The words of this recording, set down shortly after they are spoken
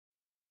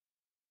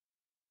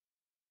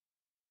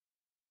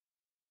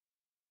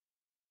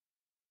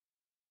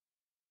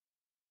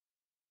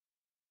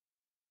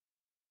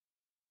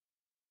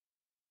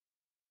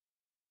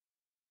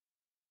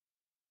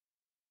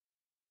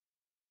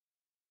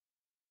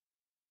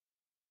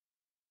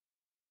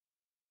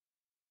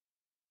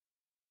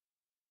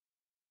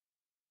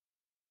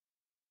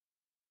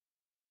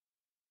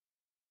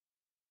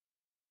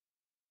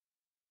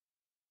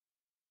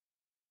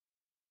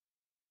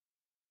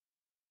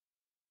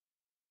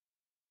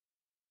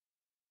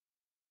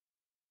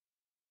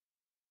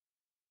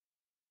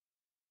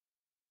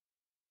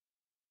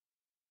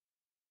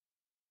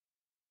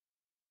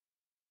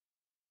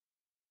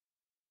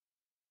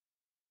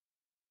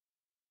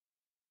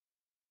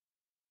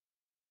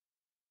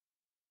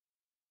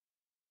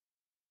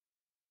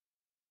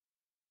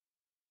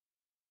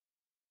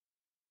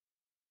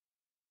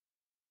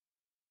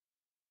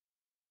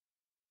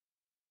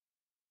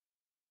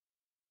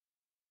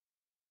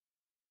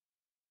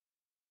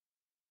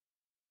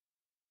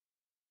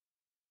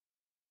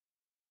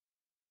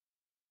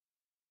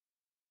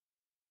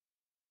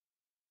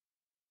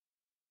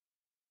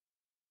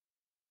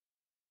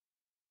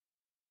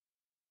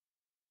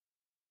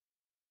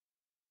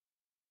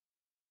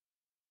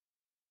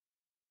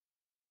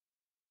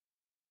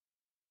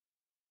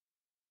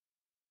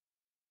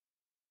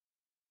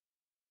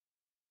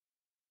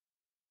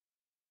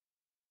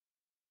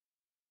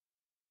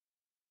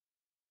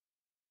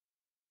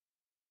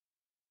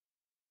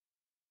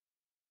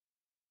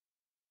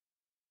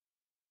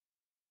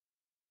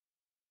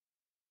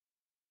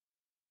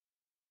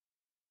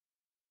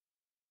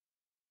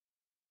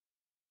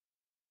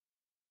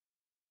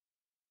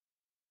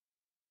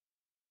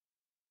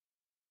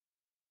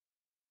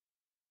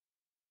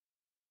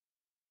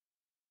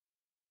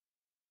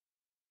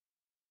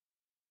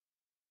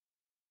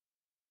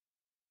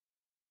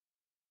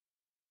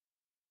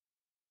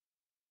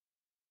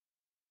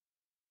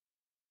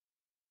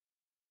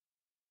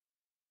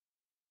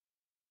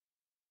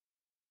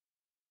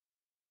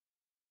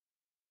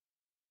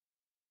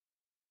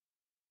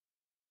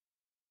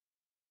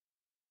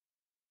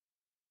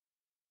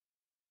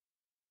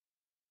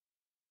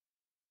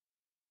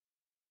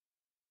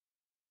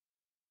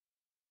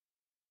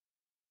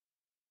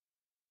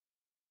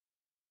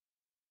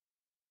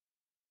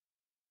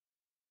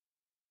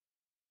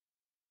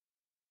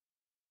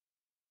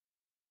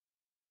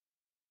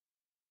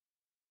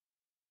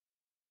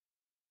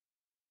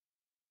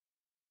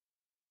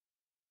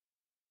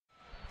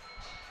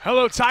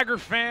Hello, Tiger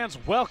fans.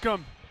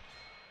 Welcome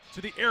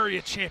to the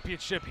area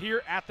championship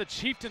here at the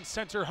Chieftain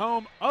Center,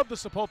 home of the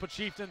Sapulpa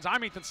Chieftains.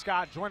 I'm Ethan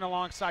Scott, joined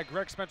alongside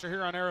Greg Spencer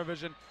here on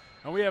ArrowVision,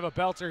 and we have a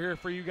belter here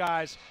for you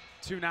guys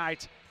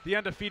tonight. The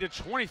undefeated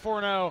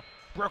 24-0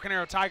 Broken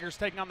Arrow Tigers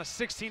taking on the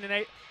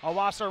 16-8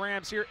 Owasso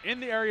Rams here in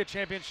the area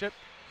championship.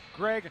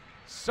 Greg,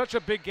 such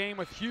a big game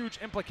with huge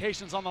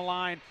implications on the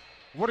line.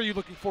 What are you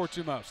looking forward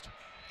to most?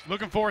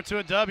 Looking forward to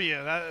a W.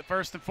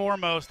 First and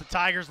foremost, the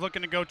Tigers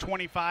looking to go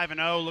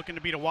 25-0, looking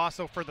to beat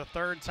Owasso for the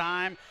third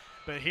time.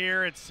 But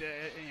here, it's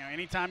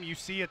anytime you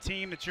see a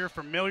team that you're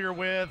familiar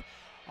with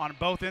on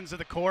both ends of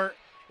the court,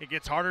 it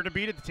gets harder to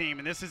beat the team.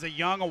 And this is a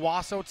young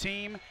Owasso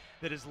team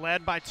that is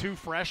led by two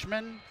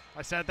freshmen.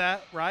 I said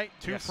that right?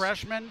 Two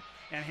freshmen.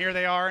 And here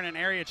they are in an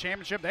area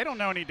championship. They don't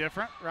know any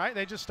different, right?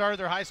 They just started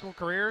their high school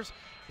careers.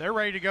 They're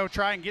ready to go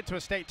try and get to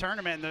a state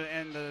tournament,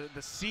 and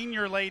the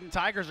senior-laden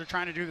Tigers are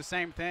trying to do the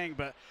same thing,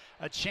 but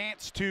a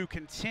chance to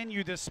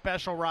continue this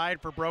special ride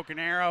for Broken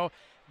Arrow,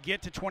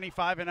 get to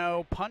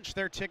 25-0, punch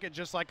their ticket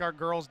just like our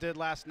girls did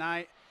last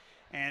night,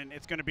 and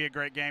it's going to be a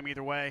great game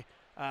either way.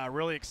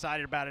 Really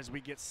excited about it as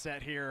we get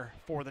set here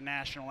for the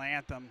national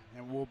anthem,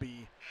 and we'll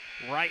be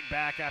right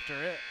back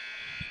after it.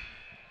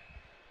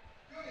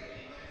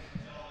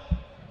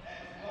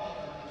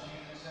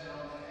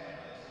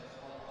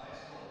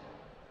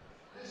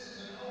 This is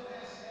an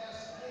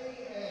OSSAA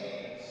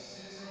 6A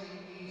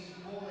East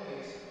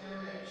Boys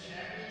Area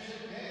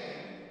Championship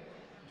game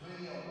between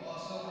the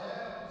Owasso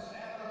Rams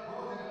and the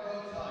Broken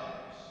Arrow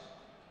Tigers.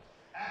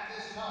 At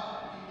this time,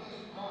 we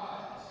please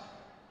rise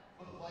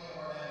for the play of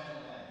our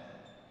national anthem.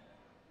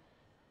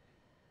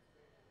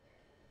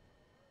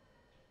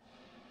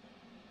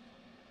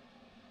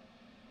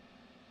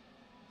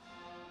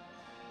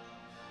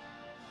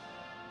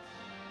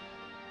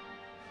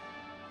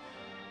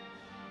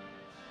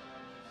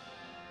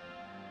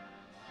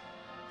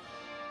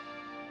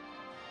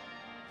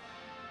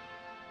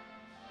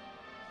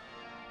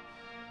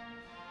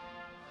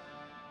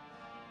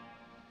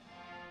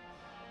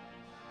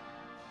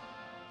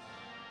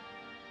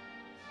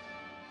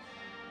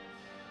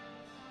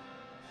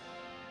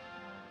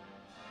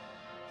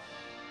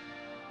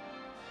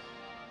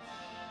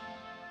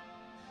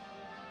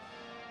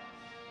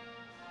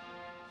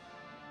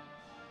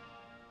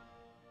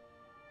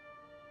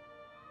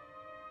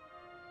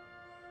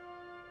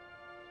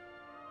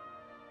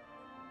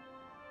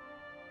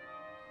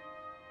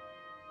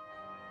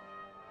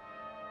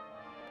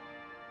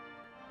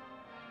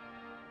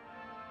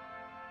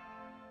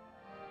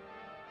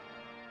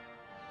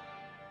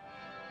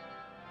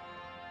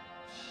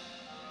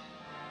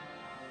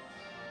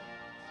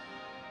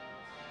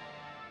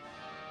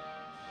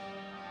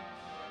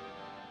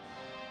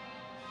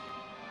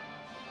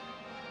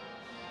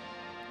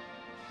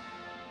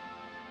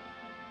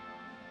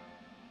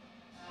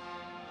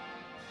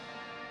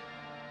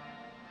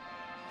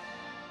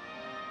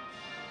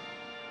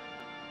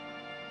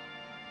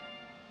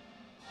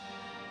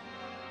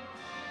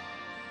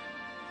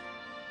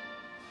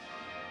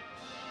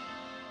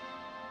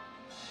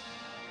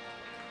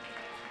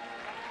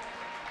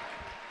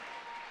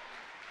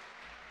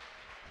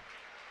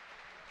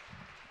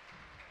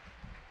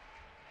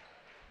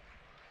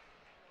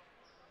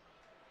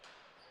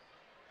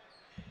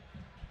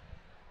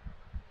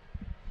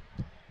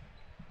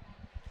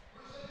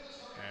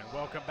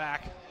 Welcome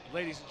back,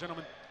 ladies and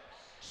gentlemen.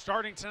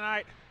 Starting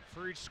tonight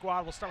for each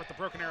squad, we'll start with the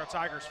Broken Arrow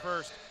Tigers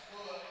first.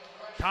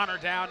 Connor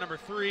Dow, number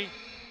 3.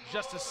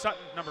 Justice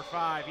Sutton, number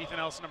 5. Ethan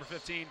Ellison, number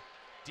 15.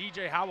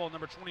 DJ Howell,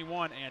 number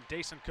 21. And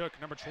Dason Cook,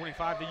 number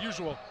 25. The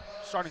usual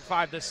starting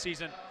 5 this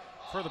season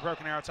for the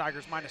Broken Arrow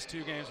Tigers, minus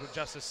 2 games when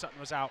Justice Sutton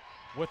was out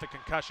with a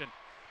concussion.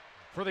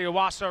 For the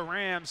Owasso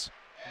Rams,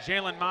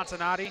 Jalen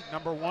Montanati,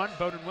 number 1.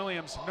 Bowden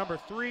Williams, number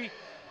 3.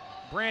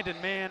 Brandon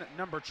Mann,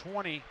 number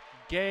 20.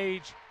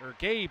 Gabe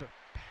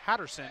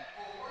Patterson,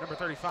 number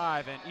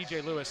 35, and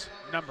E.J. Lewis,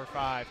 number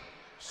 5,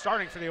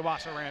 starting for the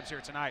Owasso Rams here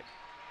tonight.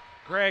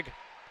 Greg,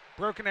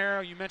 Broken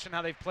Arrow, you mentioned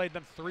how they've played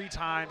them 2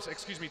 times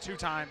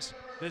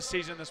this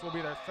season. This will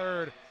be their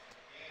 3rd.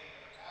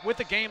 With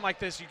a game like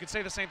this, you could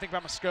say the same thing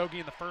about Muskogee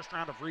in the first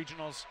round of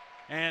regionals,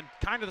 and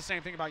kind of the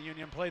same thing about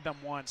Union. Played them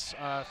once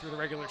through the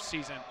regular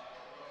season.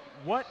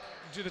 What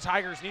do the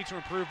Tigers need to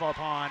improve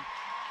upon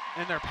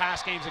in their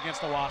past games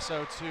against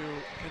Owasso to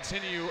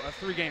continue a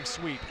 3-game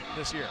sweep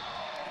this year?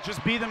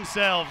 Just be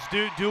themselves.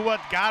 Do what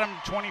got them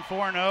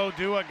 24-0.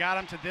 Do what got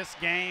them to this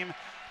game.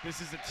 This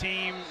is a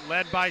team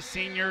led by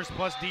seniors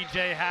plus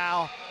DJ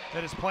Howell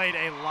that has played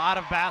a lot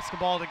of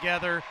basketball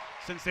together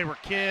since they were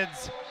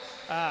kids.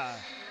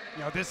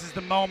 This is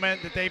the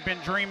moment that they've been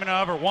dreaming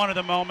of, or one of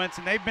the moments,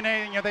 and they've been,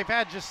 they've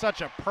had just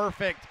such a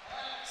perfect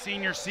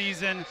senior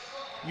season.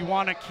 You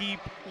want to keep,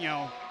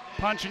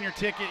 punching your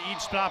ticket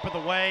each stop of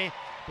the way.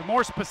 But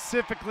more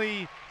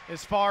specifically,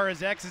 as far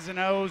as X's and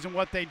O's and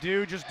what they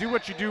do, just do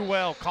what you do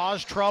well.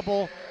 Cause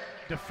trouble,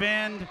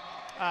 defend.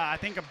 I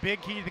think a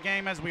big key to the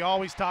game, as we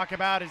always talk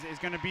about, is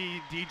going to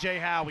be DJ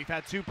Howell. We've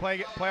had 2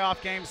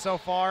 playoff games so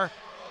far.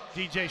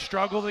 DJ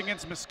struggled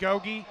against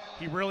Muskogee.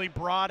 He really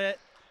brought it.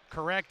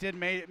 corrected,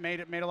 made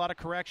a lot of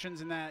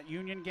corrections in that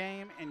Union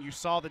game, and you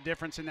saw the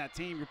difference in that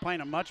team. You're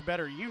playing a much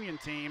better Union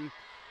team,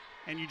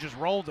 and you just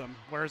rolled them.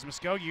 Whereas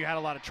Muskogee, you had a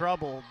lot of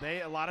trouble.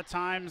 A lot of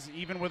times,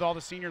 even with all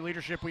the senior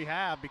leadership we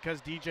have,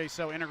 because DJ's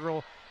so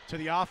integral to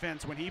the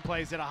offense, when he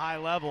plays at a high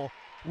level,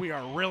 we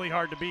are really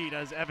hard to beat,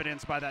 as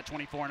evidenced by that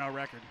 24-0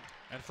 record.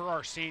 And for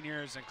our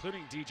seniors,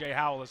 including DJ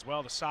Howell as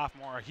well, the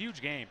sophomore, a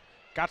huge game.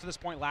 Got to this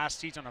point last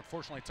season,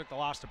 unfortunately took the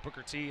loss to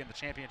Booker T in the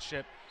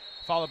championship,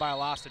 followed by a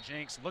loss to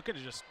Jinx. Looking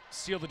to just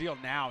seal the deal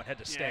now and head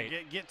to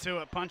state. Get to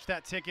it, punch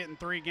that ticket in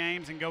 3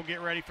 games, and go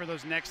get ready for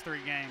those next 3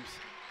 games.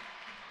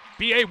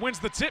 BA wins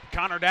the tip.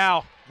 Connor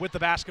Dow with the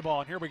basketball,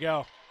 and here we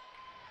go.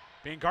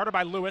 Being guarded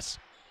by Lewis,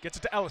 gets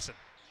it to Ellison.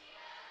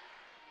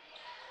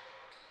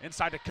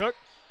 Inside to Cook.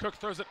 Cook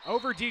throws it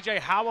over DJ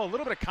Howell. A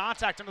little bit of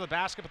contact under the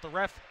basket, but the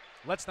ref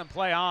lets them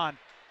play on.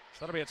 So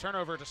that'll be a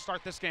turnover to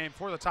start this game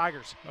for the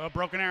Tigers.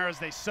 Broken Arrows,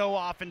 they so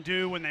often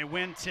do when they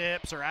win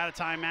tips or out of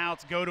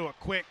timeouts, go to a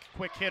quick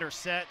hitter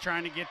set,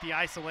 trying to get the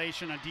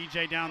isolation of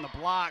DJ down the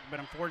block, but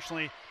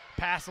unfortunately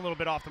pass a little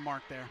bit off the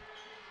mark there.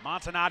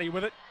 Montanati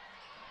with it.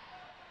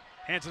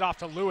 Hands it off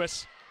to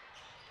Lewis.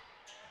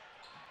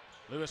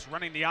 Lewis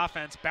running the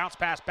offense. Bounce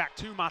pass back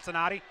to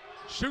Montanati.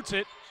 Shoots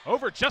it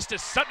over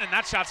Justice Sutton, and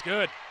that shot's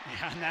good.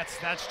 Yeah, and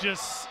that's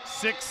just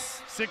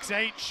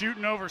 6'8",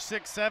 shooting over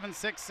 6'7",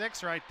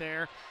 6'6" right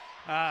there.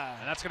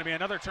 And that's going to be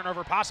another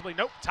turnover, possibly.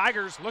 Nope,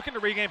 Tigers looking to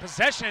regain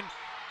possession,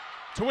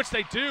 to which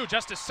they do.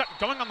 Justice Sutton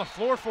going on the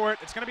floor for it.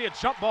 It's going to be a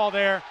jump ball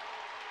there.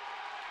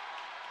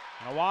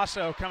 And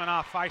Owasso coming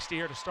off feisty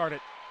here to start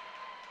it.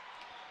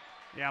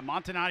 Yeah,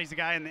 Montanati's the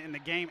guy in the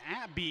game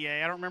at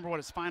BA. I don't remember what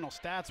his final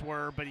stats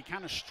were, but he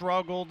kind of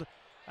struggled,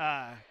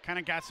 kind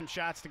of got some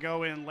shots to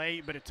go in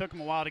late, but it took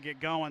him a while to get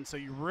going. So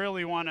you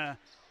really want to,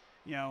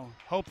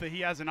 hope that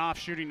he has an off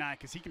shooting night,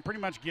 because he can pretty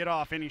much get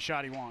off any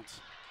shot he wants.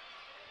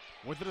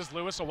 With it is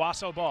Lewis,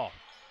 Owasso ball.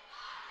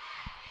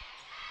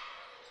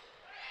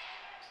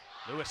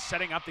 Lewis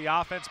setting up the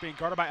offense, being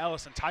guarded by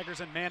Ellison.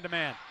 Tigers in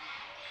man-to-man.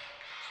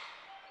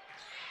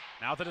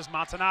 Now that is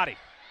Montanati.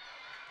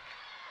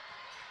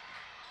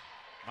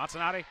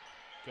 Montanati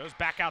goes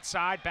back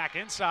outside, back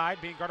inside,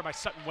 being guarded by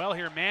Sutton well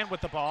here. Man with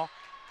the ball.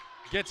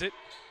 Gets it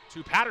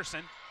to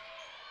Patterson.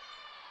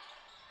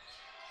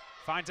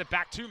 Finds it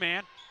back to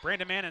Man.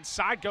 Brandon Man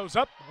inside, goes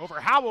up over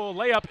Howell.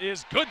 Layup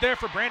is good there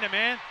for Brandon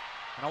Man.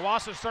 And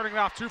Owasso starting it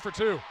off 2 for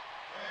 2.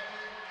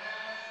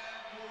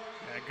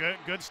 Yeah,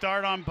 good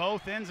start on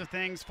both ends of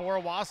things for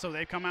Owasso.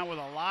 They've come out with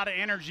a lot of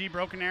energy.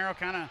 Broken Arrow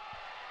kind of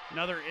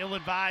another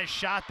ill-advised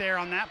shot there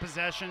on that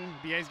possession.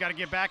 BA's got to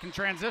get back in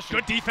transition.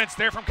 Good defense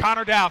there from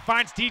Connor Dow.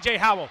 Finds DJ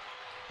Howell.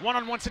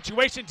 One-on-one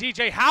situation.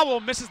 DJ Howell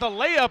misses the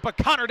layup, but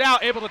Connor Dow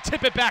able to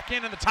tip it back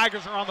in, and the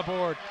Tigers are on the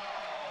board.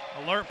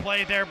 Alert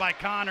play there by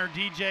Connor.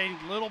 DJ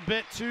a little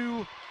bit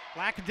too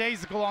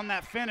lackadaisical on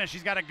that finish.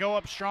 He's got to go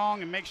up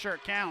strong and make sure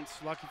it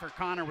counts. Lucky for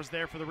Connor was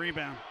there for the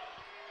rebound.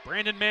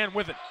 Brandon Mann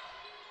with it.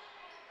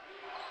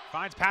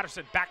 Finds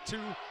Patterson, back to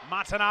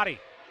Montanati.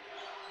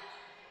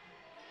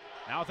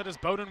 Now with it is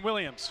Bowden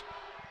Williams.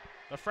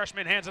 The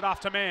freshman hands it off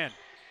to Mann.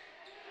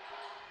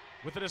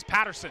 With it is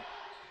Patterson.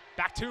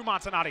 Back to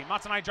Montanati.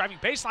 Montanati driving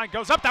baseline,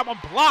 goes up. That one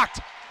blocked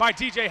by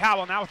DJ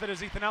Howell. Now with it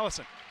is Ethan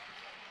Ellison.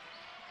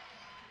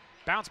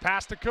 Bounce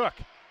pass to Cook.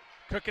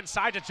 Cook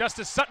inside to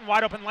Justice Sutton,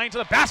 wide open lane to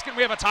the basket.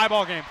 We have a tie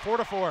ball game, 4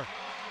 to 4.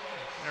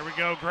 There we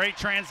go. Great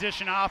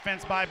transition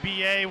offense by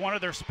BA. One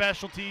of their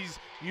specialties.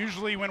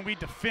 Usually when we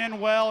defend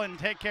well and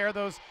take care of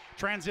those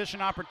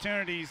transition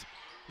opportunities,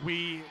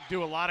 we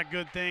do a lot of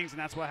good things, and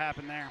that's what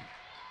happened there.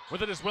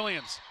 With it is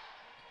Williams.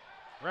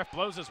 Ref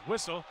blows his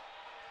whistle.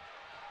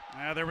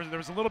 There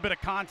was a little bit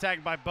of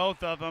contact by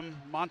both of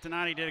them.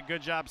 Montanati did a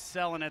good job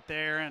selling it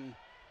there, and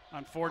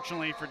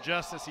unfortunately for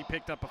Justice, he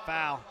picked up a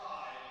foul.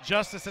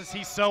 Justice, as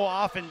he so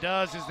often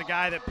does, is the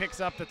guy that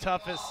picks up the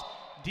toughest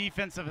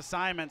defensive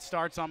assignment,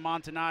 starts on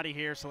Montanati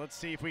here, so let's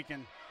see if we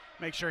can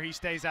make sure he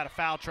stays out of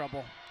foul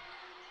trouble.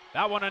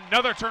 That one,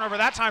 another turnover,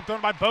 that time thrown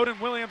by Bowden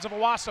Williams of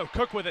Owasso.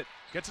 Cook with it,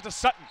 gets it to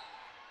Sutton.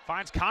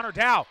 Finds Connor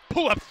Dow,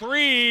 pull up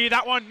 3.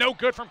 That one no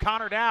good from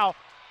Connor Dow.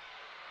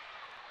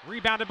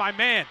 Rebounded by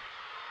Mann.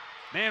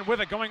 Mann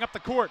with it, going up the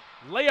court.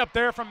 Layup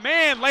there from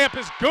Mann, layup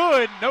is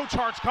good. No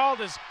charge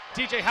called as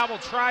DJ Howell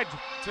tried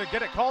to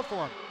get it called for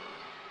him.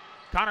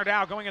 Connor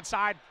Dow going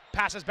inside,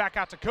 passes back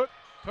out to Cook.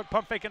 Cook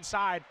pump fake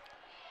inside.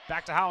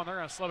 Back to Howell, and they're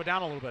going to slow it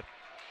down a little bit.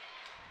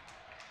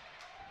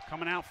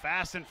 Coming out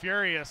fast and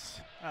furious.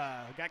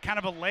 Got kind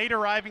of a late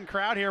arriving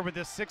crowd here with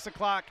this 6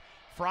 o'clock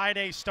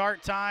Friday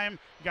start time.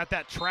 You got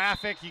that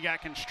traffic, you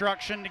got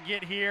construction to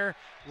get here.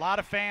 A lot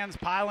of fans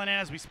piling in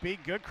as we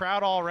speak. Good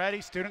crowd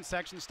already. Student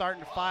section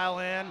starting to file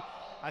in.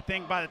 I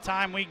think by the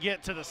time we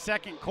get to the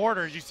second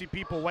quarter, as you see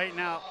people waiting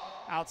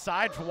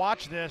outside to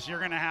watch this, you're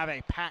going to have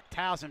a packed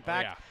house. In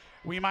fact,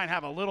 we might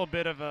have a little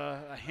bit of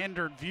a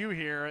hindered view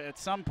here at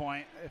some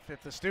point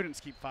if the students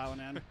keep filing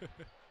in.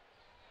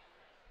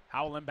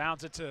 Howell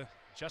inbounds it to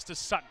Justice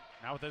Sutton.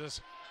 Now with it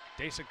is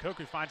Dason Cook,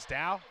 who finds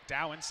Dow.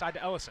 Dow inside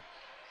to Ellison.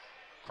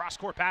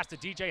 Cross-court pass to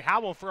DJ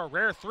Howell for a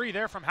rare three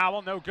there from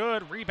Howell. No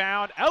good.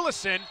 Rebound.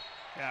 Ellison.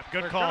 Yeah,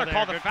 good They're call gonna there.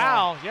 call the good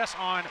foul. call. Yes,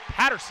 on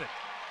Patterson.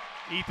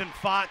 Ethan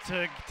fought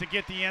to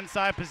get the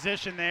inside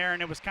position there,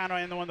 and it was kind of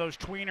in one of those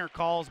tweener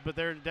calls, but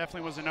there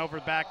definitely was an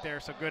over back there,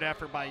 so good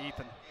effort by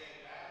Ethan.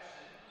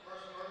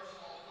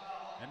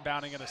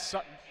 Inbounding into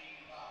Sutton.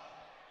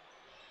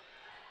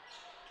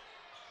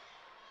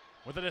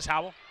 With it is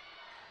Howell.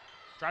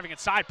 Driving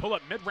inside, pull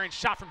up mid-range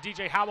shot from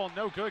DJ Howell,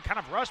 no good. Kind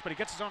of rushed, but he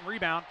gets his own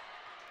rebound.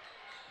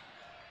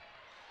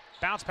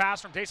 Bounce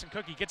pass from Dason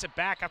Cook. He gets it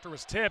back after it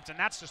was tipped, and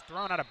that's just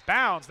thrown out of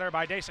bounds there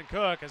by Dason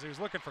Cook as he was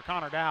looking for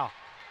Connor Dow.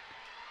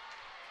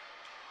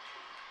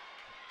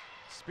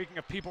 Speaking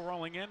of people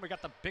rolling in, we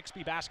got the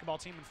Bixby basketball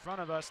team in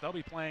front of us. They'll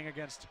be playing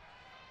against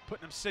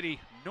Putnam City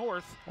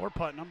North. Or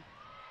Putnam.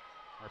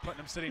 Or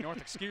Putnam City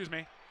North, excuse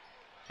me.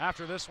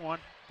 After this one,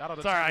 that'll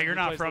It's all right, determine you're who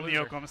not plays from the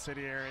loser. Oklahoma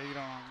City area. You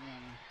don't.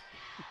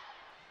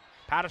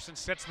 Patterson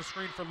sets the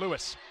screen for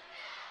Lewis.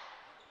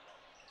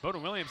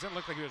 Bowden Williams didn't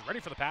look like he was ready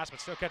for the pass, but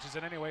still catches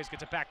it anyways.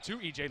 Gets it back to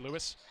E.J.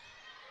 Lewis.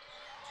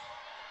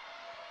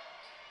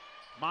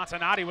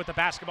 Montanati with the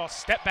basketball.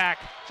 Step back.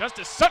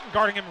 Justice Sutton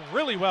guarding him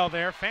really well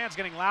there. Fans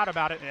getting loud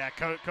about it. Yeah,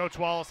 Coach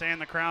Wallace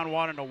and the crowd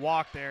wanted to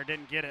walk there.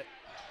 Didn't get it.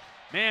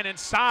 Man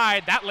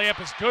inside. That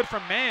layup is good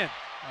from Mann.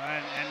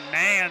 And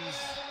Mann's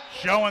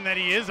showing that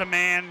he is a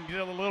man. Did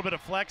a little bit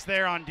of flex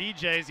there on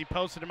DJs. He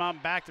posted him up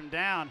and backed him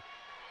down.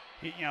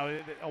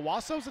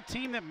 Owasso's a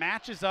team that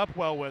matches up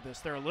well with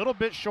us. They're a little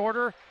bit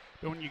shorter,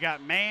 but when you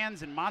got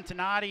Mans and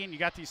Montanati and you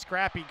got these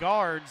scrappy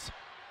guards,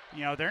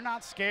 they're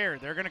not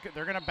scared. They're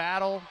gonna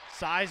battle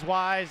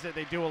size-wise. That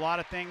they do a lot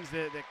of things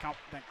that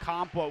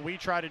comp what we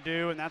try to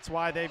do, and that's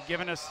why they've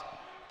given us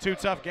 2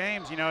 tough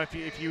games.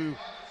 If you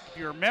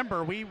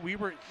remember, we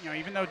were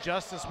even though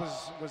Justice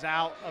was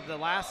out of the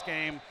last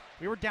game,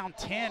 we were down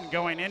 10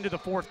 going into the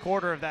 4th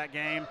quarter of that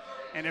game,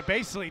 and it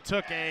basically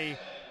took a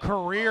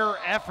career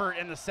effort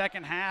in the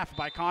second half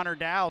by Connor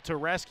Dow to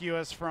rescue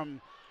us from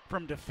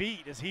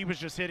defeat, as he was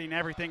just hitting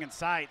everything in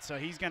sight. So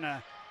he's going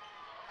to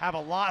have a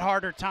lot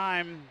harder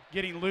time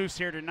getting loose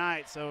here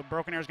tonight. So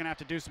Broken Arrow's going to have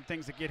to do some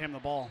things to get him the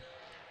ball.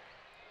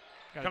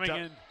 Coming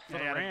in for the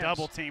had Rams. a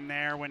double team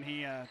there when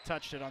he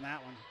touched it on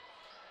that one.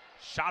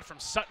 Shot from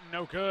Sutton,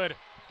 no good.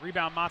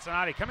 Rebound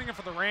Montanati. Coming in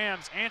for the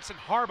Rams, Anson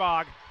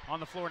Harbog on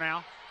the floor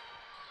now.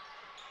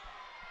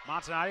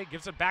 Montanati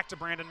gives it back to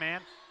Brandon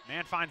Mann.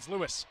 Mann finds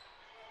Lewis.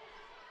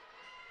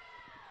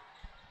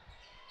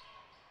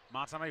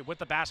 Montanati with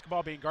the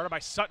basketball, being guarded by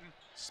Sutton.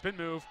 Spin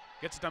move,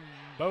 gets it to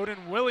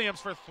Bowden Williams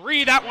for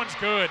 3. That one's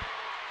good.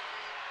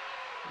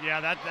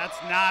 Yeah, that's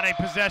not a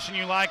possession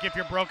you like if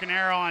you're Broken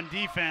Arrow on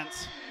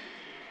defense.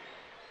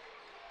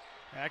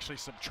 I actually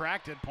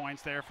subtracted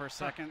points there for a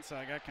second, so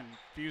I got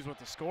confused what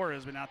the score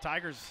is, but now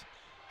Tigers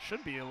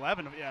should be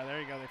 11. Yeah,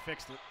 there you go, they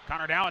fixed it.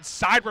 Connor Dow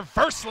inside,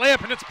 reverse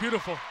layup, and it's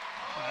beautiful.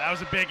 That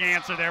was a big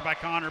answer there by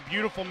Connor.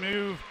 Beautiful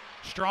move,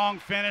 strong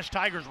finish.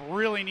 Tigers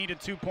really needed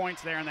 2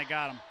 points there, and they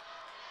got them.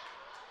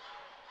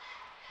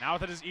 Now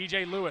with it is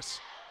E.J. Lewis.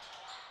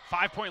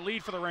 5-point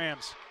lead for the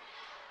Rams.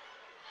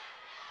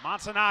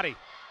 Montanati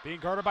being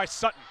guarded by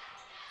Sutton.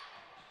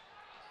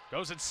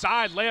 Goes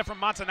inside, layup from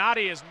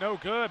Montanati is no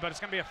good, but it's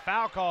going to be a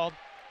foul called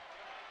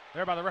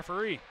there by the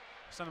referee.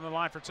 Send him to the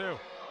line for 2.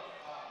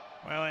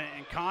 Well,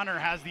 and Connor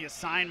has the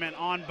assignment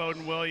on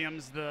Bowden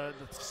Williams, the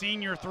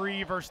senior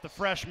 3 versus the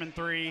freshman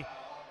 3,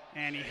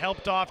 and he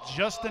helped off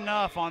just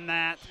enough on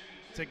that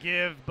to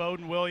give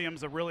Bowden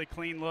Williams a really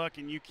clean look,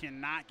 and you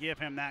cannot give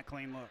him that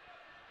clean look.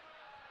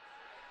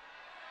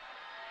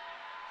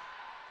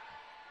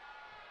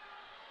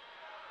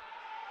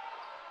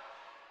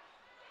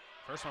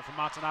 First one from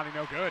Montanati,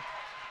 no good.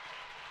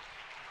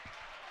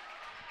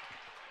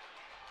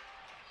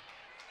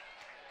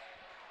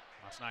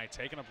 Montanati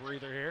taking a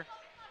breather here.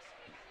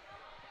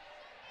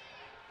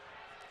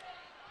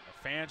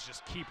 The fans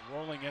just keep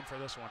rolling in for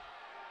this one.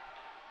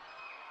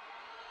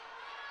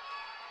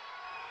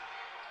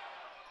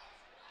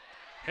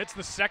 Hits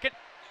the second.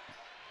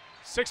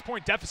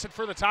 6-point deficit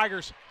for the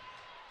Tigers.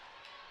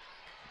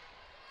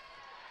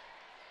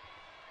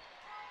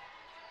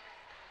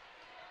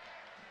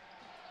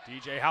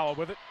 DJ Howell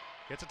with it,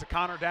 gets it to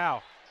Connor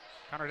Dow.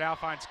 Connor Dow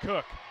finds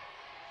Cook.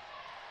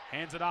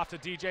 Hands it off to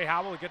DJ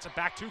Howell, he gets it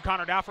back to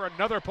Connor Dow for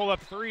another pull-up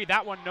 3.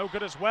 That one no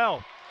good as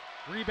well.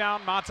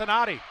 Rebound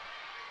Montanati.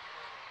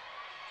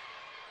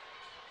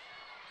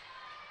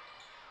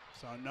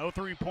 So no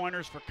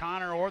 3-pointers for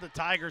Connor or the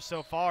Tigers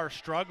so far.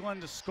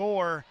 Struggling to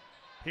score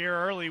here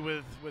early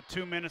with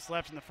 2 minutes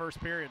left in the first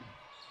period.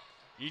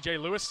 E.J.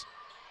 Lewis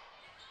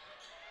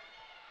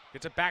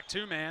gets it back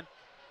to Mann.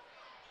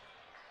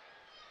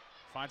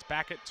 Finds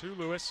Backett to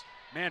Lewis.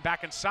 Mann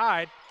back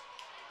inside.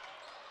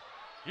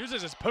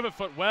 Uses his pivot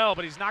foot well,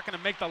 but he's not going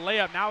to make the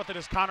layup. Now with it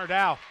is Connor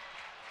Dow.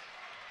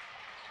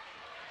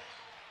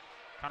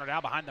 Connor Dow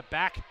behind the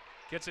back.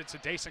 Gets it to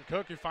Dason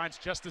Cook, who finds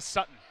Justice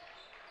Sutton.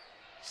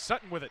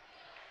 Sutton with it.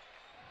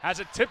 Has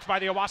it tipped by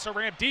the Owasso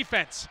Ram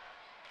defense.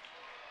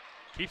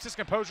 Keeps his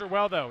composure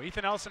well, though.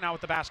 Ethan Ellison now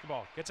with the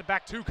basketball. Gets it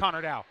back to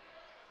Connor Dow.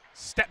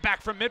 Step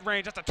back from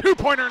mid-range. That's a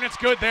two-pointer, and it's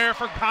good there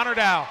for Connor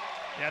Dow.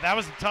 Yeah, that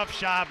was a tough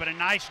shot, but a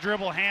nice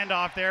dribble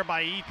handoff there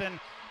by Ethan.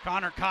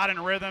 Connor caught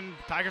in rhythm.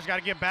 Tigers got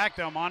to get back,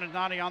 though.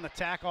 Montanati on the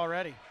tack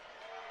already.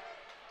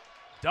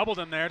 Doubled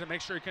him there to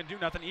make sure he couldn't do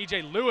nothing.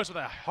 E.J. Lewis with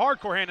a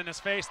hardcore hand in his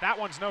face. That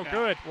one's no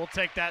good. We'll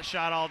take that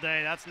shot all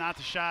day. That's not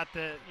the shot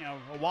that,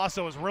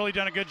 Owasso has really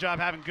done a good job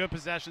having good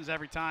possessions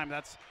every time.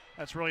 That's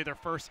really their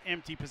first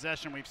empty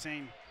possession we've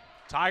seen.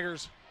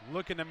 Tigers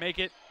looking to make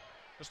it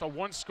just a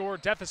one-score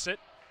deficit.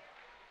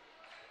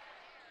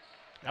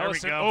 There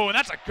Ellison, we go. oh, and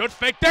that's a good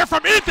fake there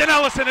from Ethan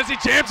Ellison as he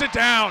jams it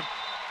down.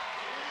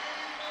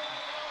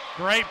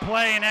 Great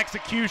play and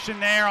execution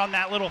there on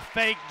that little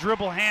fake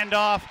dribble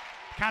handoff.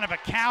 Kind of a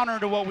counter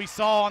to what we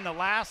saw on the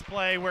last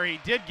play where he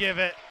did give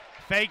it,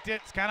 faked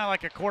it. It's kind of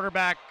like a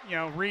quarterback,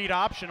 read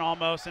option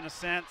almost in a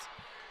sense.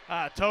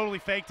 Totally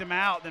faked him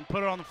out, then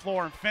put it on the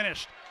floor and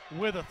finished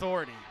with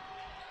authority.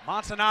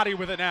 Montanati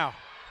with it now.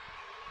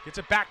 Gets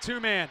it back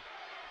two-man.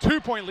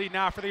 2-point lead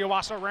now for the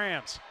Owasso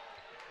Rams.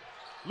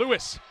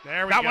 Lewis,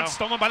 there we that go. one's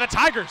stolen by the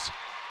Tigers.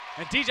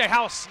 And DJ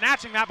Howe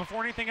snatching that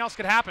before anything else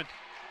could happen.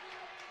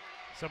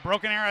 So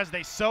Broken Arrow, as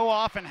they so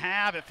often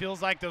have, it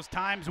feels like those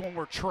times when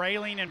we're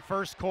trailing in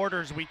first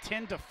quarters, we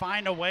tend to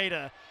find a way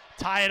to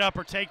tie it up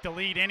or take the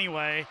lead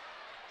anyway.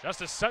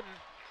 Justice Sutton,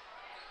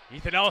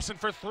 Ethan Ellison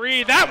for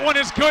three. That one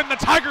is good, and the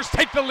Tigers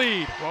take the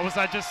lead. What was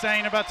I just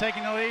saying about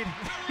taking the lead?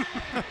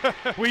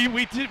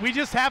 we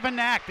just have a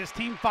knack. This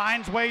team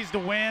finds ways to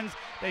win.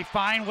 They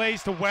find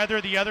ways to weather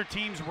the other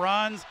team's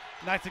runs,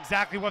 and that's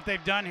exactly what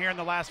they've done here in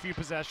the last few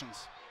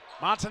possessions.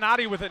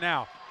 Montanati with it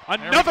now.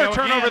 Another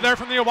turnover again. there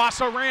from the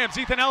Owasso Rams.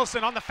 Ethan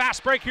Ellison on the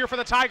fast break here for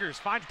the Tigers.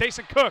 Finds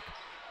Dason Cook.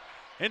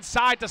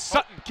 Inside to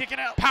Sutton. Kick it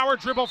out. Power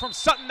dribble from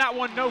Sutton. That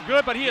one no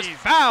good, but he is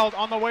fouled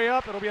on the way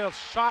up. It'll be a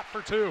shot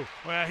for two.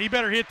 Well, he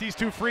better hit these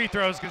two free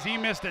throws because he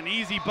missed an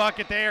easy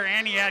bucket there,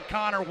 and he had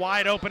Connor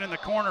wide open in the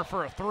corner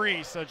for a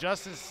three. So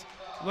Justice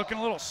looking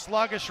a little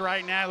sluggish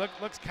right now.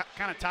 Looks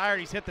kind of tired.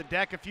 He's hit the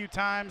deck a few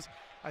times.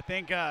 I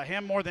think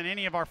him more than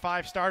any of our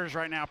five starters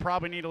right now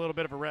probably need a little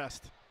bit of a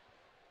rest.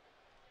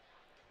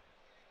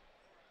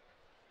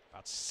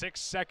 About 6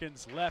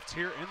 seconds left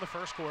here in the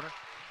first quarter.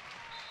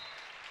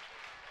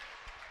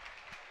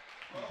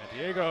 And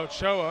Diego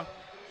Ochoa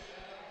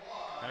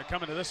going to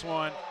come into this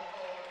one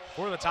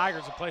for the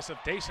Tigers in place of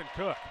Dason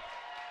Cook.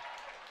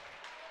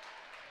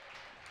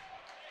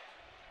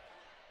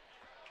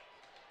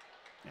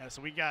 Yeah,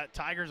 so we got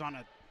Tigers on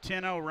a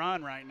 10-0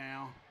 run right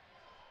now.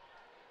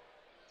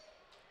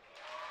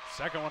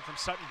 Second one from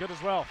Sutton, good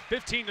as well.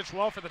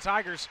 15-12 for the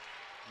Tigers.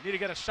 You need to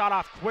get a shot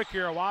off quick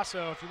here,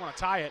 Owasso, if you want to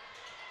tie it.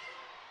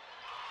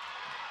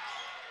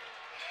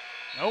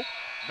 Nope,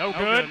 no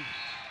good.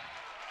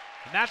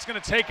 And that's going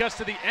to take us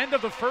to the end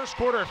of the first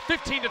quarter.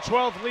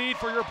 15-12 lead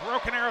for your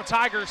Broken Arrow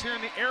Tigers here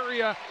in the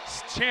area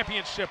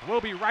championship.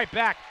 We'll be right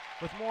back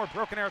with more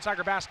Broken Arrow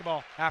Tiger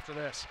basketball after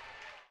this.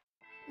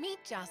 Meet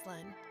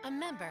Jocelyn, a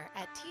member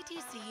at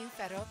TTCU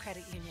Federal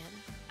Credit Union.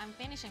 I'm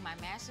finishing my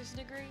master's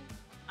degree,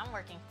 I'm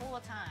working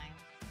full-time,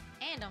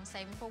 and I'm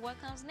saving for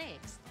what comes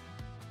next.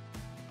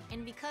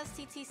 And because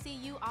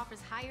TTCU offers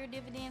higher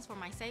dividends for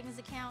my savings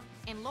account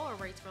and lower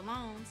rates for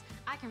loans,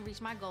 I can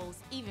reach my goals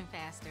even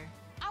faster.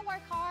 I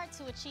work hard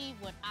to achieve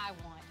what I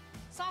want,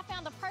 so I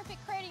found the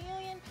perfect credit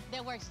union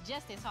that works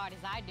just as hard as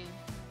I do.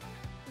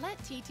 Let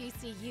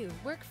TTCU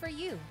work for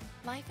you.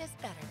 Life is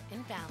better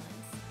in balance.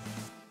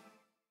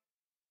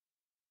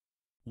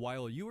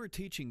 While you are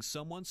teaching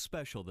someone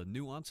special the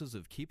nuances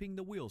of keeping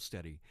the wheel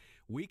steady,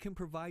 we can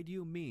provide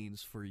you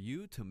means for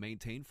you to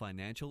maintain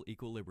financial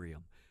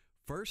equilibrium.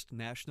 First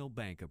National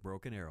Bank of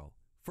Broken Arrow.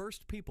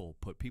 First people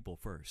put people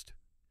first.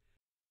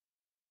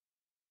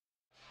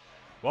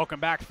 Welcome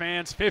back,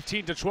 fans.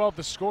 15-12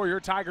 the score. Your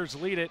Tigers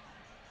lead it.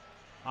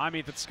 I'm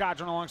Ethan Scott,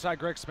 joined alongside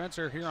Greg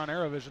Spencer here on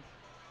ArrowVision.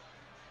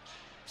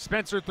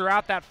 Spencer,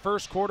 throughout that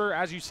first quarter,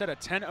 as you said, a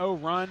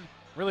 10-0 run,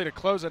 really to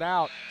close it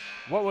out.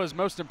 What was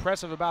most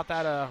impressive about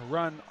that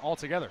run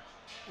altogether?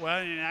 Well,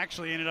 it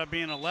actually ended up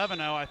being 11-0,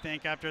 I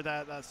think, after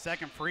that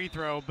second free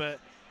throw. But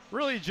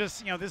really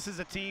just, this is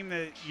a team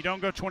that you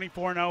don't go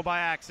 24-0 by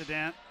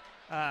accident.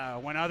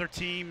 When other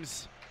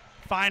teams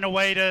find a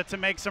way to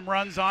make some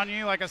runs on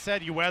you, like I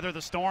said, you weather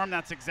the storm.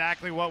 That's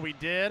exactly what we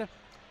did.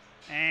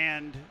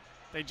 And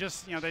they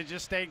just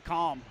stayed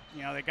calm.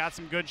 They got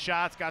some good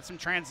shots, got some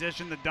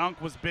transition. The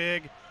dunk was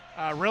big.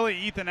 Really,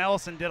 Ethan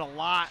Ellison did a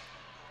lot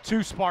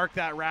to spark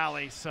that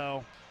rally.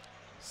 So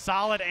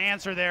solid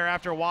answer there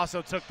after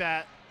Owasso took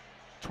that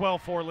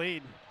 12-4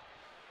 lead.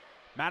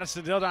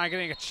 Madison Dildine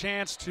getting a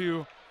chance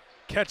to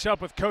catch up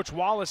with Coach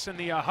Wallace in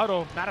the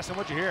huddle. Madison,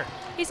 what'd you hear?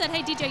 He said,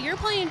 hey, DJ, you're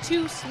playing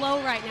too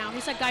slow right now.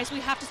 He said, guys, we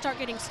have to start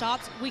getting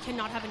stops. We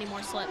cannot have any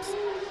more slips.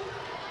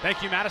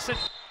 Thank you, Madison.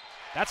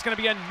 That's going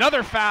to be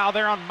another foul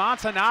there on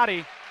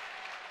Montanati.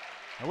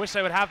 I wish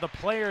they would have the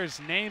players'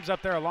 names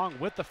up there along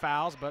with the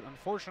fouls, but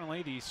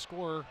unfortunately the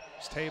scorer's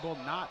table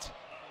not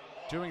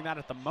doing that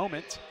at the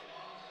moment.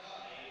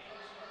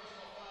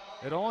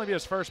 It'll only be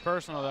his first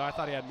personal, though. I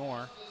thought he had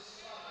more.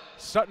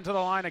 Sutton to the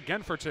line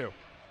again for two.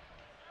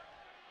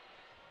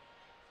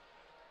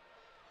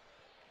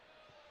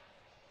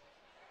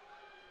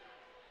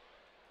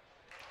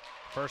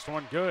 First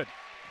one good.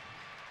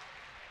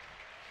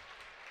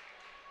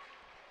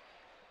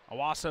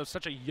 Owasso,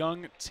 such a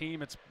young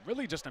team. It's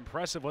really just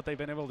impressive what they've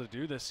been able to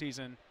do this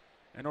season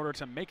in order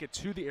to make it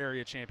to the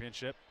area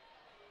championship.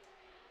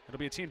 It'll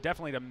be a team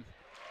definitely to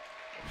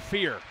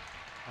fear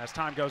as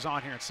time goes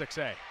on here in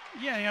 6A.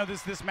 Yeah, you know,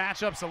 this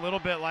matchup's a little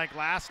bit like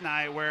last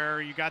night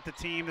where you got the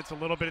team that's a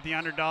little bit of the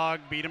underdog,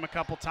 beat them a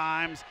couple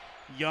times,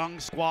 young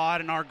squad,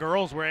 and our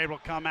girls were able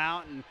to come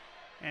out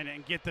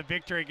and get the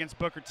victory against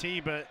Booker T,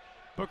 but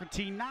Booker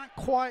T not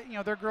quite, you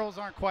know, their girls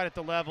aren't quite at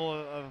the level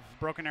of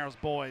Broken Arrow's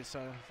boys,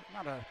 so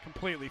not a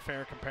completely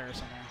fair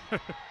comparison there.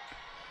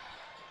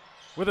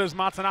 With his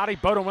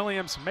Montanati, Bowden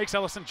Williams makes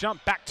Ellison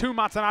jump back to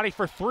Montanati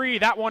for three.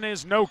 That one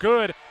is no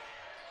good.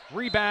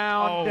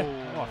 Rebound.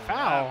 Oh, a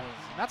foul.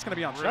 That's going to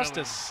be on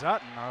Justice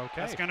Sutton. Okay.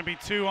 That's going to be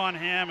 2 on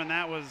him, and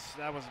that was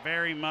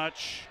very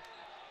much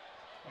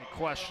a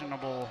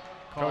questionable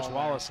call. Coach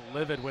Wallace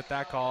livid with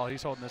that call.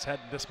 He's holding his head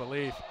in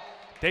disbelief.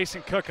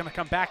 Dason Cook going to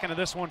come back into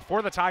this one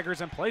for the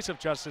Tigers in place of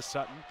Justice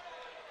Sutton.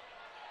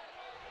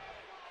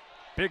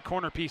 Big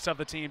corner piece of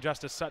the team,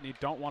 Justice Sutton. You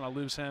don't want to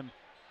lose him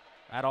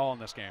at all in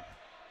this game.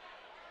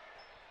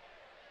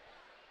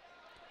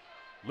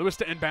 Lewis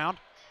to inbound.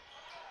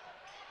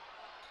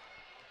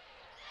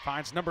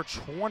 Finds number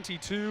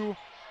 22,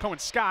 Cohen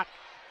Scott.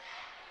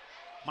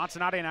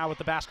 Montanati now with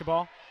the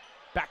basketball.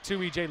 Back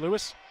to E.J.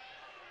 Lewis.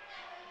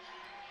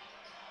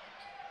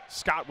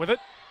 Scott with it.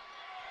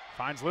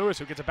 Finds Lewis,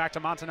 who gets it back to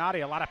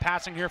Montanati. A lot of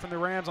passing here from the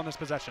Rams on this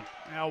possession.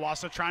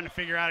 Also trying to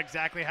figure out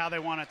exactly how they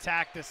want to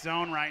attack this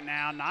zone right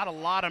now. Not a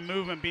lot of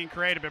movement being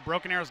created, but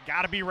Broken Arrow's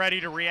got to be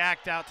ready to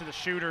react out to the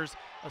shooters,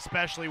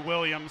 especially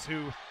Williams,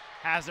 who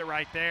has it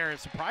right there.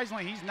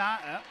 Surprisingly, he's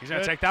not. He's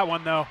going to take that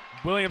one, though.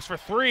 Williams for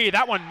three.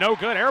 That one no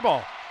good. Air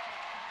ball.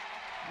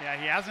 Yeah,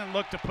 he hasn't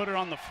looked to put it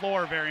on the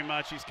floor very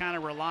much. He's kind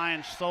of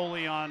relying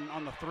solely on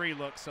the three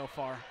look so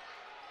far.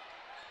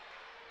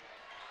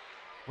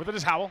 With it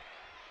is Howell,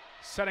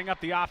 setting up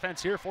the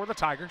offense here for the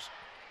Tigers.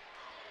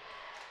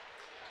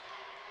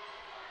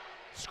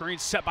 Screen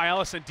set by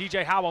Ellison.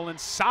 DJ Howell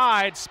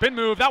inside. Spin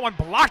move. That one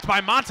blocked by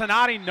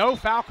Montanati. No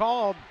foul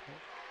called.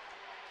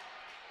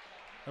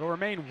 It'll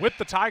remain with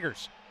the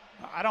Tigers.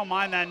 I don't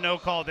mind that no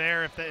call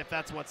there if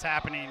that's what's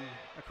happening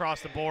across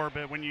the board,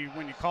 but when you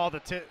call the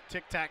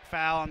tic-tac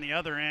foul on the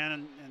other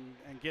end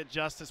and get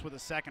Justice with a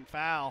second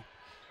foul,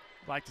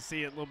 I'd like to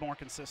see it a little more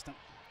consistent.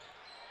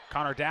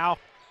 Connor Dow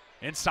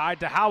inside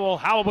to Howell.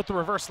 Howell with the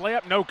reverse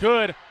layup, no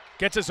good.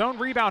 Gets his own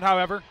rebound,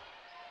 however.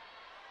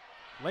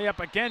 Layup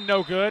again,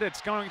 no good.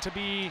 It's going to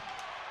be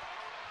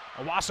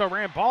a Owasso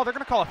Ram ball. They're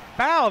going to call a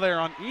foul there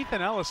on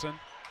Ethan Ellison.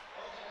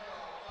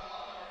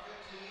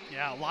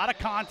 Yeah, a lot of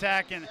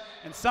contact, and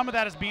some of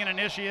that is being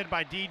initiated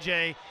by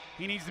DJ.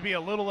 He needs to be a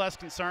little less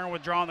concerned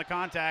with drawing the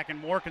contact and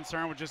more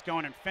concerned with just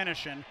going and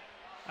finishing.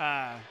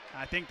 I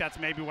think that's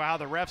maybe how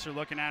the refs are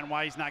looking at it and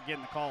why he's not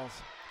getting the calls.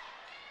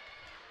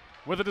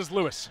 With it is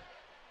Lewis.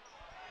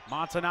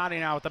 Montanati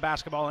now with the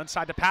basketball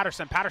inside to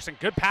Patterson. Patterson,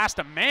 good pass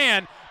to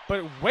man,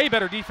 but way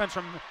better defense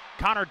from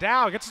Connor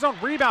Dow. Gets his own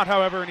rebound,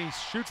 however, and he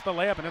shoots the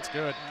layup, and it's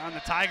good. And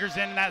the Tigers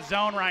in that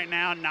zone right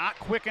now, not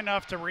quick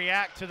enough to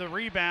react to the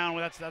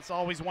rebound. That's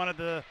always one of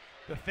the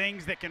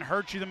things that can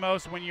hurt you the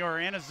most when you're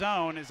in a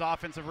zone is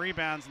offensive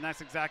rebounds, and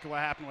that's exactly what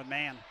happened with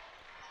man.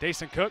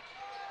 Dason Cook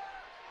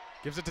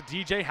gives it to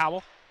DJ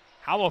Howell.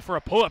 Howell for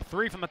a pull-up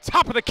three from the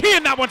top of the key,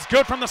 and that one's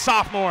good from the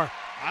sophomore.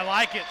 I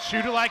like it.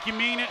 Shoot it like you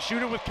mean it.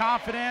 Shoot it with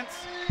confidence.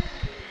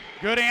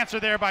 Good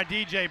answer there by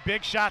DJ.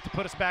 Big shot to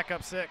put us back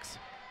up 6.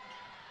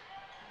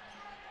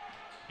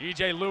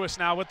 E.J. Lewis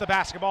now with the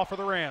basketball for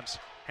the Rams.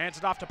 Hands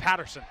it off to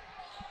Patterson.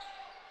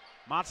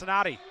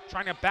 Montanati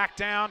trying to back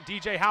down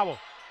DJ Howell.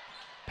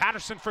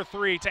 Patterson for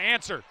three to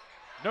answer.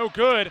 No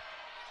good.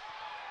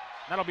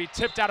 That'll be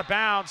tipped out of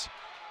bounds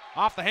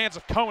off the hands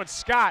of Cohen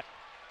Scott.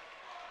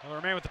 He'll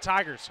remain with the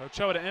Tigers.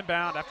 Ochoa to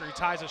inbound after he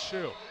ties his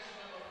shoe.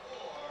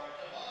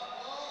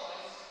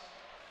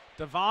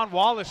 Devon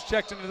Wallace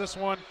checked into this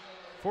one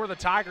for the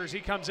Tigers.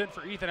 He comes in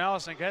for Ethan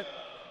Ellison. Get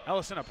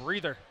Ellison a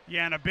breather.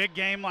 Yeah, in a big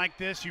game like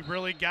this, you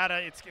really got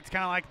to, it's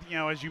kind of like, you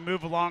know, as you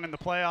move along in the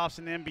playoffs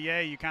in the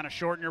NBA, you kind of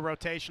shorten your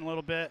rotation a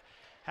little bit.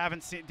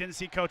 Didn't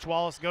see Coach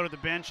Wallace go to the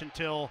bench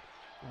until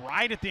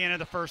right at the end of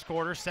the first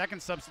quarter.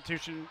 Second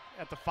substitution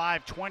at the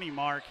 5:20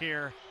 mark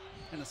here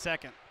in the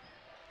second.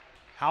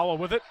 Howell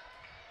with it.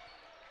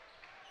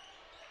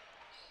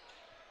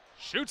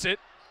 Shoots it.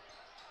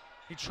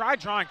 He tried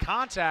drawing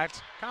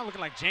contact, kind of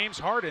looking like James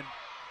Harden.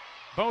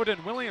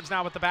 Bowden Williams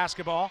now with the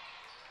basketball.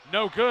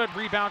 No good.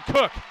 Rebound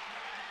Cook.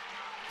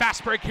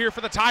 Fast break here for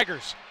the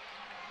Tigers.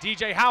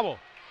 DJ Howell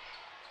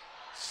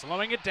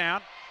slowing it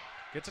down.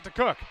 Gets it to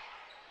Cook.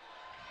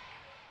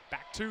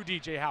 Back to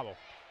DJ Howell.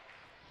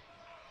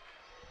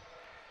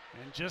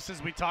 And just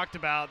as we talked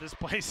about, this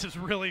place is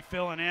really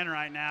filling in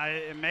right now.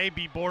 It may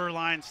be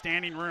borderline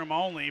standing room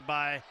only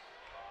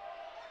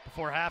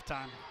before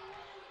halftime.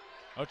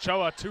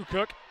 Ochoa to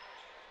Cook.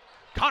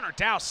 Connor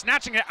Dow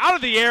snatching it out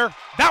of the air.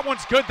 That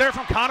one's good there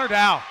from Connor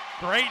Dow.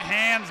 Great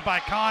hands by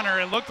Connor.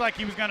 It looked like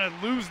he was going to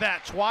lose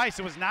that twice.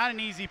 It was not an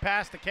easy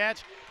pass to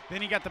catch.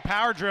 Then he got the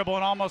power dribble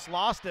and almost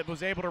lost it, but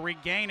was able to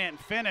regain it and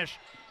finish.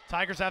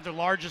 Tigers have their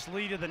largest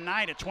lead of the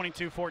night at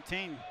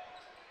 22-14.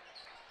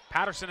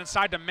 Patterson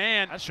inside to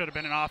man. That should have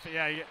been an off.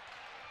 Yeah.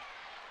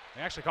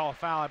 They actually call a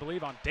foul, I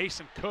believe, on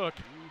Dason Cook.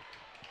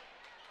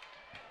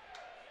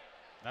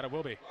 That it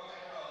will be.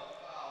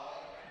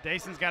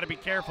 Dason's got to be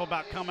careful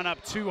about coming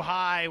up too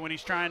high when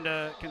he's trying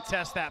to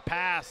contest that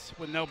pass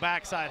with no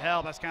backside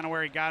help. That's kind of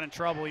where he got in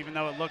trouble, even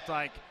though it looked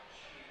like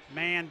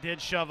Mann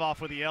did shove off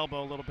with the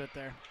elbow a little bit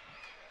there.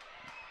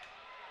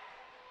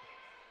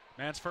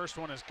 Mann's first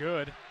one is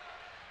good.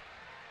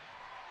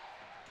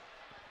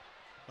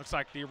 Looks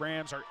like the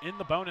Rams are in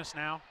the bonus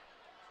now.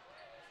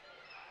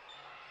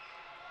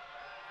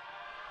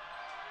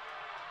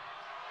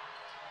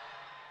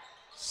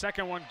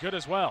 Second one good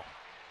as well.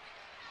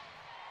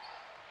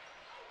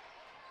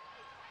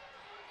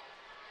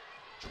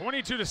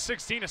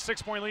 22-16, a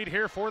 6-point lead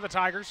here for the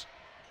Tigers.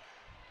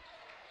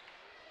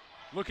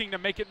 Looking to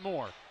make it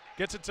more.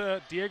 Gets it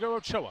to Diego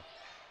Ochoa,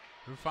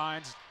 who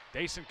finds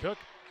Dason Cook.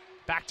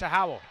 Back to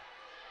Howell.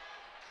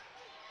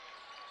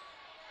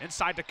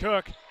 Inside to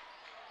Cook.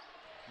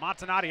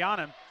 Montanati on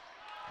him.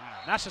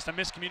 That's just a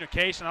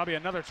miscommunication. That'll be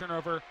another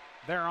turnover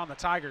there on the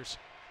Tigers.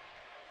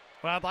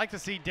 Well, I'd like to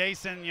see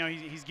Dason,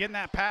 he's getting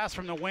that pass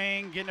from the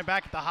wing, getting it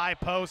back at the high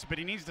post, but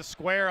he needs to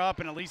square up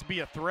and at least be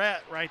a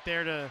threat right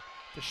there to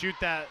shoot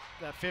that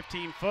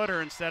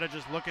 15-footer instead of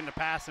just looking to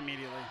pass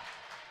immediately.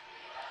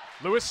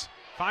 Lewis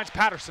finds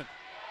Patterson.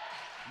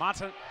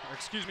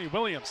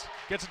 Williams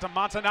gets it to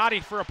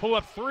Montanati for a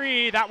pull-up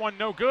three. That one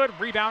no good.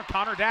 Rebound,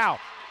 Connor Dow.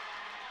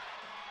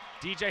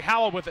 DJ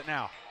Howell with it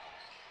now.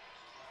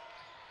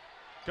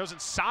 Goes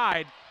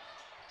inside,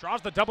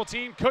 draws the double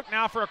team. Cook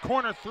now for a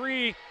corner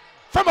three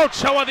from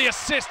Ochoa, the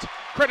assist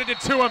credited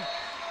to him.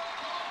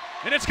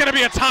 And it's gonna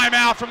be a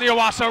timeout from the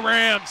Owasso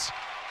Rams.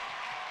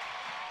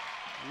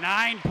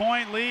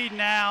 9-point lead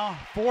now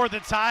for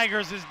the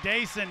Tigers as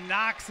Dason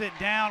knocks it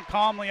down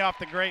calmly off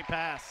the great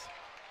pass.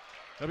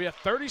 There'll be a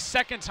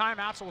 30-second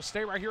timeout, so we'll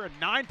stay right here. A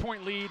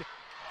 9-point lead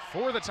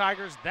for the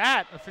Tigers.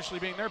 That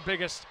officially being their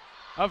biggest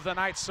of the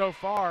night so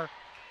far.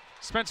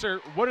 Spencer,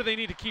 what do they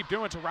need to keep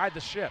doing to ride the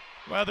ship?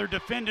 Well, they're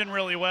defending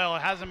really well.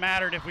 It hasn't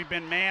mattered if we've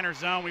been man or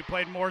zone. We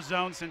played more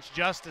zone since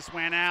Justice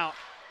went out,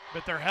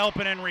 but they're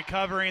helping and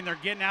recovering. They're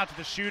getting out to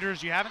the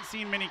shooters. You haven't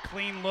seen many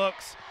clean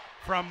looks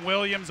from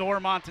Williams or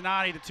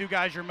Montanati, the two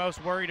guys you're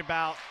most worried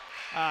about.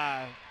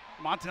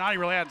 Montanati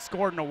really hadn't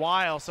scored in a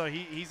while, so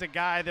he's a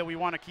guy that we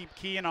want to keep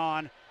keying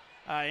on.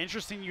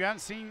 Interesting, you haven't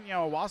seen,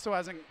 Owasso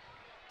hasn't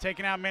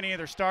taken out many of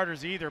their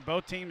starters either.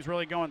 Both teams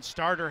really going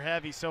starter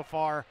heavy so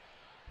far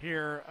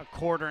here, a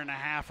quarter and a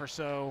half or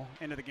so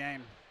into the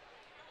game.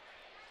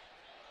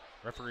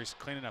 Referee's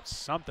cleaning up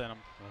something. I'm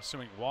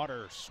assuming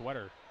water or sweat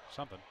or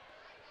something.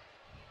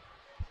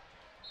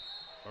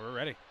 But we're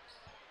ready.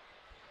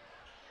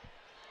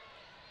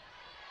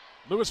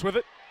 Lewis with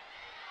it.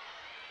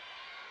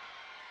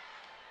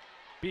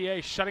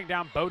 BA shutting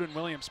down Bowden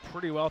Williams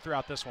pretty well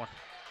throughout this one.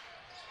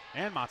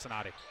 And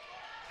Montanati.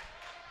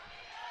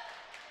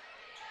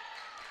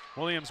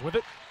 Williams with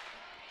it.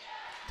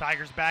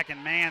 Tigers back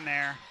in man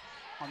there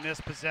on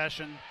this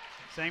possession.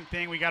 Same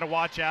thing, we got to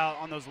watch out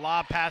on those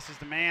lob passes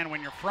to man.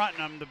 When you're fronting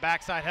them, the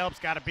backside help's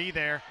got to be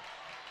there.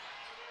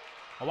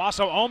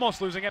 Owasso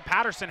almost losing it.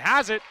 Patterson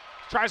has it.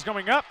 Tries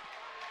going up.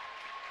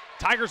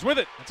 Tigers with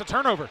it. It's a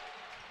turnover.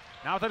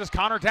 Now that is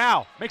Connor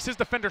Dow. Makes his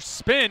defender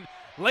spin.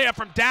 Layup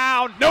from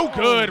down. No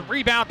good.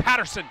 Rebound,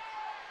 Patterson.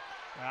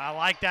 I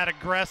like that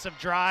aggressive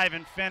drive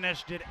and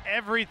finish. Did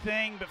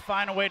everything but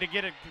find a way to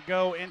get it to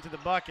go into the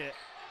bucket.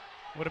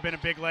 Would have been a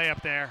big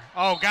layup there.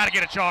 Oh, got to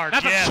get a charge.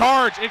 That's a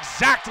charge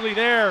exactly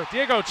there.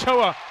 Diego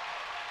Ochoa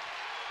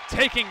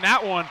taking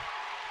that one.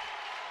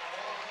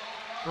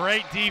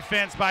 Great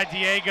defense by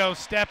Diego,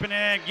 stepping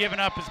in, giving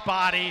up his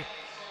body.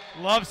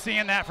 Love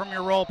seeing that from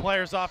your role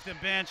players off the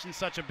bench in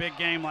such a big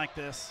game like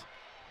this.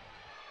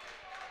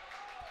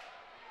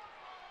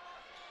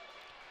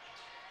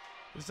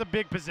 This is a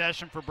big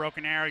possession for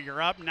Broken Arrow.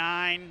 You're up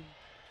 9.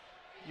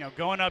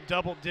 Going up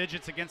double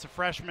digits against a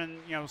freshman,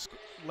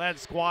 led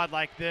squad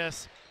like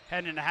this,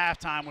 heading into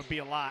halftime would be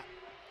a lot.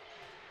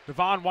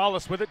 Devon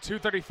Wallace with it,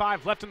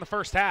 2:35 left in the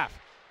first half.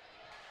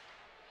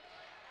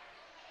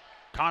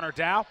 Connor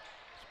Dow.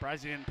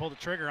 Surprised he didn't pull the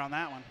trigger on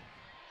that one.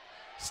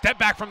 Step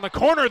back from the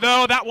corner,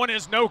 though. That one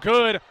is no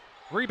good.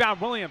 Rebound,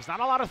 Williams. Not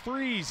a lot of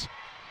threes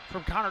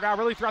from Connor Dow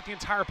really throughout the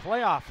entire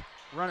playoff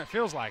run, it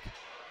feels like.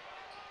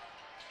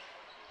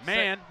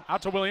 Man,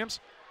 out to Williams.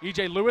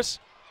 E.J. Lewis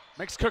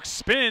makes Cook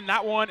spin.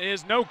 That one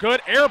is no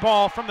good. Air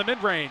ball from the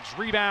mid-range.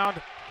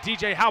 Rebound,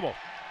 DJ Howell.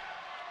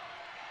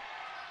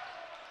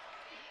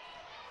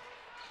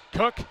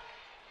 Cook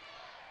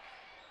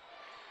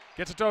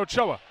gets it to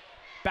Ochoa.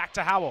 Back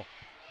to Howell.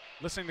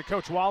 Listening to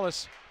Coach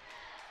Wallace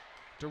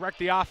direct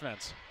the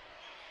offense.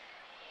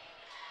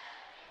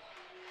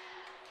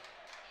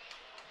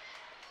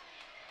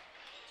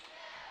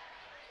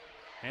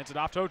 Hands it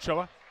off to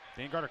Ochoa.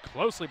 Being guarded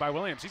closely by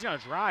Williams. He's going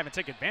to drive and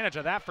take advantage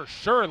of that for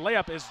sure.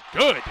 Layup is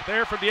good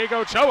there for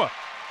Diego Ochoa.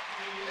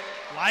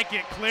 Like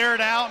it, clear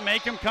it out,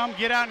 make them come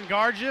get out and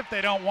guard you. If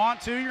they don't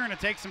want to, you're going to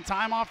take some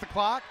time off the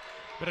clock.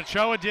 But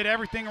Ochoa did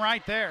everything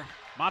right there.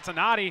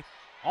 Montanati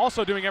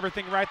also doing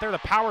everything right there. The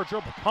power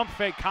dribble pump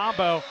fake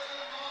combo.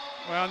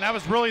 Well, and that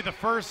was really the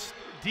first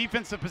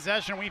defensive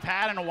possession we've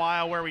had in a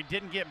while where we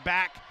didn't get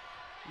back.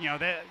 You know,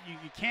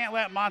 you can't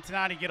let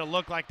Montanati get a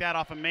look like that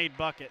off a made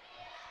bucket.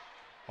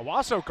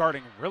 Owasso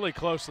guarding really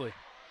closely.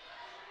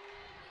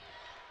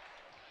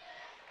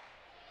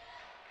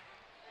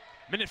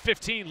 Minute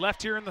 15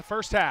 left here in the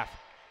first half.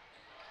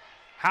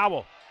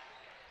 Howell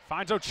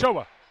finds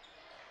Ochoa.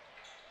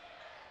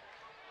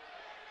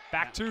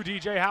 Back to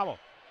DJ Howell.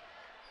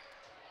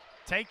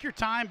 Take your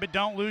time, but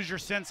don't lose your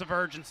sense of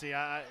urgency.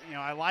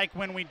 I like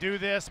when we do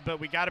this, but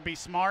we got to be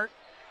smart.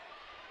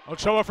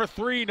 Ochoa for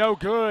three, no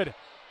good.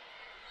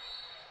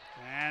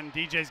 And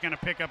DJ's going to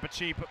pick up a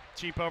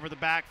cheap over the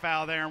back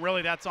foul there, and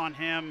really that's on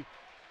him.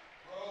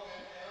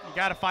 You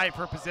got to fight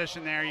for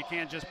position there. You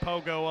can't just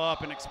pogo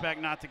up and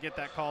expect not to get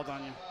that called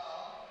on you.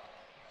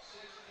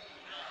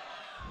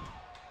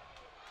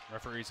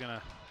 Referee's going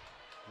to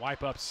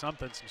wipe up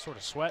something, some sort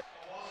of sweat.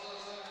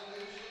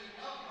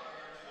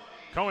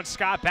 Cohen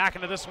Scott back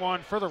into this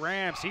one for the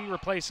Rams. He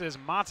replaces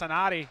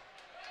Montanati.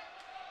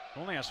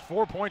 Only has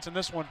 4 points in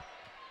this one.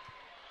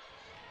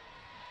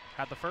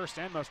 Had the first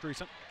and most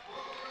recent.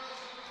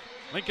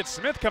 Lincoln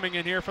Smith coming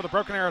in here for the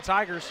Broken Arrow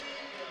Tigers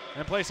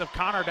in place of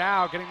Connor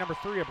Dow, getting number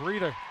 3 a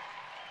breather.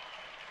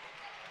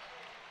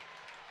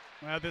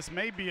 Well, this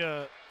may be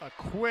a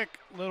quick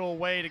little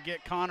way to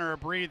get Connor a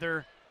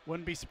breather.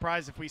 Wouldn't be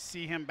surprised if we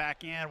see him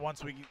back in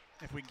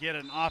if we get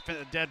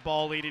a dead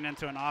ball leading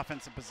into an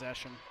offensive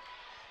possession.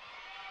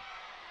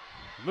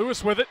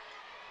 Lewis with it.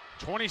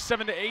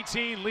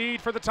 27-18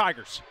 lead for the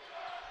Tigers.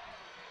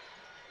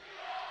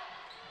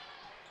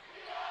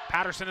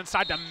 Patterson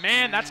inside to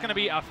man. That's going to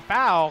be a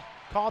foul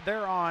called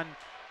there on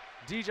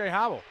DJ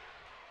Howell.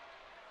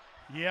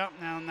 Yep,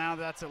 now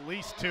that's at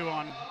least 2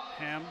 on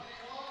him.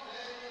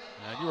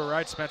 And you were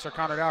right, Spencer.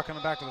 Connor Dow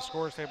coming back to the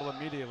scores table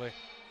immediately.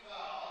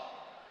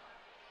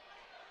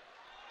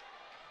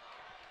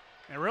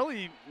 And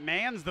really,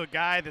 Mann's the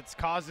guy that's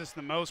caused us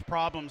the most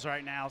problems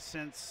right now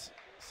since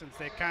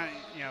they kind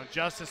of,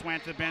 Justice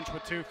went to the bench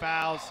with 2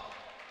 fouls,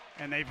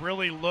 and they've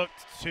really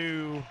looked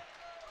to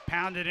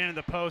pound it into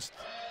the post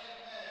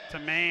to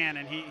Mann,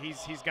 and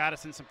he's got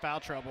us in some foul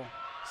trouble.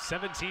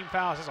 17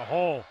 fouls as a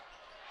whole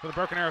for the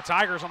Broken Arrow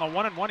Tigers. On the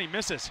 1-and-1, he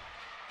misses.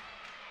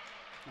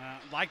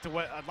 I'd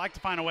like to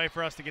find a way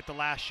for us to get the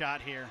last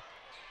shot here.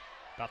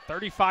 About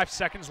 35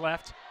 seconds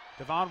left.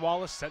 Devon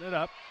Wallace setting it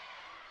up.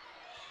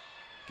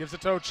 Gives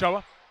it to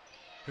Ochoa,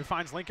 who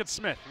finds Lincoln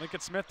Smith. Lincoln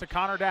Smith to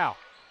Connor Dow.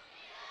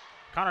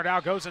 Connor Dow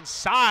goes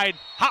inside,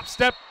 hop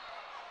step.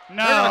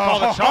 No. They're going to call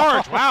the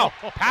charge. Wow,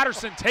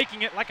 Patterson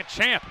taking it like a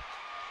champ.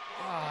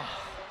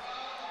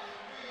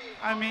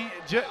 I mean,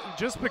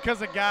 just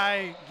because a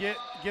guy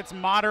gets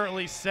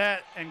moderately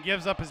set and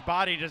gives up his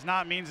body does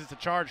not mean it's a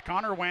charge.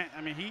 Connor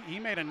he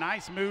made a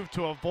nice move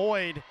to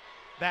avoid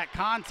that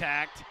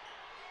contact.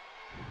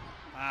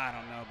 I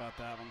don't know about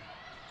that one.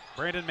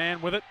 Brandon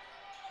Mann with it.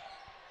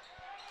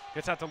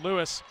 Gets out to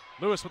Lewis.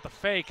 Lewis with the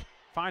fake.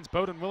 Finds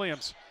Bowden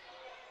Williams.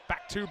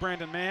 Back to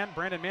Brandon Mann.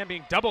 Brandon Mann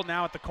being doubled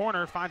now at the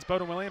corner. Finds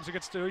Bowden Williams, who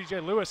gets to E.J.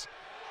 Lewis.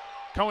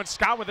 Cohen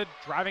Scott with it.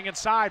 Driving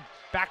inside.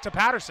 Back to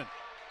Patterson.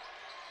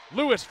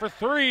 Lewis for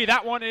 3.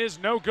 That one is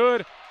no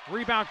good.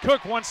 Rebound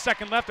Cook. 1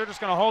 second left. They're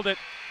just going to hold it.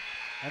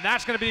 And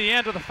that's going to be the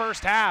end of the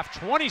first half.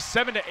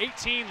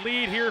 27-18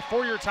 lead here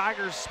for your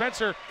Tigers.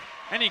 Spencer,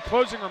 any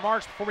closing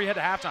remarks before we head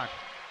to halftime?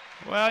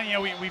 Well,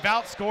 we've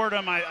outscored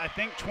them, I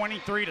think,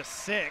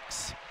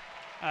 23-6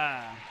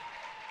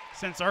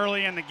 since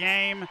early in the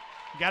game.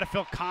 You got to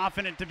feel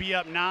confident to be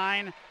up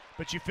 9,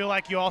 but you feel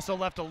like you also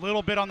left a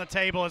little bit on the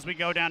table as we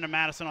go down to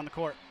Madison on the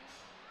court.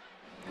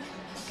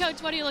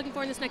 Coach, what are you looking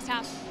for in this next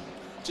half?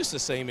 Just the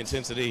same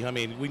intensity. I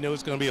mean, we know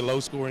it's going to be a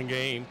low-scoring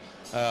game.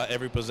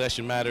 Every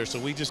possession matters, so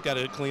we just got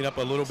to clean up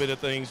a little bit of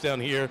things down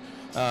here,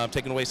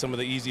 taking away some of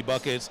the easy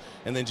buckets,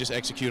 and then just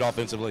execute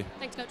offensively.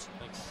 Thanks, Coach.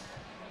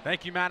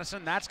 Thank you,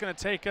 Madison. That's going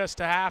to take us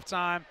to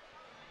halftime.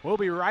 We'll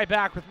be right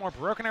back with more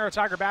Broken Arrow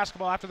Tiger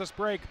basketball after this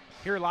break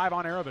here live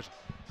on ArrowVision.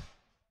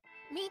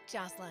 Meet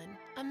Jocelyn,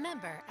 a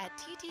member at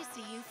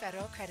TTCU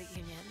Federal Credit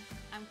Union.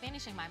 I'm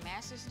finishing my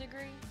master's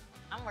degree,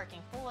 I'm working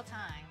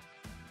full-time,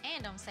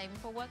 and I'm saving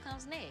for what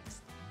comes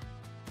next.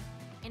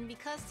 And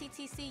because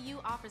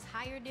TTCU offers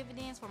higher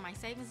dividends for my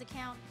savings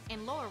account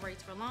and lower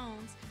rates for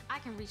loans, I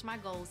can reach my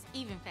goals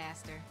even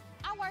faster.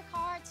 I work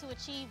hard to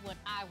achieve what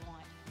I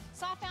want.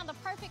 So I found the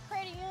perfect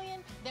credit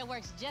union that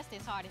works just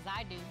as hard as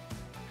I do.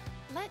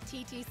 Let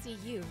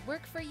TTCU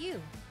work for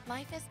you.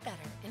 Life is better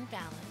in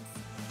balance.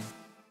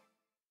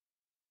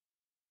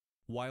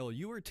 While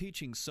you are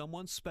teaching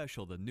someone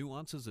special the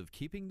nuances of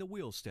keeping the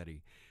wheel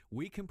steady,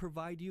 we can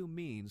provide you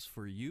means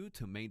for you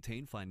to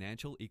maintain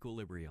financial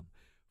equilibrium.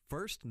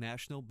 First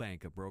National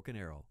Bank of Broken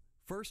Arrow.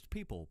 First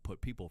people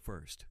put people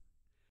first.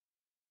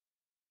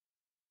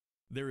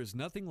 There is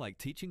nothing like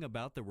teaching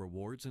about the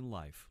rewards in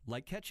life,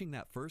 like catching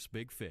that first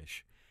big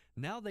fish.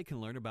 Now they can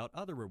learn about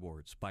other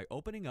rewards by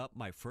opening up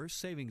my first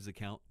savings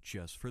account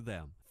just for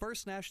them.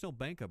 First National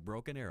Bank of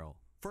Broken Arrow.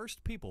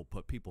 First people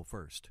put people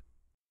first.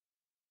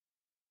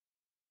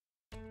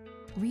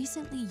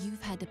 Recently,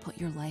 you've had to put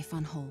your life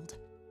on hold,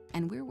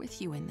 and we're with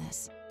you in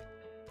this.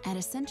 At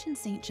Ascension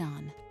St.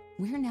 John,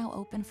 we're now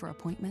open for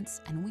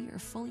appointments, and we are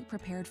fully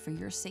prepared for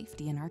your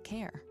safety in our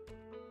care.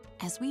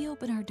 As we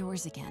open our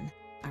doors again,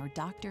 our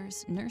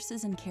doctors,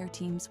 nurses, and care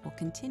teams will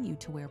continue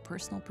to wear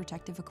personal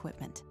protective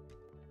equipment.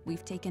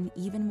 We've taken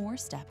even more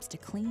steps to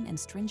clean and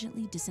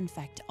stringently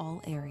disinfect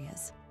all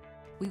areas.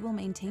 We will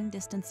maintain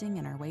distancing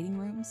in our waiting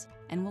rooms,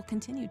 and will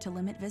continue to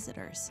limit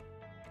visitors.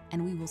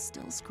 And we will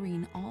still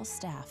screen all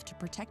staff to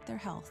protect their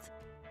health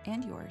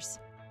and yours.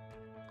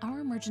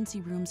 Our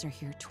emergency rooms are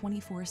here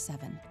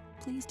 24/7.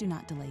 Please do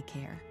not delay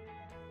care.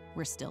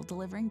 We're still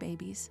delivering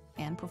babies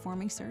and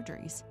performing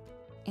surgeries.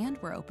 And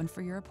we're open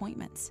for your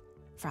appointments,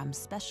 from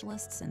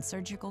specialists and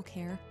surgical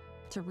care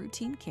to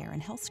routine care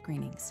and health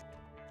screenings.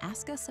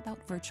 Ask us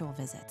about virtual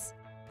visits.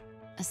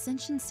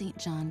 Ascension St.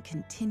 John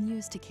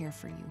continues to care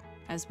for you,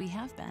 as we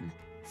have been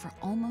for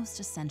almost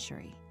a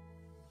century.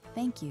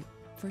 Thank you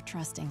for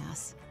trusting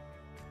us.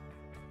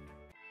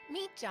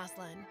 Meet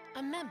Jocelyn,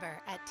 a member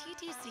at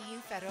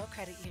TTCU Federal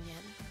Credit Union.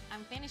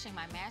 I'm finishing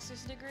my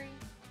master's degree,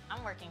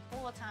 I'm working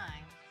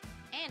full-time,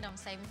 and I'm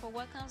saving for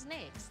what comes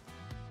next.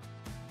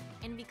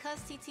 And because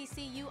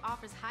TTCU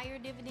offers higher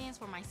dividends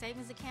for my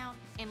savings account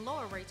and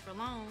lower rates for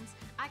loans,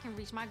 I can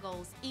reach my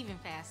goals even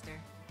faster.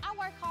 I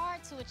work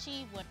hard to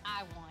achieve what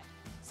I want,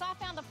 so I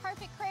found the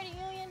perfect credit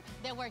union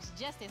that works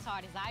just as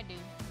hard as I do.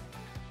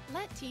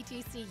 Let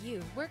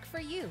TTCU work for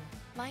you.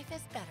 Life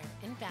is better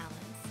in balance.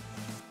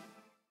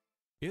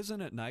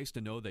 Isn't it nice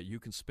to know that you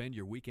can spend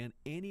your weekend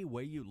any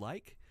way you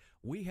like?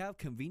 We have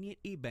convenient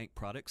e-bank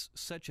products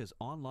such as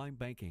online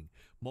banking,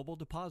 mobile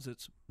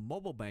deposits,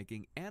 mobile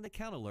banking, and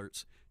account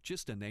alerts,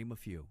 just to name a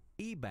few.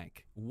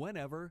 E-bank,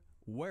 whenever,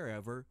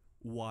 wherever,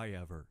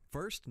 whyever.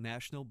 First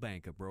National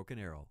Bank of Broken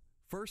Arrow.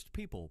 First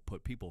people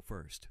put people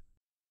first.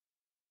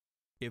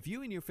 If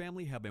you and your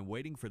family have been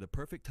waiting for the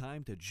perfect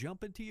time to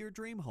jump into your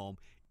dream home,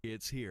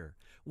 it's here.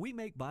 We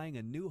make buying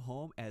a new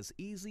home as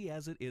easy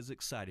as it is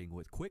exciting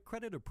with quick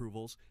credit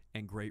approvals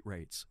and great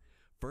rates.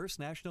 First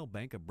National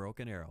Bank of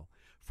Broken Arrow.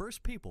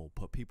 First people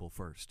put people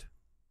first.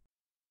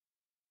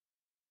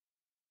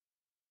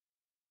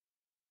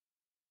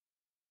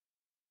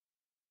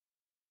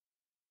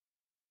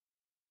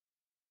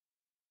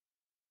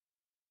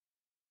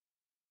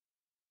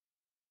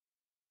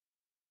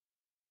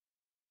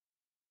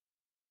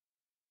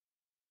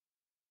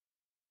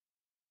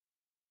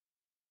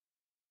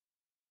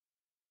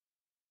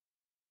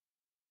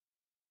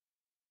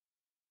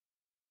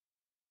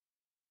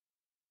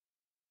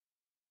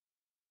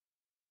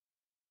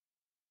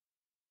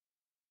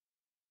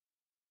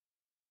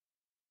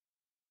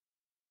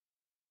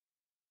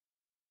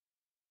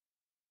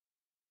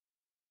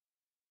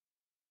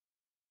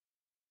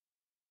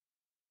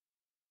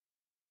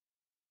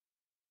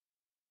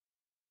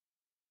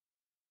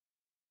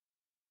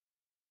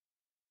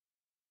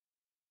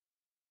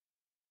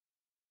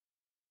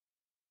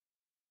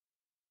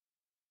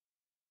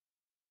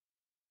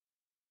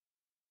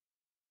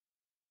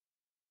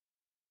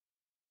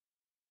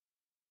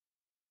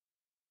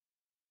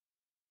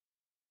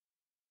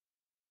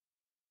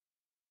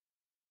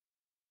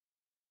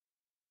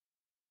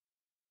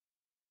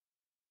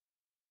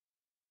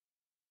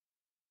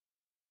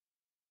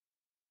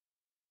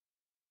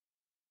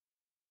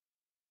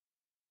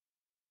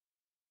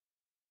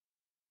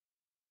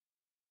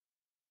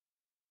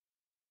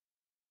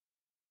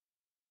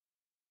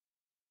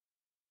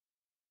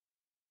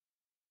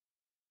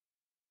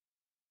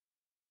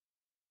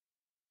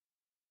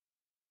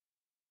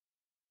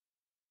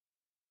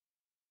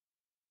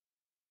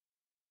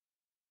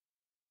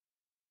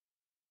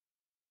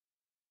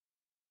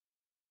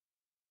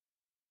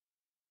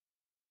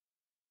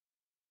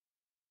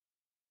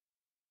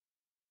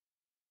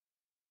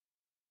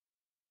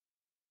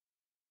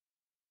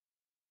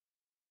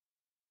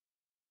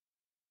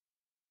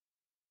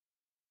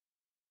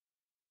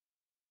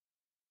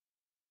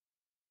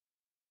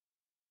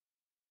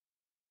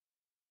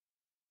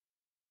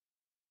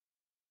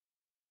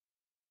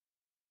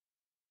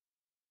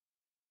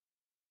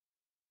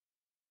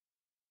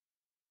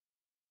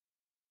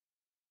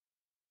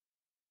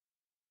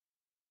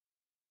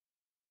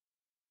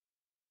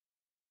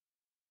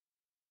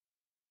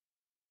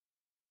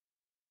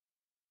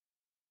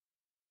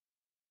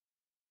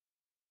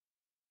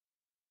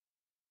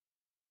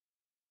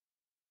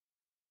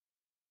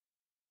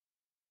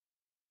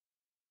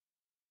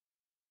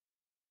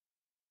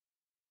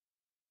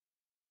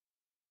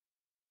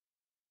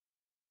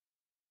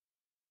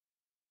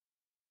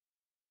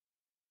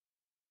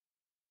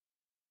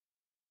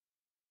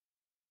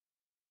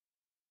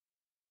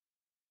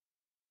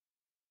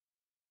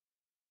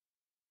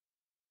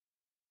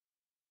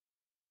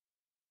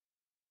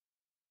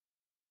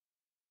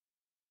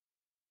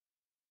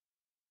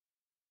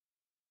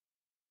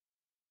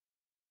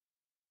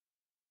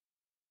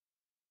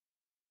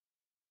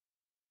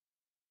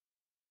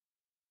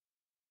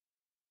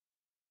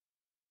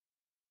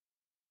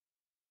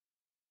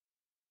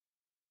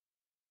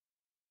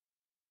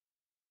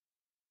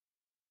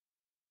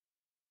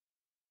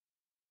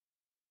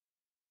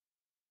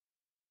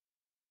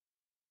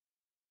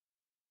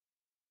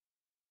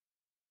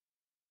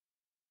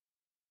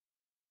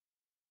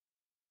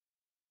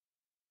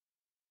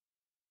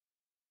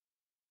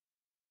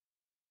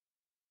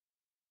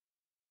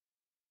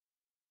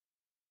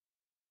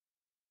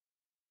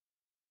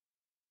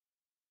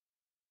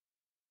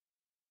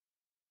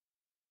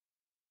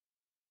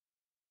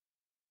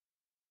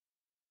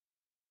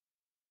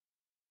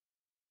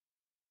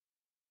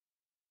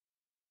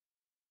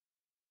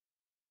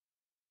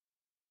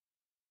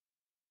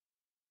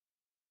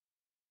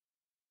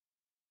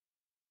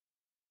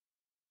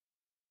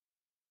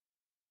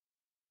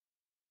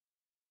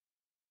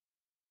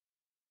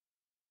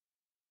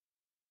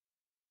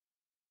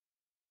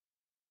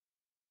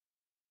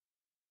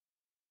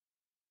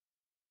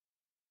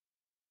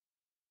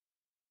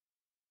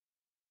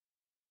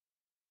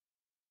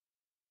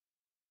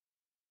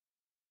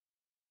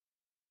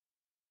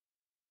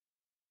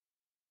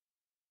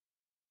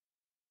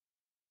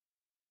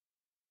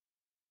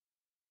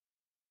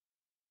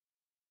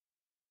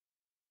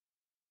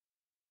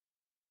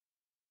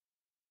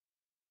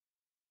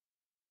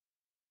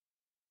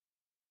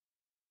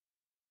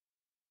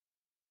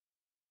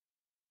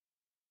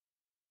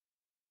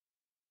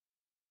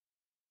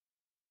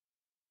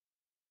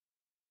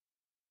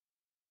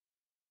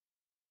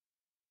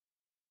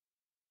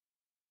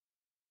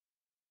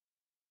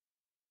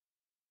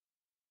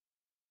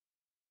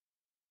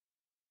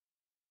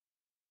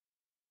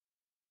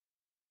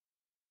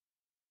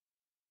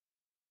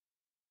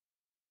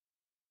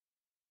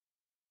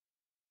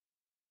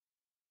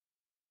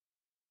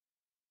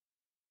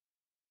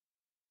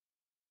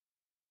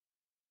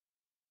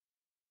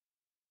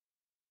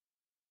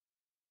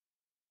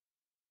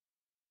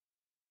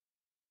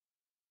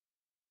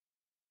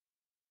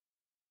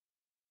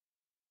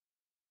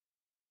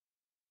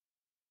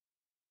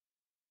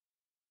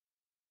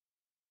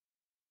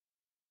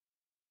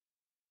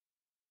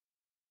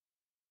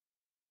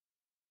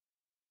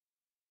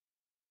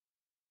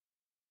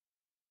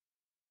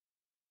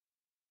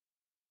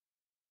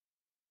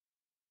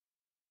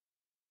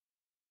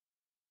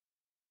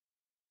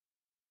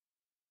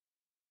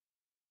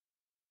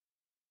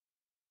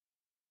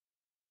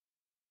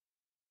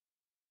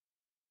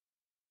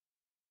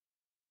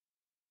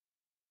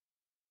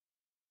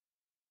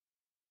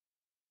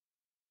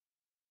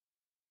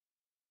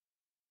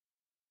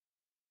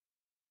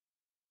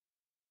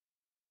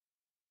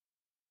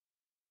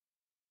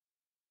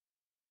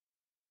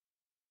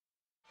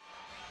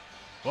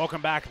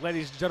 Welcome back,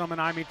 ladies and gentlemen.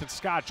 I'm Ethan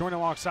Scott, joined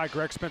alongside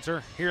Greg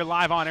Spencer, here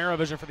live on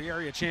ArrowVision for the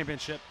area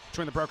championship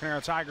between the Broken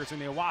Arrow Tigers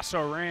and the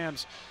Owasso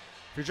Rams.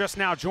 If you're just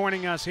now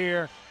joining us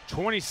here,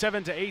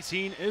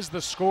 27-18 is the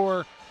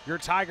score. Your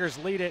Tigers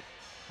lead it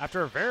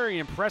after a very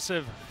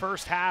impressive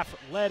first half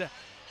led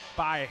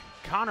by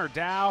Connor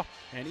Dow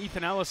and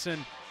Ethan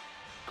Ellison.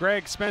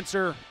 Greg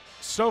Spencer,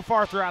 so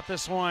far throughout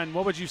this one,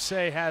 what would you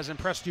say has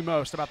impressed you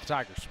most about the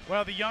Tigers?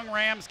 Well, the young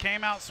Rams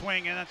came out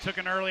swinging. That took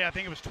an early, I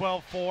think it was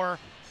 12-4.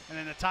 And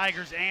then the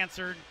Tigers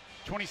answered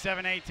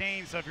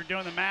 27-18. So if you're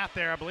doing the math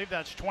there, I believe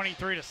that's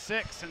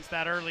 23-6 since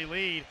that early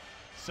lead.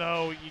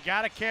 So you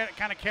got to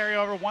kind of carry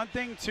over. One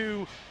thing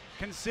to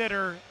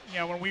consider,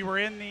 when we were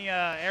in the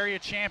area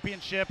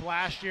championship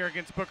last year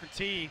against Booker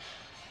T,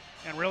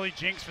 and really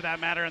Jinx for that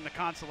matter in the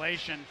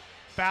consolation,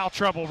 foul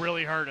trouble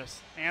really hurt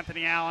us.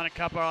 Anthony Allen, a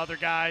couple of other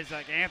guys,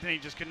 like Anthony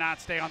just could not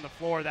stay on the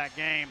floor that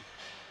game.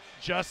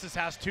 Justice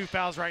has 2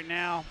 fouls right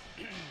now.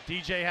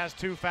 DJ has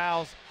 2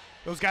 fouls.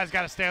 Those guys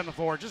got to stay on the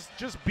floor.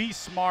 Just be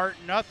smart.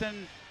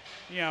 Nothing,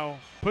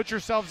 put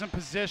yourselves in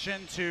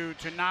position to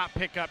not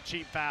pick up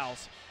cheap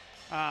fouls.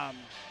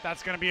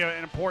 That's going to be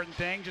an important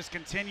thing. Just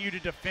continue to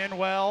defend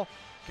well.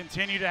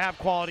 Continue to have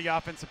quality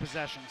offensive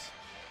possessions.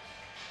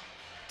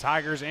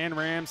 Tigers and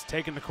Rams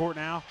taking the court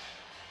now.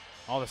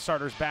 All the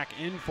starters back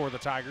in for the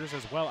Tigers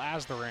as well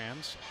as the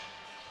Rams.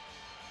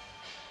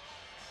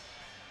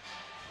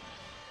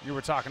 You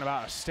were talking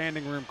about a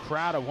standing room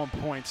crowd at one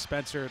point,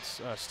 Spencer. It's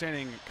a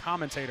standing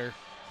commentator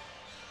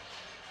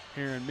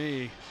hearing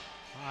me.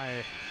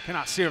 I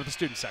cannot see over the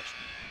student section.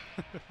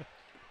 And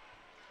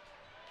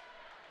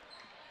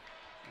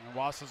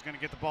Owasso's going to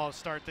get the ball to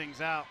start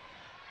things out.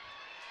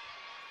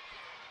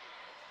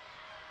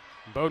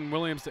 Bowden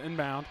Williams to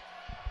inbound.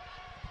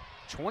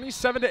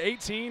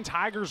 27-18,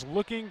 Tigers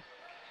looking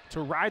to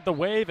ride the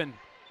wave and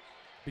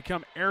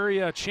become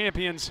area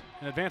champions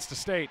and advance to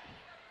state.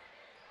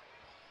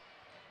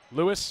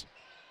 Lewis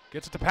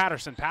gets it to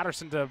Patterson.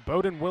 Patterson to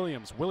Bowden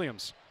Williams.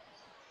 Williams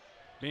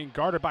being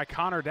guarded by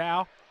Connor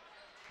Dow.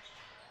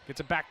 Gets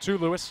it back to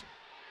Lewis.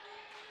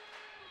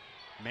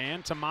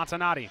 Mann to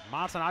Montanati.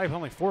 Montanati with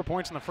only 4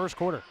 points in the first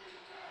quarter.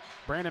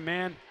 Brandon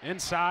Mann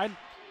inside.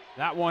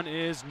 That one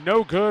is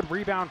no good.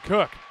 Rebound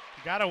Cook.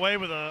 Got away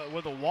with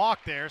a walk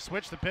there.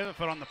 Switched the pivot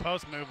foot on the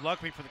post move.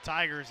 Luckily for the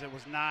Tigers, it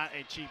was not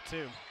a cheap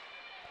 2.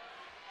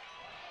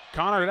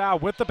 Connor Dow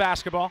with the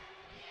basketball.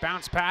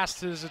 Bounce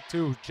pass is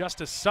to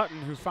Justice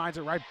Sutton, who finds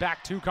it right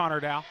back to Connor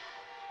Dow.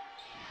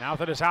 Now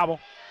with it is Howell.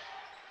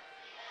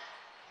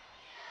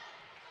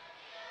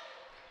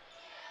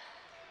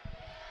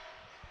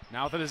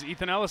 Now with it is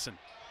Ethan Ellison.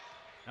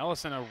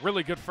 Ellison, a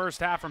really good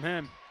first half from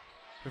him,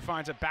 who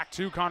finds it back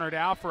to Connor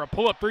Dow for a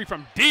pull-up 3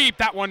 from deep.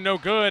 That one no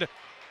good.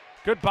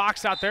 Good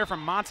box out there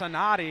from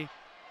Montanati.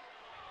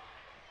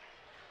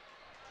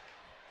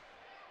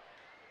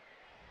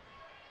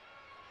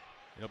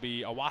 It'll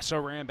be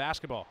Owasso Ram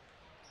basketball.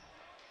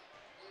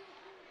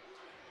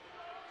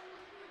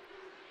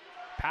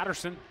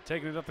 Patterson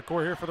taking it up the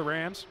court here for the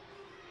Rams.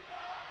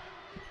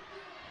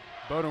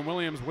 Bowden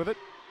Williams with it.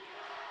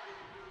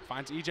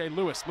 Finds E.J.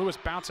 Lewis. Lewis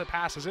bounces,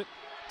 passes it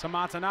to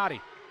Montanati.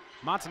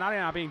 Montanati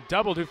now being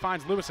doubled, who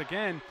finds Lewis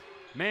again.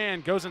 Mann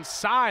goes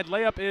inside.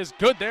 Layup is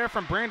good there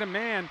from Brandon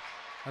Mann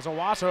as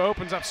Owasso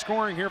opens up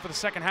scoring here for the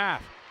second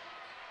half.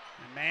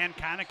 And Mann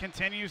kind of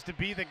continues to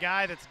be the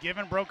guy that's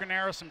given Broken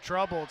Arrow some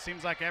trouble. It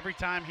seems like every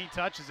time he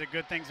touches it,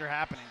 good things are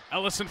happening.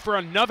 Ellison for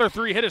another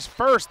 3, hit his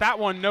first. That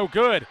one no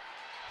good.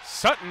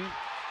 Sutton,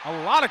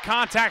 a lot of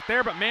contact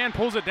there, but Mann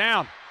pulls it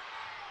down.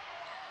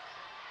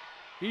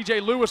 E.J.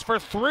 Lewis for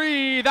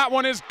 3. That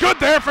one is good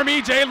there from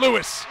E.J.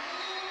 Lewis.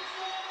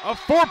 A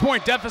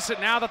 4-point deficit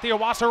now that the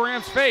Owasso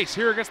Rams face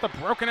here against the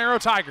Broken Arrow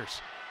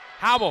Tigers.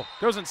 Howell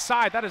goes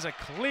inside. That is a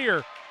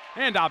clear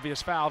and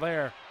obvious foul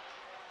there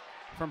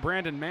from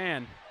Brandon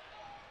Mann.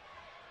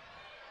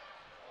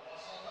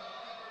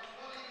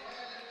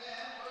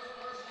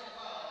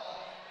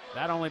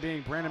 That only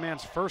being Brandon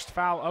Mann's first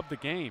foul of the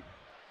game.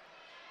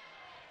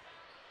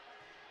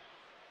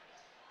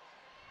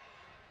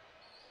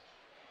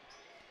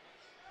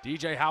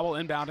 DJ Howell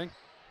inbounding.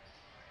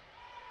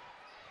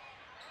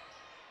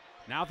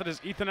 Now that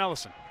is Ethan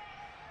Ellison.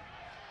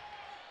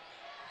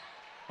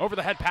 Over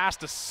the head pass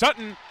to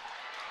Sutton.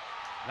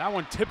 That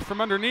one tipped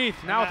from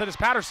underneath. Now that is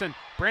Patterson.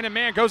 Brandon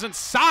Mann goes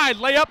inside,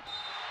 layup,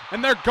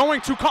 and they're going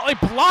to call a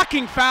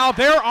blocking foul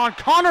there on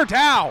Connor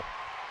Dow.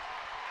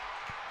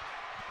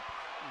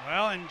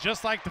 Well, and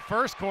just like the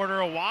first quarter,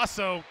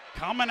 Owasso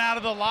coming out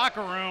of the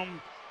locker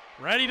room,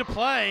 ready to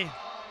play.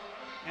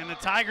 And the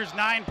Tigers'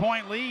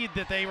 9-point lead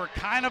that they were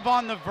kind of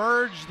on the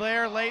verge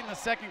there late in the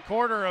second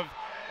quarter of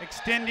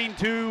extending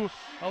to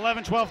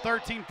 11, 12,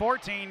 13,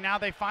 14. Now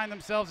they find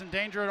themselves in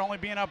danger at only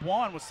being up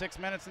 1 with 6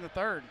 minutes in the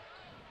third.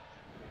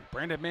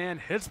 Brandon Mann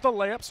hits the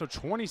layup, so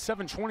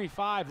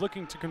 27-25,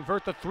 looking to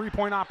convert the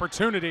 3-point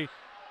opportunity,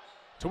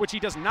 to which he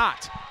does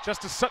not.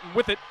 Justice Sutton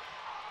with it.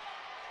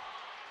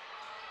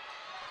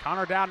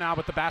 Connor Dow now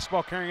with the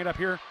basketball, carrying it up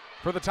here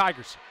for the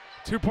Tigers.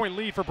 2-point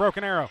lead for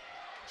Broken Arrow.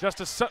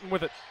 Justice Sutton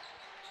with it.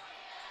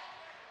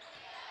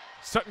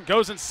 Sutton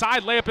goes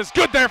inside. Layup is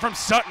good there from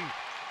Sutton.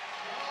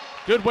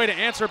 Good way to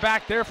answer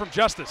back there from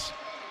Justice.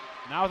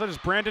 Now that is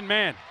Brandon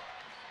Mann.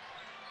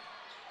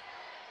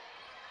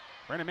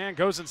 Brandon Mann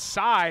goes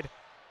inside.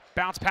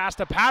 Bounce pass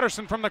to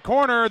Patterson from the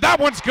corner. That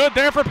one's good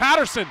there for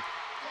Patterson.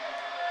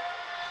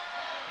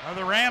 Well,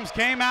 the Rams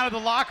came out of the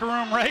locker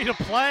room ready to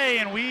play,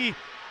 and we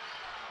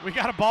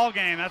got a ball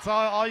game. That's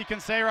all you can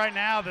say right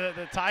now.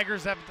 The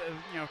Tigers have,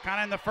 kind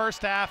of in the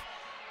first half,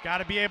 got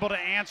to be able to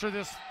answer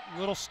this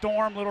little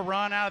storm, little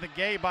run out of the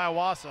gate by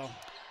Owasso.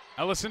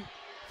 Ellison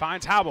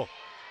finds Howell.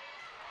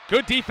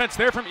 Good defense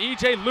there from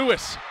E.J.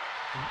 Lewis.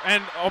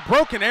 And a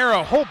broken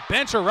arrow, whole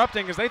bench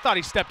erupting as they thought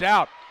he stepped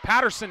out.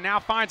 Patterson now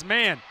finds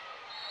Mann.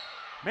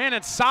 Mann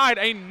inside,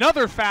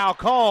 another foul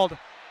called,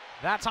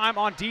 that time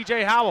on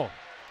DJ Howell.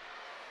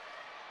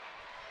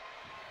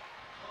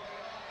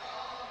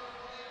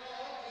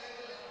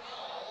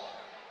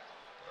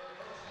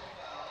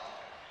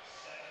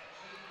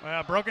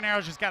 Well, Broken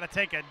Arrow's just got to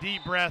take a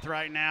deep breath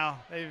right now.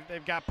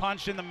 They've got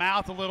punched in the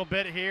mouth a little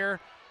bit here.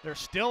 They're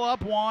still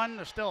up one.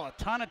 There's still a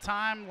ton of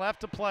time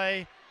left to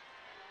play.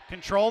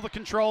 Control the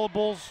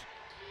controllables.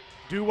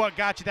 Do what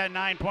got you that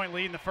 9-point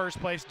lead in the first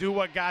place. Do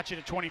what got you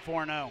to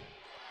 24-0.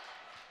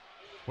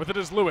 With it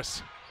is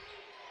Lewis.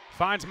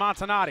 Finds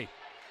Montanati.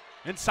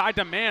 Inside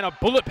to Mann, a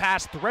bullet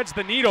pass threads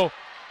the needle.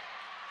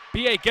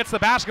 BA gets the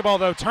basketball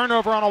though.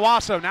 Turnover on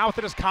Owasso. Now with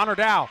it is Connor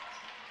Dow.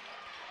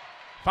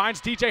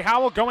 Finds DJ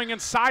Howell, going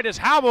inside is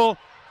Howell.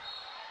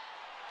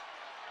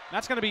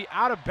 That's going to be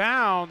out of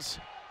bounds.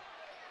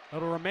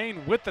 It'll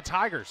remain with the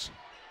Tigers.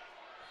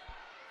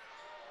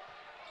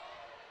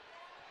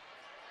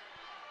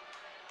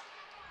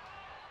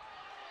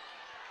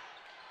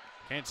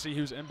 Can't see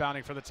who's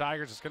inbounding for the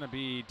Tigers. It's going to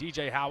be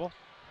DJ Howell.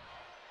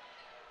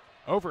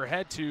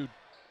 Overhead to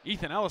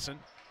Ethan Ellison.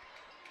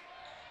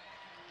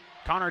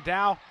 Connor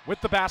Dow with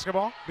the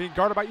basketball, being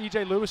guarded by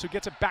E.J. Lewis, who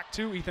gets it back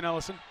to Ethan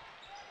Ellison.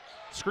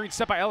 Screen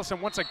set by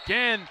Ellison once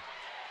again.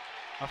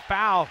 A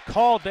foul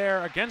called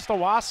there against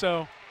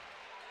Owasso.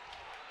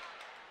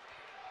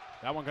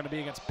 That one going to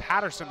be against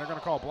Patterson. They're going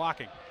to call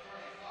blocking.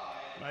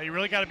 Well, you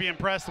really got to be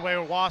impressed the way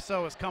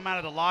Owasso has come out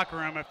of the locker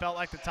room. It felt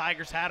like the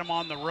Tigers had them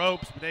on the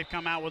ropes, but they've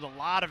come out with a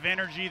lot of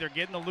energy. They're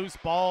getting the loose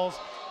balls.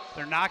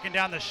 They're knocking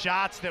down the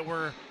shots that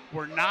were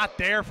not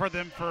there for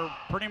them for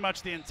pretty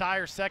much the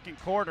entire second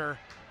quarter.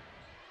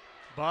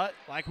 But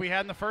like we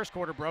had in the first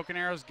quarter, Broken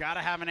Arrow's got to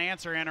have an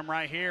answer in them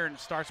right here, and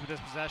it starts with this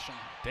possession.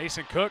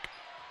 Dason Cook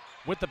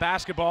with the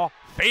basketball.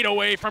 Fade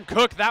away from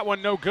Cook. That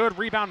one no good.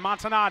 Rebound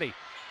Montanati.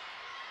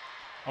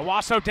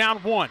 Owasso down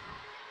one.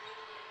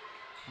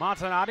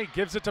 Montanati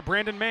gives it to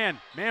Brandon Mann.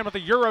 Mann with a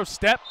Euro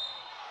step.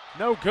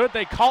 No good.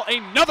 They call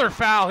another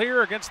foul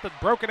here against the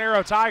Broken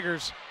Arrow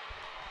Tigers.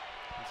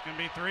 It's going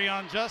to be 3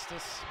 on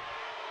Justice.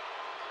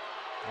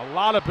 A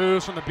lot of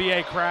boos from the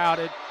BA crowd.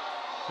 It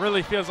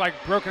really feels like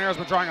Broken Arrow's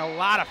been drawing a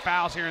lot of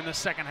fouls here in this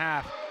second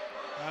half.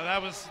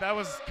 That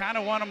was kind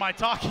of one of my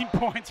talking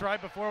points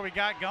right before we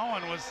got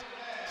going, was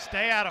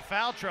stay out of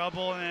foul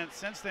trouble, and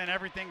since then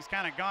everything's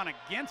kind of gone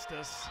against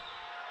us.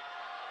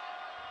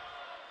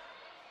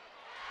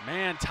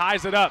 Mann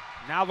ties it up.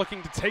 Now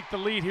looking to take the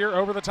lead here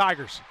over the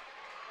Tigers.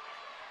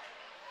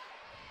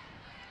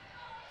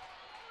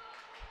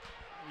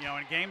 You know,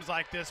 in games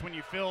like this, when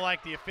you feel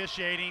like the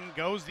officiating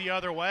goes the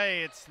other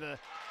way, it's the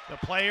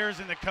players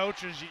and the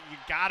coaches, you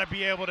got to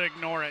be able to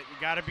ignore it.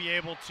 You got to be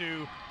able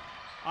to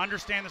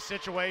understand the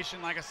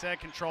situation. Like I said,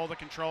 control the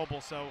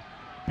controllable. So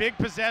big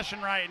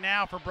possession right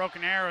now for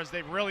Broken Arrows.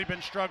 They've really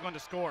been struggling to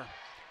score.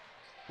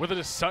 With it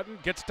is Sutton,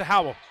 gets to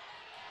Howell.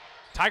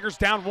 Tigers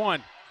down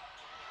one.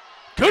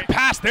 Good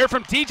pass there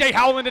from DJ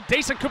Howell into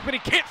Dason Cook, but he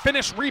can't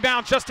finish.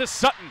 Rebound, Justice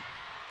Sutton.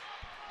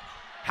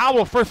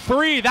 Howell for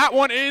three. That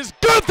one is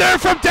good there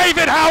from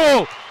David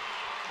Howell.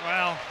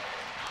 Well,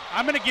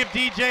 I'm going to give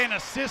DJ an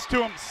assist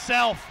to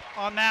himself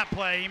on that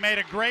play. He made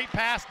a great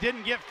pass,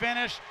 didn't get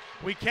finished.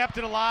 We kept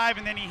it alive,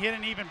 and then he hit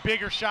an even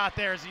bigger shot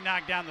there as he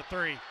knocked down the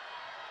three.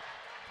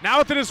 Now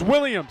with it is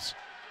Williams.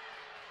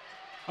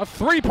 A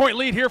 3-point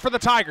lead here for the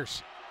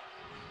Tigers.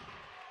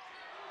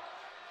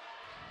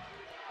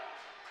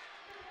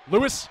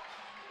 Lewis,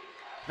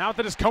 now with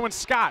it is Cohen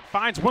Scott,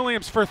 finds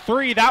Williams for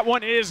three. That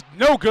one is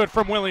no good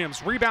from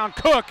Williams. Rebound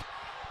Cook,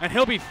 and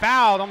he'll be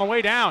fouled on the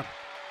way down.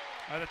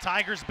 The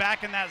Tigers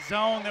back in that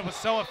zone that was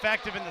so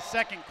effective in the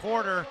second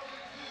quarter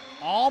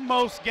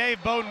almost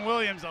gave Bowden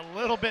Williams a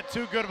little bit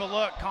too good of a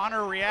look.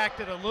 Connor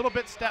reacted a little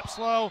bit step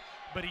slow,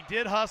 but he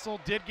did hustle,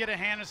 did get a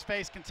hand in his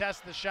face,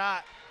 contested the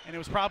shot, and it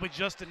was probably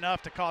just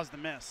enough to cause the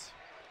miss.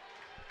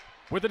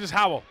 With it is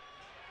Howell,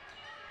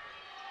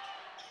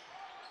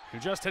 who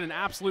just hit an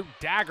absolute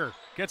dagger.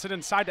 Gets it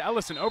inside to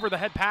Ellison, over the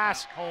head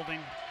pass. Holding.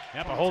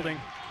 Yep, a holding.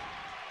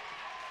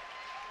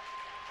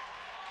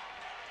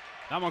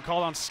 That one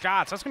called on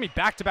Scott. So that's going to be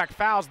back-to-back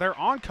fouls there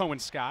on Cohen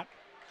Scott.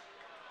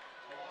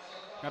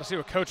 Got to see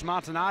what Coach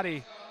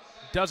Montanati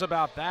does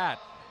about that.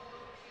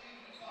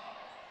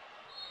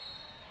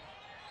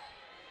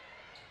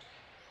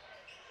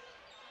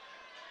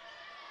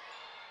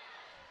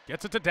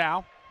 Gets it to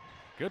Dow.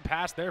 Good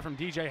pass there from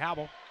DJ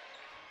Howell.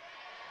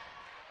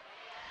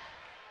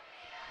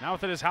 Now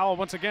with it is Howell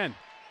once again.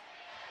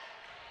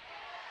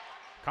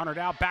 Connor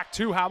Dow back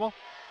to Howell.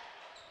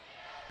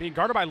 Being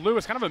guarded by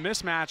Lewis, kind of a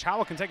mismatch.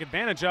 Howell can take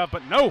advantage of,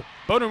 but no.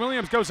 Bowden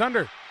Williams goes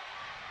under.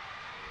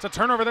 It's a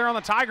turnover there on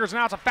the Tigers.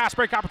 Now it's a fast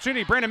break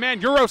opportunity. Brandon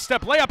Mann, Euro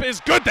step layup is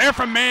good there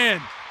from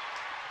Mann.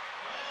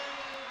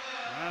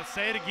 I'll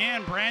say it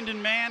again.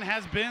 Brandon Mann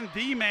has been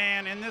the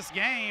man in this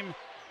game.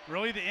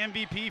 Really the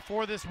MVP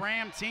for this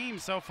Ram team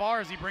so far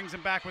as he brings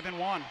him back within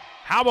one.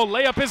 Howell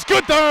layup is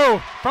good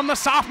though from the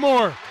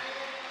sophomore.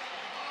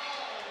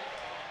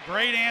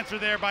 Great answer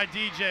there by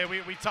DJ.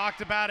 We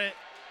talked about it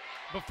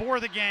before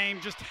the game,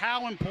 just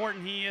how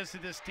important he is to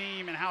this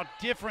team and how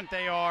different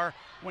they are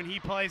when he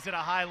plays at a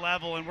high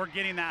level, and we're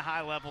getting that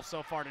high level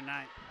so far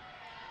tonight.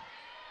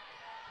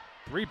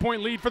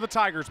 3-point lead for the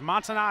Tigers.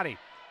 Montanati.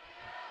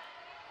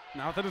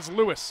 Now that is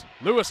Lewis.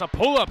 Lewis, a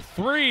pull-up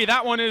three.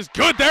 That one is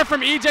good there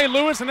from E.J.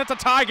 Lewis, and it's a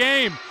tie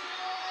game.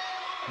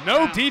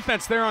 No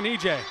defense there on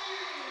E.J.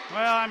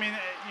 Well, I mean,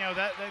 you know,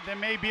 that there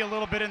may be a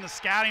little bit in the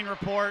scouting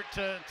report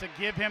to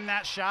give him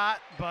that shot,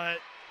 but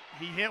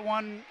he hit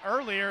one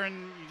earlier,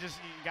 and you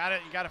got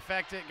to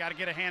affect it. Got to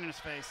get a hand in his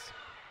face.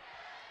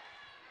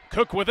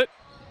 Cook with it.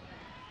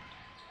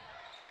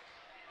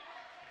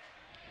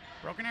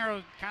 Broken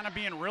Arrow kind of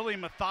being really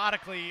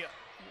methodical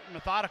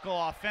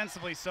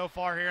offensively so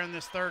far here in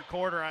this third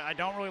quarter. I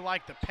don't really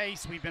like the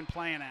pace we've been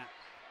playing at.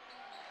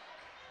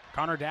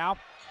 Connor Dow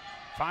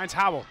finds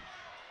Howell.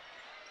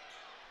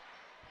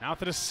 Now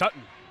to the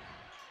Sutton.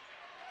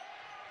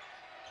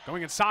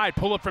 Going inside,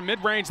 pull up from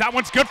mid-range. That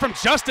one's good from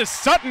Justice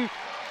Sutton.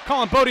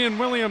 Calling Bowden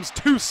Williams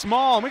too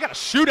small. And we got a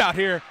shootout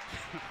here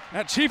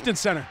at Chieftain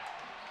Center.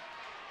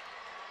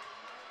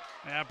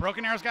 Yeah,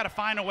 Broken Arrow's got to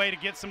find a way to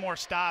get some more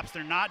stops.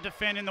 They're not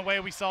defending the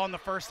way we saw in the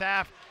first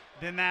half.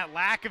 Then that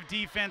lack of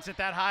defense at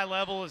that high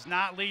level is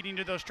not leading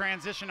to those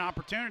transition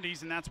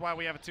opportunities, and that's why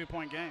we have a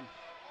 2-point game.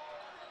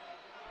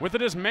 With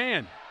it is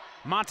Mann.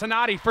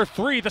 Montanati for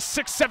three. The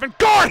 6'7"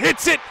 guard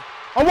hits it.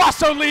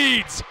 Owasso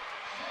leads.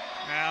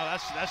 Now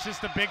that's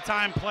just a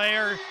big-time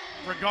player,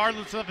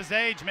 regardless of his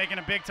age, making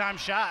a big-time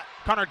shot.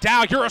 Connor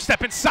Dow, Euro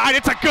step inside.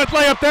 It's a good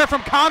layup there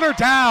from Connor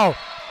Dow.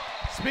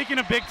 Speaking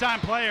of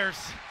big-time players,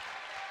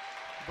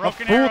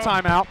 Broken Arrow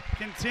timeout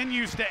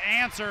continues to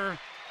answer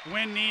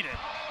when needed.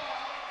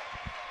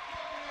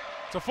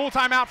 It's a full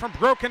timeout from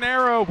Broken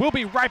Arrow. We'll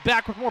be right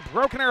back with more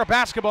Broken Arrow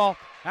basketball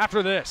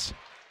after this.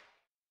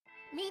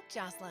 Meet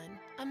Jocelyn,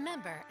 a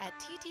member at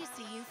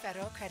TTCU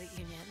Federal Credit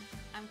Union.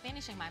 I'm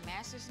finishing my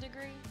master's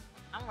degree,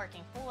 I'm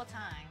working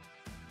full-time,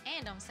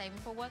 and I'm saving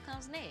for what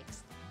comes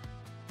next.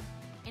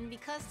 And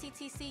because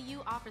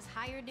TTCU offers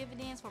higher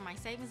dividends for my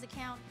savings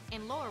account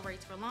and lower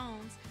rates for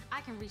loans,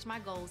 I can reach my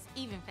goals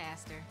even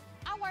faster.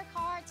 I work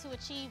hard to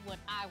achieve what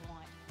I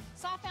want.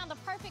 So I found the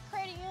perfect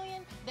credit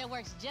union that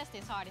works just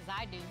as hard as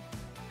I do.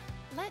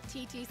 Let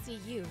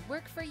TTCU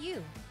work for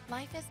you.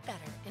 Life is better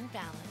in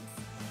balance.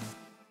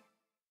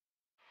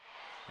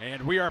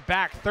 And we are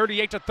back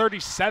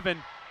 38-37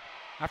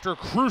 after a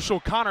crucial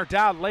Connor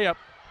Dow layup.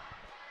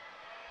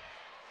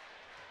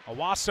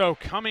 Owasso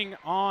coming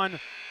on,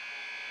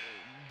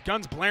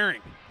 guns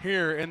blaring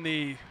here in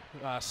the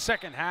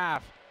second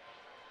half.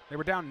 They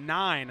were down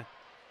 9,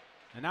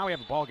 and now we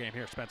have a ball game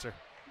here, Spencer.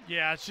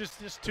 Yeah, it's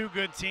just two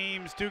good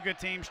teams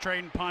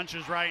trading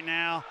punches right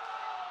now.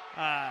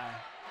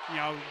 You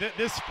know,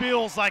 this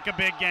feels like a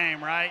big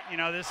game, right? You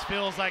know, this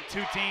feels like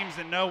two teams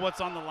that know what's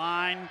on the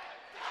line.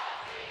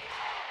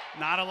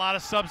 Not a lot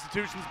of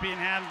substitutions being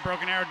had.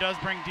 Broken Arrow does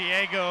bring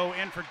Diego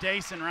in for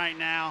Dayson right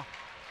now.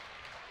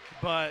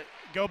 But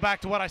go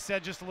back to what I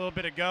said just a little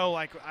bit ago.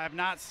 Like, I have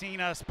not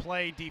seen us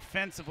play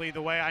defensively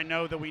the way I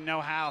know that we know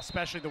how,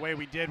 especially the way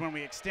we did when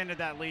we extended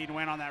that lead and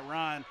went on that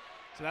run.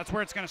 So that's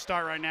where it's going to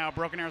start right now.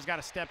 Broken Arrow's got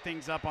to step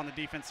things up on the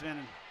defensive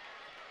end.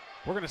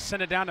 We're going to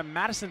send it down to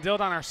Madison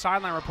Dildon, our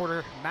sideline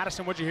reporter.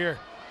 Madison, what'd you hear?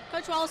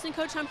 Coach Wallace and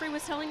Coach Humphrey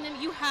was telling them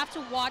you have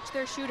to watch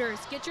their shooters.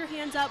 Get your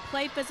hands up,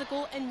 play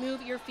physical, and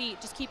move your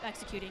feet. Just keep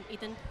executing.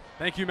 Ethan.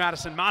 Thank you,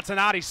 Madison.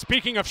 Montanati,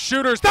 speaking of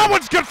shooters, that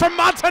one's good from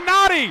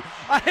Montanati.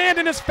 A hand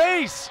in his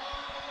face.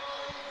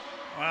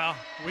 Well,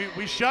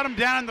 we shut him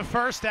down in the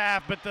first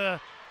half, but the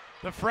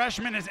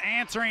freshman is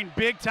answering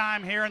big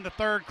time here in the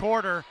third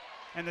quarter,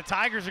 and the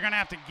Tigers are going to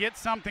have to get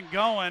something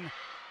going.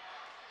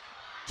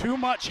 Too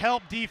much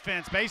help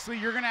defense. Basically,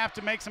 you're going to have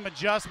to make some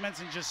adjustments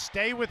and just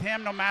stay with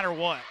him no matter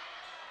what.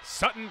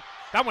 Sutton,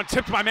 that one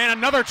tipped by man.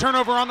 Another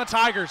turnover on the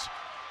Tigers.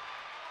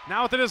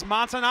 Now with it is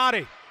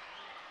Montanati.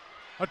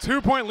 A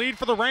 2-point lead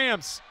for the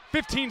Rams.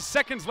 15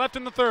 seconds left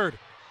in the third.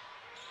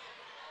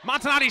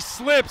 Montanati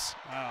slips.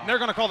 And they're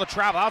going to call the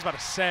travel. I was about to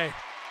say.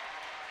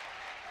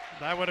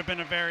 That would have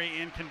been a very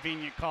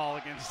inconvenient call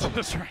against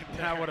us right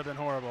there. That would have been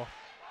horrible.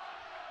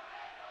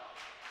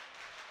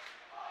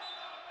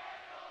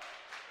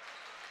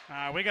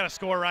 We got to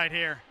score right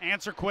here.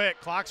 Answer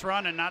quick. Clock's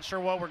running. Not sure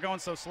what we're going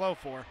so slow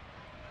for.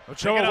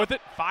 Ochoa with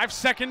it. 5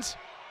 seconds.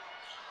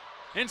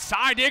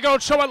 Inside. Diego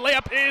Ochoa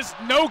layup is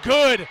no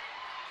good.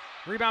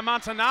 Rebound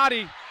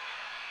Montanati.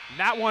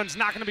 That one's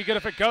not going to be good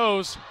if it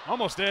goes.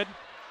 Almost did.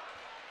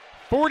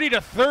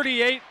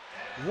 40-38.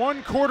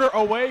 1 quarter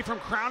away from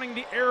crowning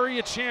the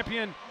area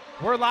champion.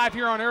 We're live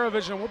here on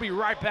ArrowVision. We'll be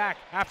right back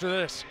after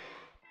this.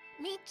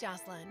 Meet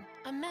Jocelyn,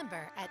 a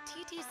member at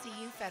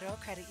TTCU Federal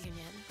Credit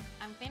Union.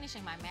 I'm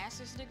finishing my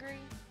master's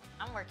degree,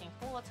 I'm working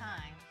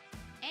full-time,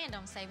 and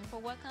I'm saving for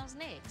what comes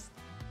next.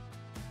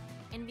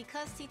 And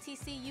because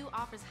TTCU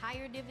offers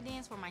higher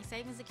dividends for my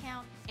savings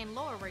account and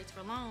lower rates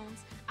for loans,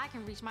 I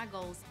can reach my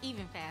goals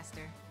even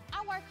faster.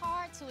 I work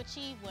hard to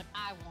achieve what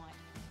I want.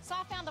 So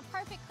I found the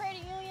perfect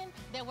credit union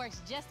that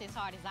works just as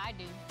hard as I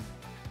do.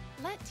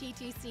 Let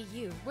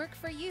TTCU work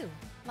for you.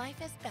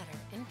 Life is better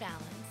in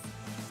balance.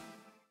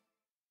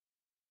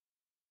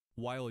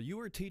 While you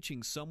are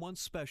teaching someone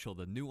special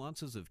the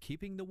nuances of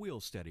keeping the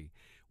wheel steady,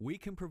 we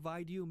can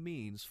provide you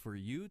means for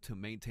you to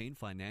maintain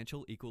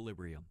financial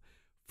equilibrium.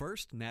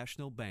 First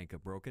National Bank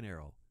of Broken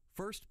Arrow.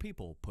 First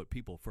people put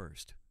people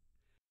first.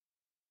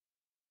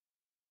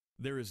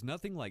 There is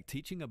nothing like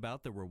teaching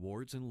about the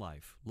rewards in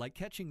life, like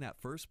catching that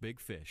first big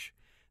fish.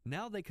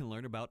 Now they can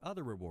learn about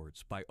other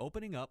rewards by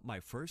opening up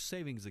my first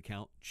savings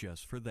account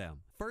just for them.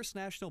 First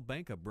National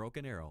Bank of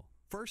Broken Arrow.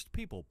 First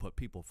people put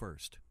people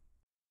first.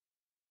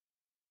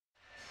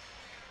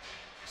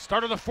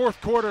 Start of the 4th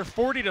quarter,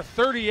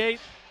 40-38.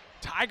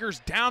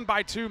 Tigers down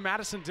by 2.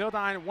 Madison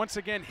Dildine once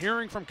again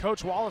hearing from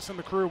Coach Wallace and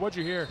the crew. What'd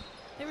you hear?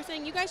 They were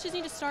saying you guys just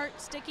need to start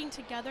sticking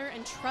together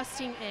and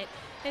trusting it.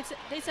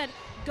 They said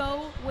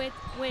go with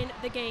win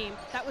the game.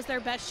 That was their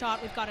best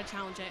shot. We've got to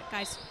challenge it,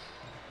 guys.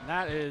 And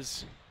that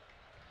is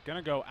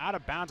going to go out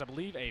of bounds. I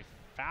believe a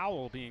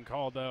foul being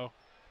called, though.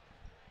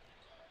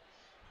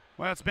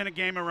 Well, it's been a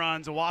game of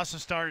runs. Owasso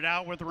started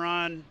out with a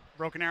run.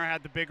 Broken Arrow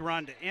had the big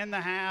run to end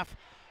the half.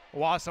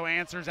 Owasso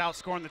answers,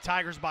 outscoring the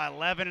Tigers by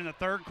 11 in the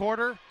 3rd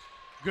quarter.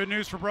 Good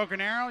news for Broken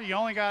Arrow, you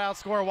only got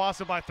to outscore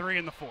Owasso by 3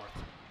 in the 4th.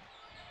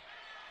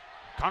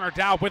 Connor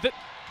Dow with it,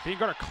 being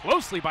guarded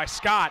closely by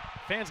Scott.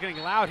 Fans getting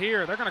loud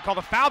here. They're going to call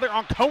the foul there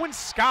on Cohen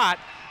Scott.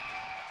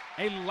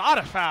 A lot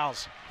of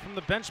fouls from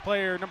the bench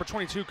player, number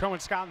 22, Cohen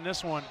Scott, in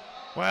this one.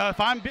 Well, if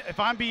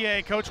I'm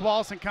BA, Coach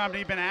Wallace and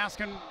company been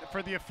asking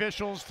for the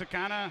officials to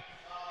kind of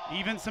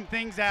even some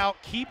things out.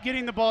 Keep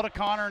getting the ball to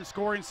Connor in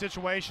scoring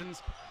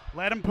situations.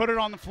 Let him put it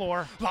on the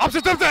floor. Lobs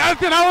it up to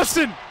Anthony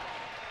Ellison,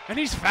 and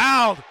he's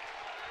fouled.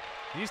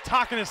 He's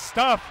talking his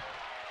stuff.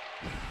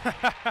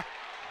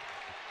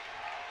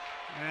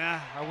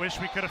 Yeah, I wish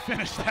we could have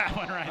finished that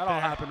one right there. That all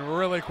happened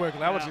really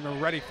quickly. I wasn't even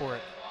ready for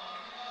it.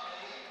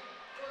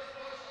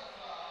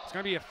 It's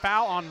going to be a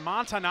foul on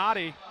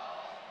Montanati.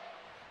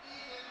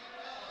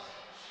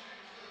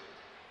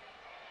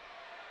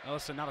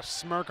 Ellison, not a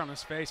smirk on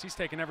his face. He's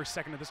taking every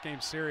second of this game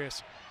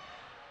serious.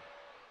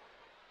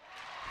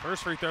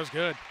 First free throw's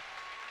good.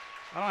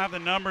 I don't have the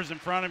numbers in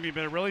front of me,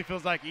 but it really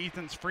feels like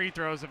Ethan's free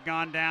throws have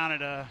gone down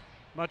at a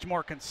much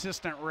more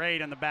consistent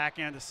rate in the back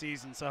end of the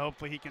season, so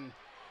hopefully he can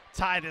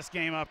tie this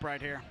game up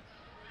right here.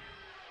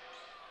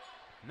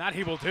 And that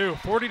he will do.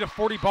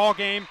 40-40 ball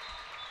game.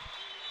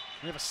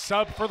 We have a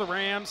sub for the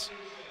Rams.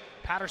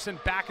 Patterson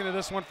back into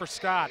this one for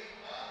Scott.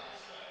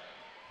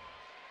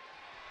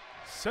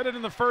 Said it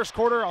in the 1st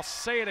quarter, I'll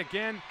say it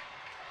again.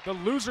 The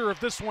loser of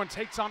this one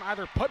takes on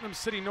either Putnam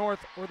City North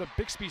or the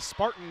Bixby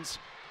Spartans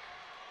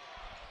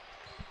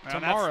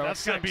tomorrow.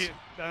 That's going to be,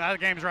 that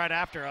game's right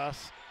after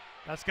us.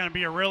 That's going to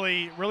be a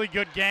really, really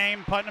good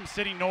game. Putnam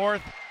City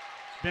North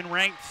been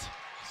ranked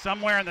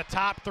somewhere in the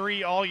top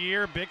 3 all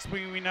year.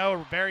 Bixby, we know,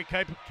 a very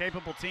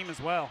capable team as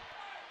well.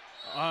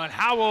 And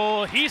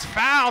Howell, he's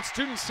fouled.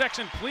 Student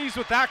section pleased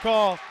with that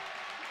call.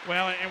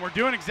 Well, and we're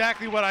doing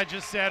exactly what I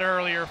just said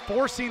earlier,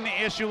 forcing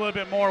the issue a little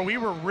bit more. We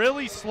were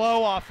really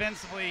slow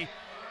offensively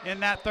in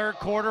that 3rd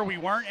quarter. We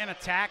weren't in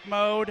attack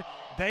mode.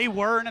 They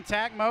were in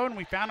attack mode, and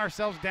we found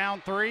ourselves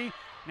down 3.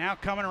 Now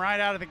coming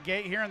right out of the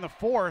gate here in the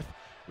 4th,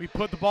 we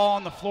put the ball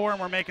on the floor, and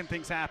we're making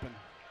things happen.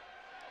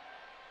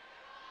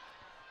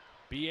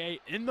 BA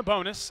in the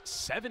bonus,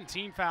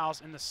 17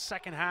 fouls in the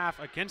 2nd half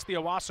against the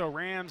Owasso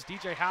Rams.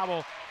 DJ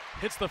Howell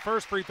hits the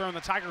first free throw, and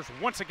the Tigers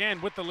once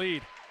again with the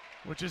lead.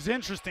 Which is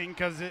interesting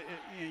because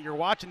you're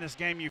watching this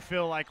game, you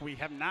feel like we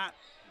have not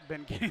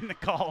been getting the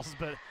calls,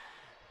 but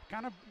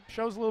kind of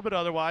shows a little bit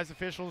otherwise.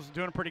 Officials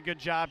doing a pretty good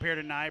job here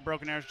tonight.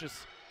 Broken Arrow's just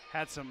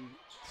had some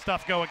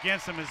stuff go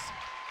against them as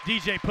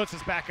DJ puts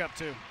us back up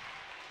too.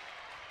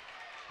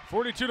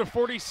 42-40,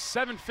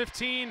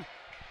 7:15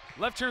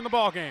 left here in the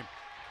ball game.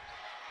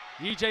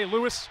 E.J.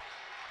 Lewis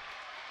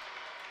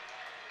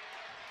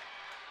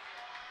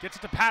gets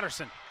it to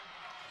Patterson.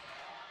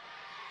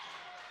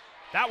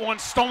 That one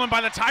stolen by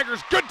the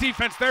Tigers. Good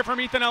defense there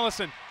from Ethan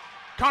Ellison.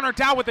 Connor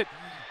Dow with it.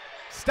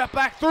 Step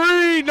back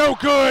 3, no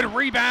good.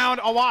 Rebound,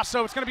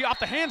 Owasso. It's going to be off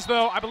the hands,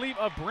 though, I believe,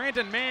 of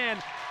Brandon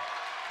Mann.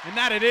 And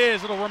that it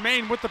is. It'll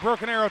remain with the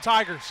Broken Arrow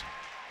Tigers.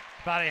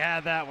 Thought he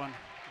had that one.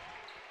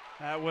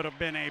 That would have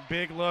been a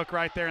big look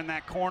right there in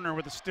that corner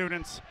with the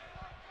students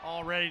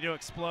all ready to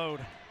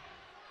explode.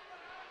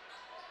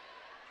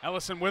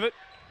 Ellison with it.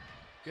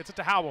 Gets it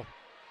to Howell.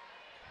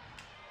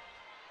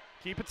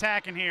 Keep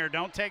attacking here.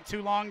 Don't take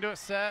too long to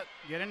set.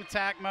 Get in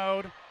attack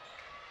mode.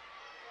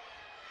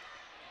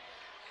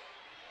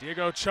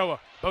 Diego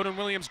Ochoa, Bowden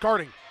Williams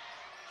guarding.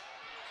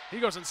 He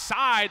goes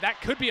inside.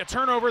 That could be a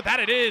turnover. That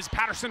it is.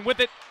 Patterson with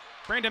it.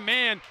 Brandon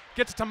Mann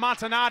gets it to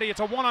Montanati. It's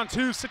a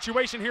 1-on-2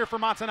 situation here for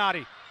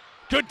Montanati.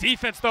 Good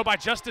defense, though, by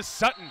Justice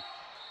Sutton.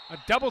 A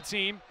double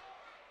team.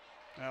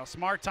 Well,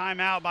 smart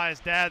timeout by his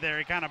dad there.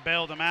 He kind of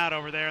bailed him out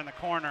over there in the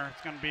corner.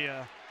 It's going to be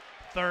a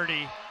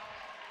 30.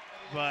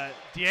 But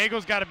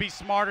Diego's got to be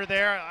smarter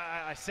there.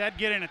 I said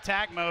get in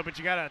attack mode, but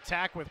you got to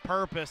attack with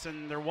purpose,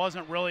 and there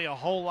wasn't really a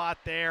whole lot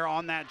there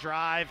on that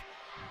drive.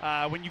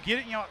 When you get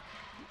it,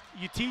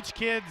 you teach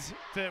kids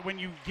to, when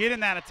you get in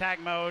that attack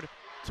mode,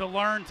 to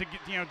learn to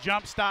get,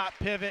 jump, stop,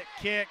 pivot,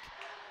 kick.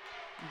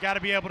 You got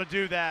to be able to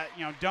do that.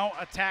 Don't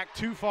attack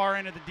too far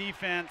into the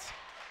defense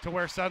to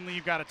where suddenly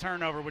you've got a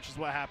turnover, which is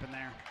what happened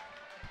there.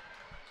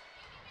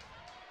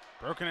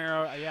 Broken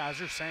Arrow, yeah, as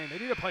you're saying, they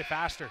need to play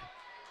faster.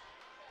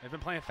 They've been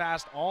playing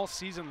fast all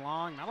season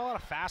long. Not a lot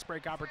of fast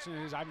break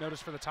opportunities I've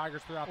noticed for the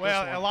Tigers throughout this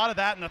one. Well, a lot of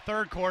that in the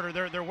third quarter.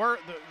 There were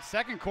the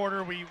second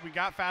quarter we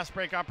got fast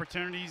break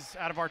opportunities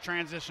out of our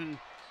transition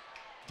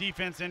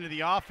defense into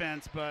the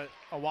offense, but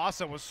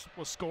Owasso was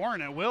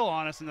scoring at will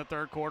on us in the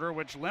third quarter,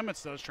 which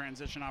limits those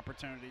transition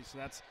opportunities. So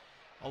that's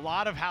a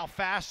lot of how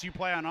fast you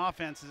play on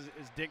offense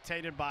is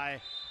dictated by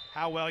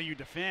how well you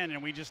defend,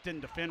 and we just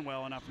didn't defend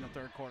well enough in the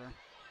third quarter.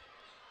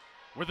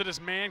 With it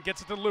is Mann,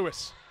 gets it to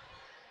Lewis.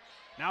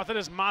 Now with it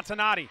is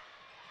Montanati.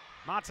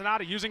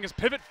 Montanati using his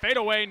pivot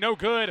fadeaway, no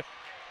good.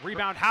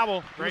 Rebound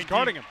Howell, who's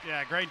guarding him.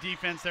 Yeah, great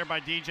defense there by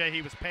DJ.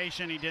 He was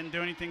patient. He didn't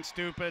do anything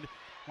stupid.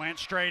 Went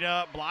straight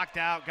up, blocked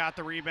out, got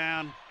the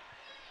rebound.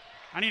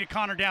 I need a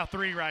Connor Dow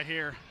 3 right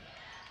here.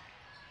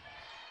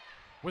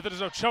 With it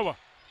is Ochoa.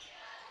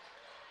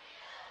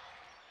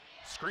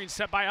 Screen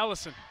set by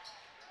Ellison.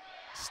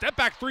 Step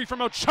back 3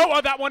 from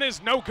Ochoa. That one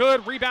is no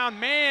good. Rebound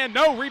Mann.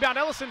 No, rebound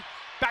Ellison.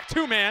 Back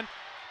to Mann.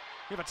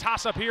 We have a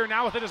toss-up here.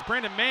 Now with it is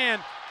Brandon Mann.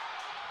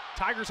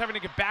 Tigers having to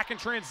get back in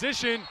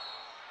transition.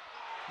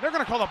 They're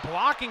going to call the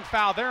blocking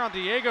foul there on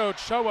Diego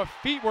Ochoa.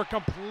 Feet were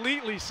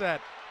completely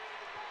set.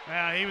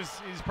 Yeah,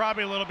 he's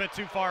probably a little bit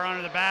too far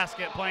under the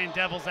basket, playing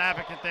devil's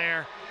advocate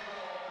there.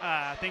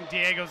 I think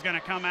Diego's going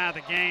to come out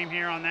of the game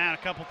here on that.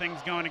 A couple things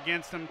going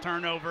against him.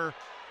 Turnover,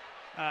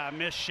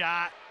 missed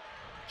shot,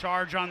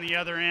 charge on the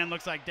other end.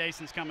 Looks like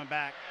Dayson's coming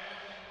back.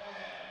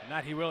 And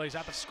that he will. He's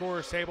at the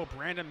scorer's table.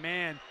 Brandon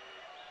Mann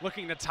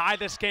looking to tie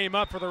this game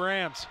up for the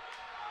Rams.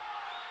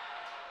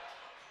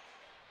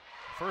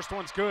 First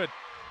one's good.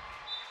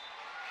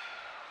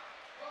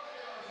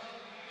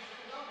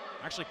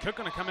 Actually, Cook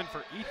going to come in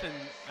for Ethan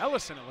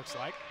Ellison, it looks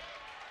like.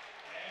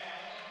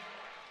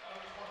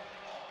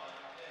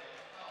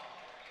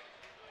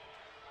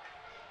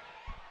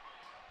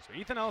 So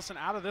Ethan Ellison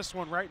out of this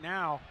one right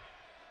now,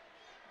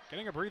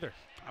 getting a breather.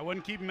 I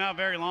wouldn't keep him out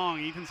very long.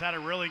 Ethan's had a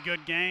really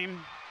good game,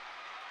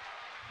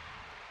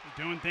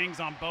 doing things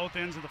on both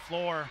ends of the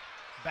floor.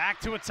 Back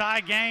to a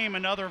tie game,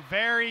 another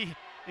very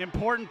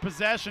important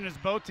possession as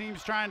both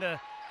teams trying to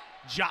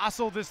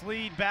jostle this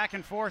lead back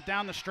and forth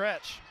down the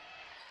stretch.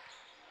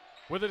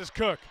 With it is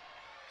Cook.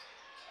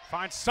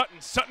 Finds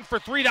Sutton. Sutton for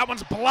 3. That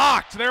one's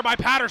blocked there by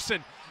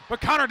Patterson.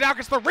 But Connor Dow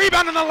gets the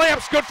rebound and the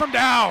layup's good from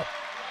Dow.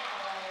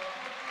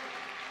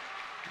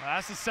 Well,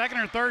 that's the second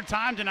or third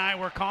time tonight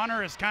where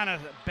Connor has kind of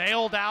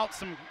bailed out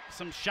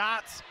some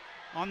shots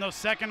on those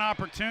second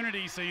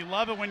opportunities. So you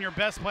love it when your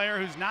best player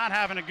who's not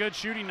having a good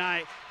shooting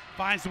night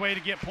finds a way to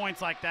get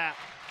points like that.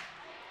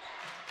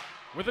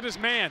 With it is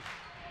Mann,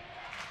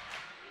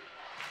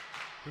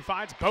 who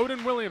finds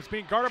Bowden Williams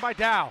being guarded by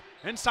Dow.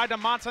 Inside to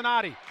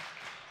Montanati.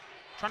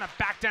 Trying to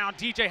back down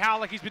DJ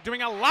Howell like he's been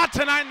doing a lot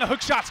tonight, and the hook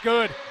shot's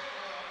good.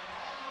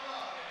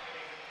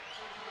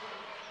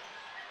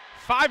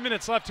 5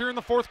 minutes left here in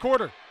the fourth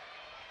quarter.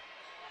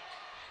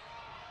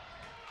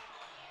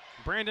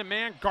 Brandon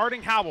Mann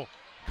guarding Howell.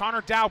 Connor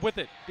Dow with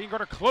it, being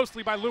guarded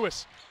closely by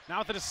Lewis. Now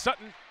with it is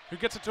Sutton, who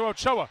gets it to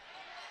Ochoa.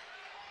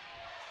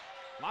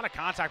 A lot of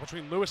contact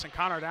between Lewis and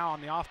Connor Dow on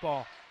the off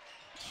ball.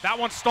 That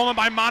one's stolen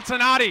by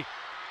Montanati.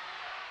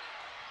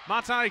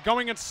 Montanati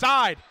going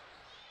inside.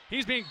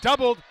 He's being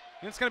doubled,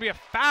 and it's going to be a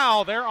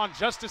foul there on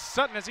Justice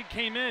Sutton as he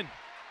came in.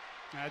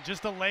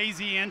 Just a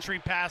lazy entry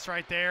pass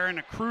right there in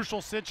a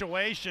crucial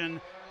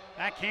situation.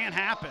 That can't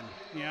happen.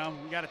 We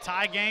got a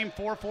tie game,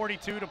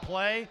 4:42 to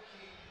play.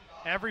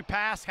 Every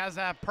pass has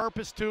to have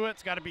purpose to it.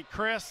 It's got to be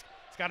crisp.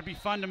 It's got to be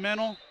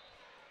fundamental.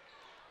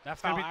 That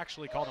foul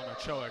actually called on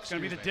Ochoa. It's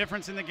going to be the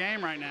difference in the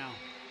game right now.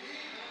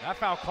 That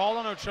foul called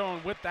on Ochoa,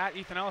 and with that,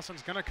 Ethan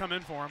Ellison's going to come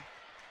in for him.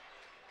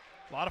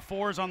 A lot of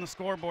 4s on the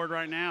scoreboard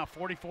right now.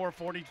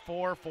 44-44,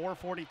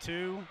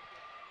 4:42.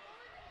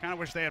 Kind of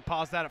wish they had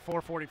paused that at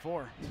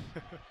 4:44.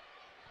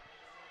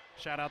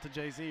 Shout out to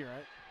Jay-Z,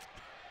 right?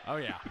 Oh,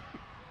 yeah.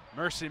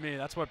 Mercy me.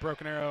 That's what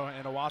Broken Arrow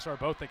and Owasso are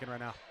both thinking right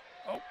now.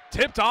 Oh,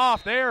 tipped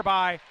off there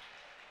by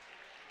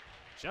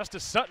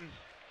Justice Sutton.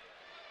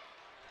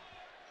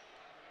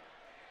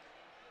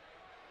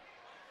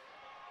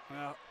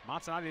 Well,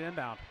 Montanati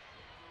inbound.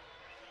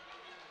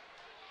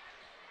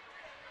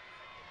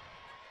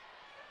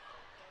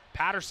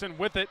 Patterson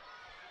with it.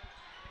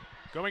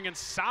 Going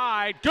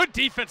inside. Good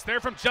defense there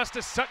from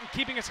Justice Sutton,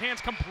 keeping his hands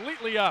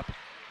completely up.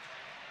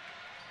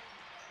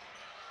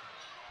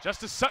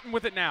 Justice Sutton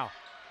with it now.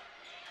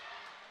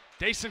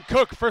 Dason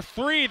Cook for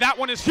three. That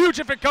one is huge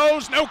if it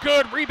goes. No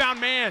good.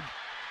 Rebound man.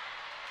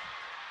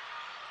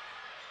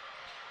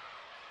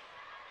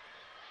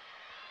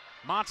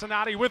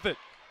 Montanati with it.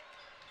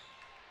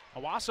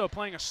 Owasso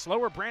playing a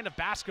slower brand of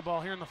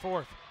basketball here in the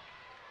fourth.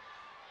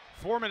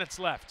 4 minutes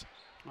left.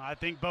 I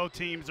think both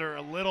teams are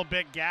a little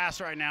bit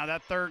gassed right now.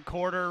 That third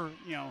quarter,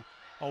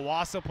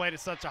 Owasso played at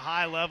such a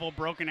high level.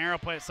 Broken Arrow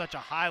played at such a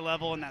high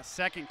level in that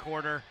second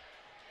quarter.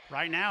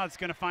 Right now, it's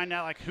going to find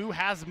out who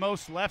has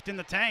most left in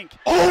the tank.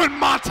 Oh, and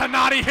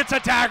Montanati hits a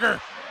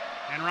dagger.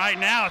 And right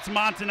now, it's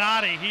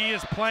Montanati. He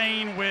is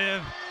playing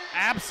with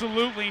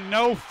absolutely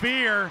no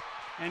fear,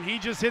 and he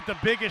just hit the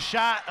biggest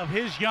shot of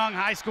his young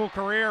high school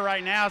career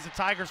right now as the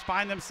Tigers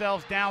find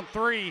themselves down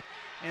 3,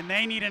 and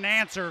they need an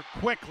answer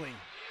quickly.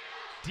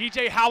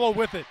 DJ Howell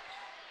with it.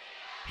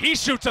 He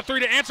shoots a 3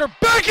 to answer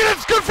back, and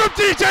it's good from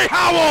DJ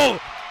Howell.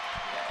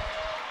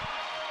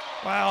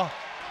 Well,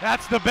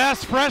 that's the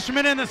best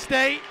freshman in the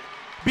state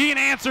being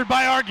answered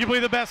by arguably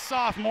the best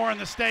sophomore in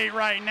the state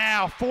right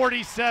now.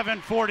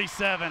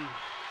 47-47.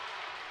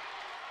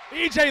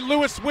 E.J.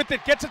 Lewis with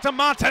it, gets it to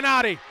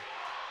Montanati.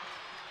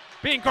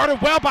 Being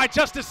guarded well by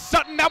Justice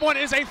Sutton. That one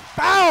is a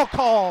foul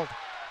called.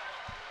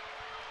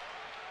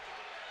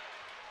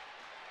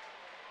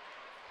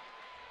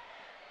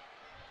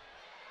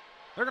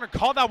 They're going to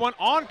call that one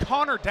on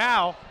Connor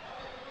Dow.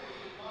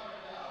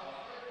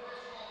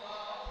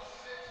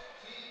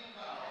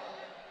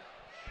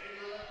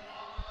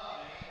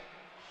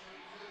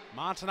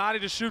 Montanati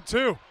to shoot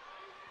 2.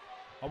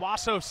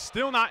 Owasso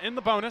still not in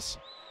the bonus.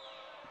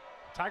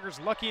 Tigers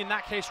lucky in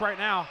that case right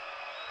now.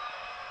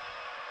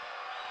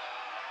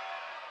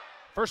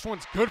 First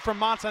one's good from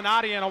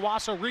Montanati, and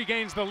Owasso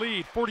regains the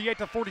lead,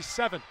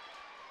 48-47.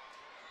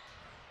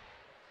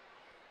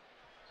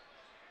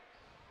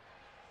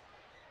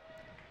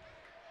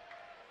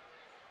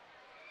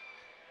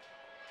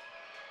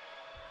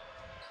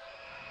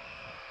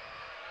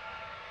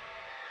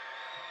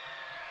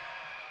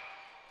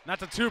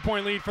 That's a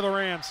 2-point lead for the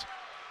Rams.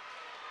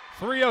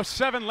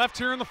 3:07 left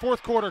here in the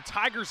fourth quarter.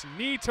 Tigers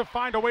need to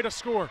find a way to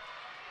score.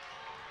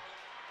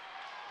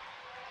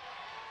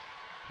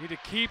 Need to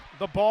keep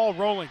the ball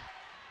rolling.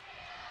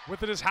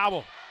 With it is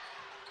Howell.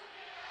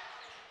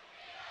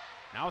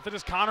 Now with it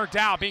is Connor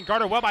Dow, being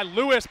guarded well by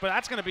Lewis, but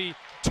that's going to be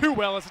too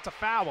well as it's a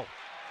foul.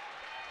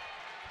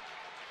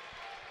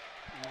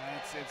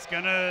 It's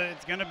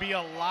gonna be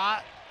a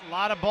lot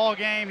of ball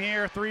game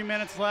here. 3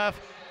 minutes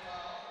left.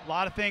 A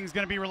lot of things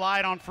going to be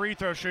relied on free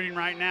throw shooting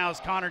right now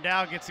as Connor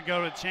Dow gets to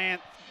go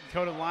to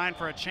the line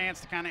for a chance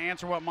to kind of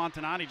answer what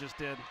Montanati just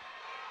did.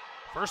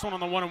 First one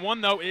on the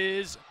 1-and-1 though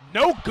is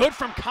no good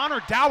from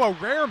Connor Dow, a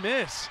rare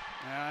miss.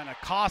 And a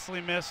costly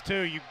miss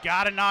too. You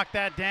got to knock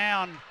that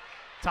down.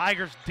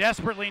 Tigers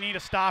desperately need a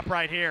stop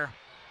right here.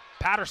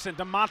 Patterson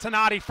to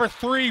Montanati for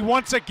 3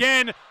 once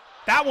again.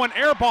 That one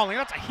airballing.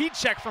 That's a heat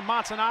check from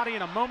Montanati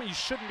in a moment you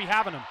shouldn't be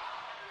having him.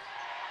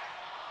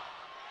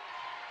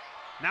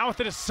 Now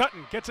with it is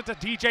Sutton, gets it to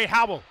DJ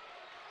Howell.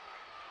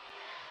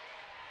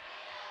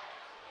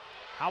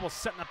 Howell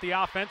setting up the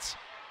offense.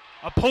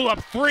 A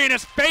pull-up 3 in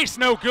his face,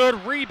 no good.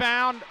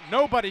 Rebound,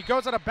 nobody,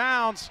 goes out of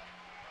bounds.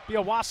 Be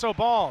a Owasso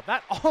ball.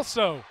 That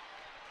also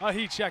a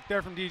heat check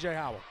there from DJ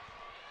Howell.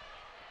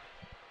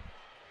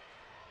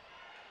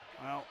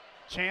 Well,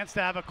 chance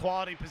to have a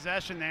quality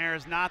possession there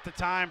is not the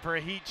time for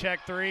a heat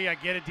check 3. I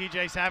get it,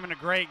 DJ's having a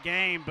great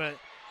game, but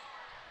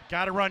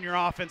got to run your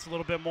offense a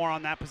little bit more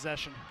on that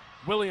possession.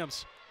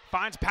 Williams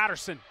finds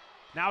Patterson.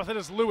 Now with it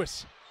is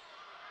Lewis.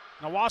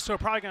 Now Owasso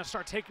probably going to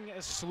start taking it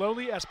as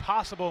slowly as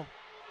possible.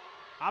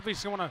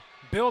 Obviously want to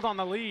build on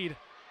the lead.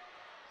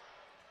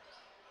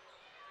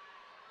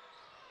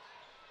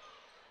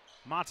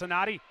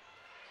 Montanati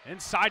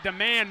inside to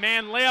man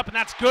layup, and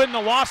that's good. And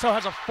Owasso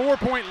has a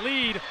 4-point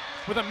lead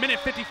with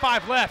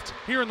 1:55 left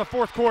here in the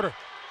fourth quarter.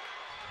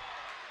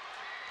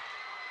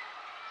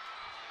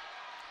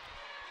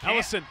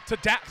 Ellison to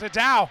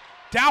Dow.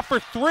 Dow for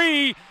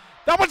 3.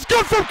 That one's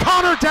good from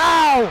Connor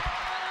Dow.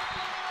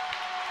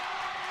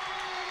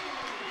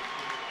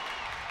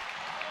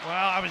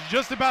 Well, I was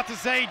just about to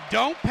say,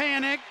 don't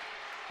panic.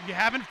 You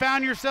haven't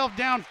found yourself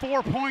down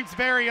 4 points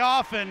very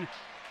often.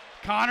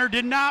 Connor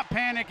did not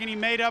panic, and he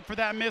made up for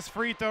that missed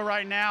free throw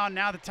right now. And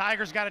now the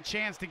Tigers got a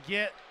chance to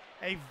get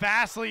a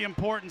vastly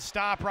important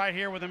stop right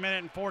here with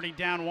 1:40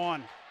 down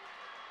 1.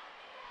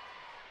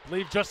 I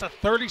believe just a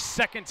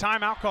 30-second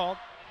timeout called.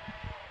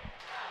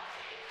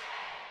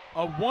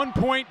 A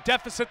 1-point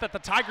deficit that the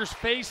Tigers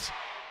face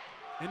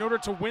in order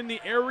to win the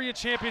area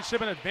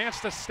championship and advance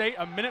to state.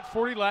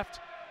 1:40 left.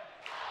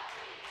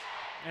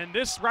 And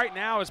this right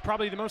now is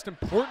probably the most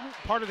important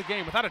part of the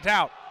game, without a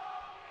doubt.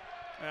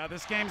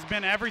 This game's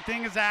been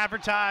everything as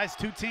advertised.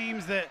 Two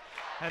teams that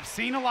have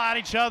seen a lot of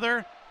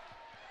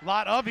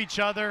each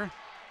other.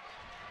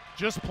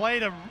 Just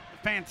played a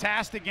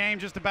fantastic game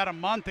just about a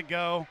month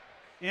ago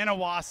in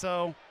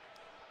Owasso.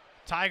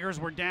 Tigers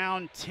were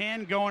down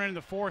 10 going into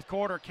the fourth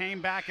quarter,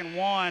 came back and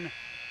won.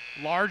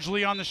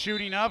 largely on the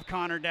shooting of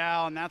Connor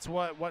Dow, and that's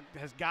what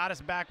has got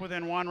us back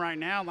within one right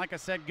now. And like I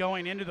said,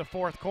 going into the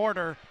fourth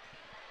quarter,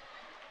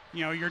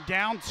 you know, you're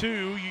down 2.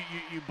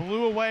 You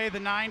blew away the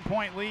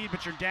 9-point lead,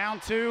 but you're down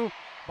 2.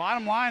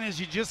 Bottom line is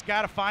you just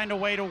got to find a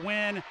way to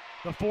win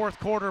the fourth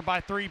quarter by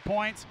 3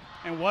 points.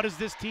 And what has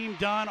this team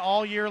done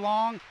all year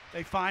long?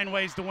 They find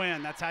ways to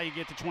win. That's how you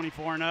get to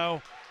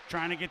 24-0,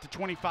 trying to get to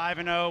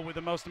 25-0 with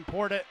the most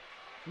important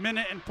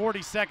minute and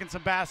 40 seconds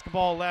of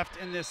basketball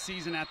left in this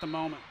season at the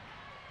moment.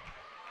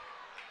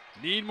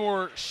 Need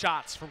more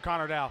shots from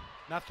Connor Dow.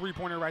 That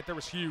three-pointer right there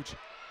was huge.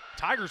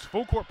 Tigers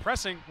full court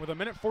pressing with a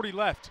minute 40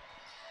 left.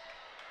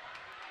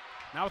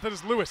 Now with it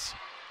is Lewis.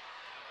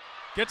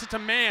 Gets it to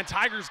man.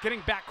 Tigers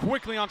getting back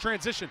quickly on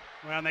transition.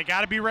 Well, and they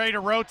got to be ready to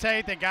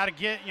rotate. They got to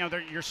get, you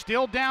know, you're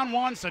still down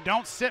 1, so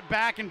don't sit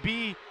back and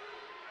be,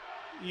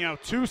 you know,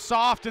 too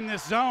soft in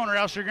this zone, or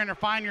else you're going to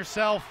find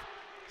yourself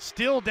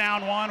still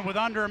down 1 with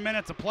under a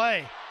minute to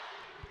play.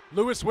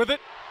 Lewis with it.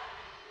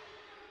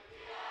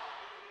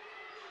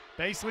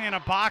 Basically in a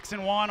box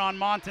and 1 on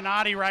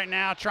Montanati right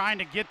now, trying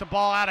to get the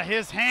ball out of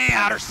his hands.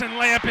 Patterson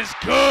layup is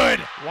good.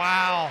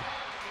 Wow.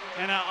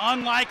 And an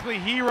unlikely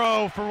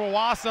hero for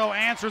Owasso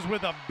answers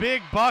with a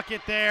big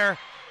bucket there.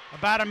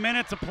 About a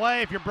minute to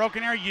play. If you're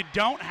Broken Arrow, you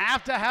don't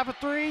have to have a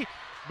 3,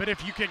 but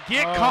if you could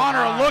get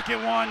Connor a look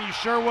at one, you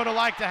sure would have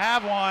liked to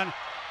have one.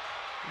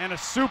 And a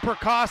super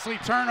costly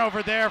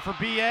turnover there for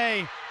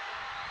BA.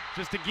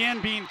 Just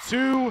again being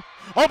 2.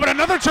 Oh, but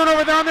another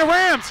turnover there on the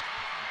Rams.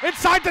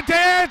 Inside the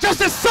day,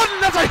 Justice Sutton,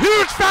 that's a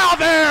huge foul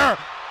there.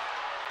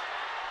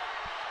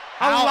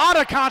 A lot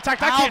of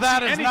contact. I can't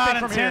that see is anything not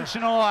from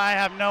intentional, here. I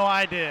have no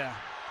idea.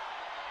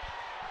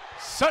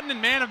 Sutton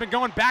and Man have been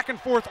going back and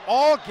forth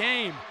all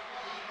game.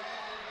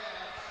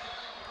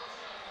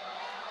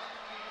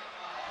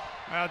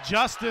 Well,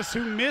 Justice,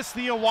 who missed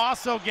the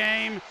Owasso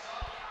game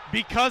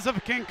because of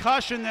a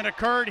concussion that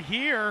occurred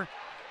here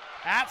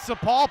at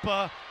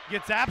Sapulpa,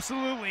 gets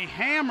absolutely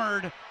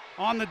hammered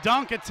on the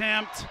dunk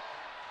attempt.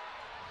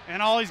 And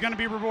all he's going to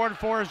be rewarded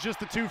for is just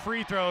the 2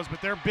 free throws,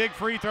 but they're big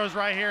free throws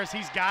right here, as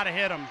he's got to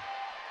hit them.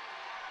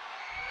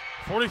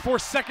 44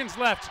 seconds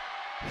left.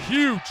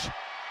 Huge.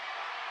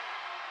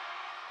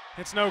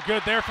 It's no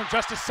good there from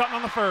Justice Sutton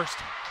on the first.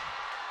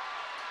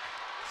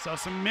 So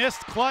some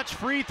missed clutch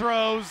free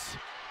throws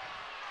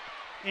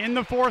in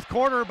the fourth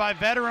quarter by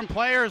veteran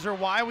players are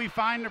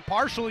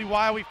partially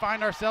why we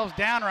find ourselves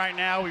down right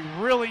now. We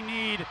really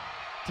need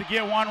to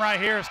get one right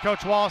here as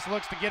Coach Wallace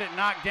looks to get it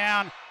knocked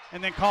down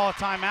and then call a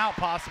timeout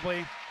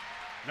possibly.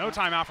 No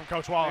timeout from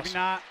Coach Wallace. Maybe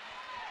not.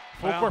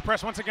 Full court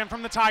press once again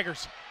from the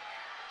Tigers.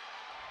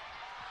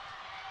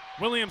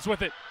 Williams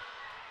with it.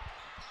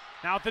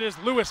 Now it is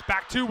Lewis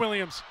back to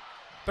Williams.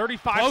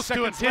 35 Close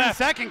seconds to a 10 left.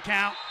 second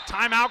count.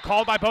 Timeout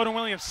called by Bowden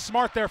Williams.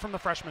 Smart there from the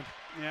freshman.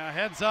 Yeah,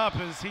 heads up,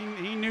 as he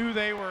knew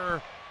they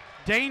were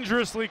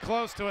dangerously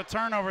close to a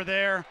turnover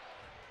there.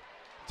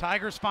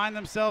 Tigers find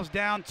themselves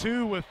down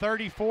 2 with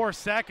 34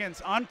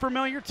 seconds.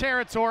 Unfamiliar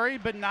territory,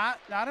 but not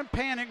in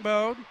panic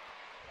mode.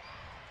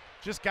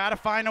 Just got to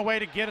find a way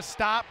to get a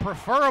stop,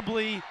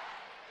 preferably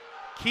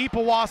keep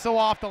Owasso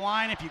off the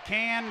line if you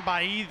can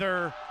by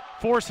either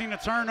forcing a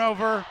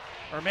turnover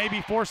or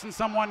maybe forcing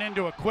someone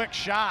into a quick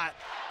shot.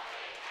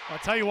 I'll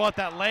tell you what,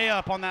 that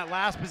layup on that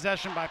last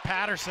possession by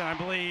Patterson, I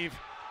believe,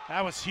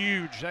 that was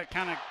huge. That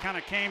kind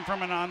of came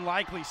from an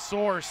unlikely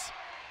source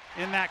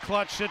in that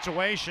clutch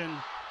situation.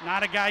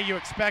 Not a guy you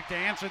expect to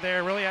answer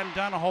there. Really hadn't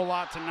done a whole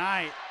lot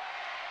tonight.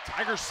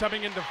 Tigers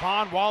subbing in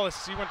Devon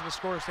Wallace. He went to the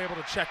scorer's table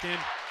to check in.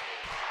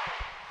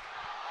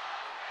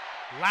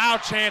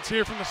 Loud chants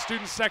here from the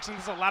student section.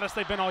 This is the loudest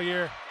they've been all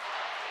year.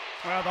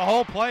 Well, the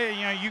whole play,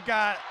 you know, you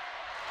got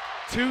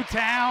 2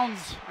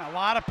 towns, a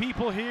lot of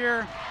people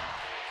here,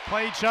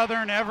 play each other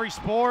in every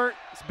sport.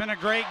 It's been a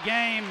great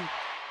game.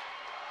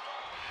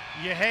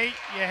 You hate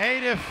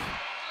if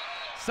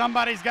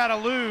somebody's got to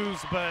lose,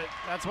 but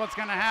that's what's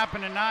going to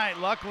happen tonight.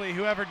 Luckily,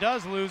 whoever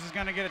does lose is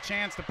going to get a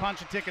chance to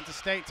punch a ticket to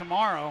state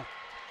tomorrow.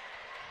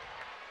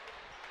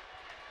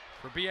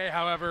 For BA,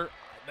 however,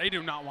 they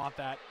do not want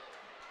that.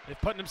 If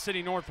Putnam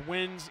City North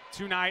wins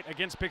tonight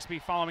against Bixby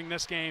following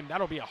this game,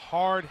 that'll be a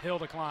hard hill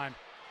to climb.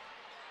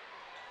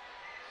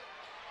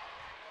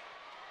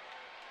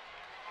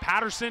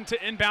 Patterson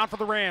to inbound for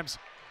the Rams.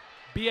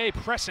 BA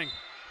pressing.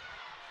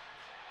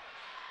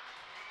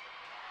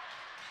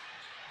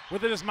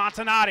 With it is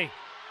Montanati.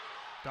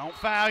 Don't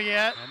foul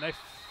yet. And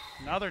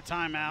another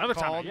timeout. Another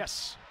called. timeout,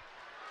 yes.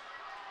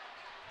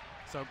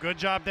 So good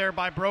job there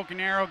by Broken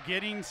Arrow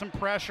getting some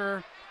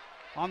pressure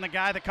on the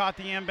guy that caught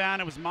the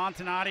inbound. It was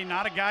Montanati,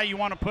 not a guy you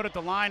want to put at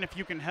the line if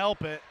you can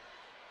help it.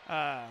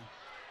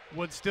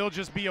 Would still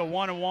just be a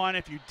 1-on-1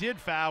 if you did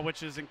foul,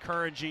 which is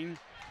encouraging.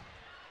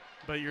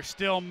 But you're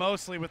still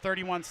mostly with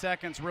 31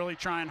 seconds really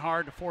trying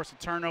hard to force a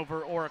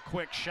turnover or a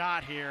quick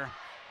shot here.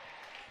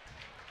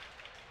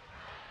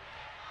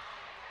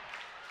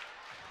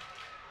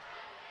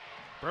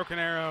 Broken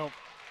Arrow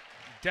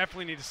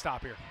definitely need to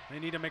stop here. They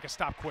need to make a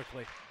stop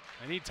quickly.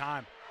 They need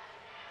time.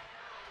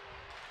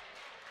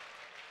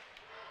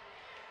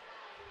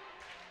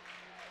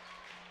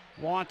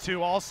 Want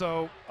to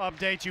also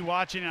update you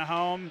watching at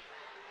home.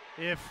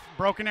 If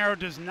Broken Arrow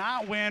does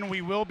not win,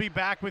 we will be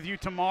back with you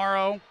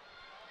tomorrow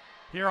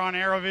here on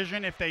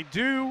ArrowVision. If they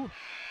do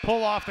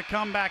pull off the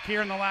comeback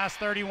here in the last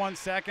 31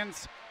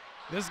 seconds,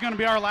 this is going to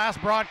be our last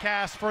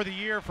broadcast for the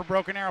year for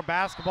Broken Arrow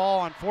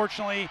basketball.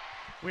 Unfortunately,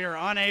 we are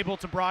unable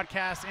to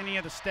broadcast any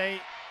of the state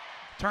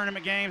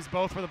tournament games,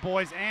 both for the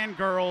boys and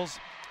girls.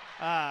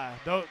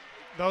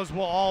 Those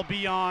will all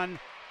be on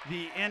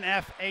the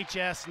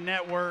NFHS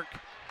network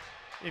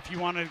if you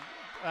want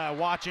to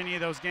watch any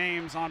of those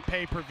games on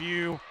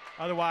pay-per-view.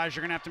 Otherwise,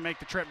 you're going to have to make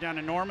the trip down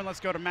to Norman. Let's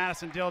go to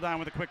Madison Dildine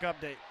with a quick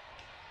update.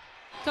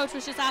 Coach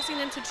was just asking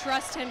them to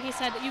trust him. He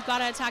said, you've got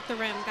to attack the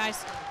rim,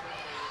 guys.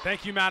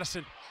 Thank you,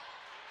 Madison.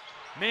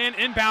 Man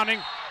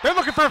inbounding. They're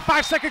looking for a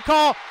 5-second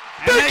call.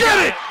 And they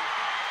get it!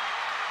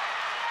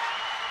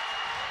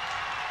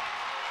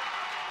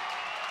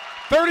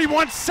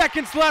 31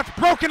 seconds left.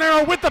 Broken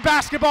Arrow with the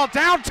basketball,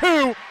 down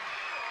 2.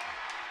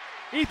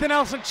 Ethan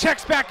Ellison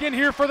checks back in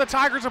here for the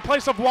Tigers in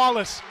place of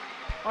Wallace.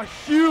 A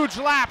huge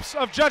lapse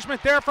of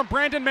judgment there from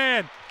Brandon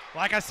Mann.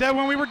 Like I said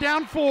when we were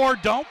down 4,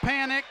 don't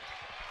panic.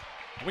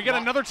 We get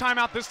another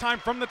timeout this time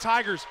from the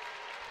Tigers.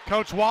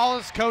 Coach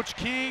Wallace, Coach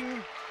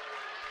King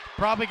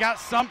probably got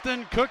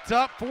something cooked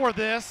up for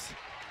this.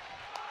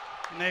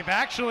 And they've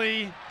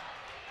actually,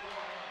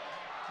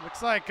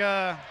 looks like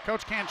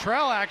Coach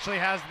Cantrell actually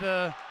has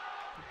the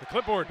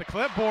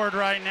clipboard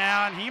right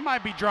now, and he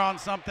might be drawing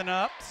something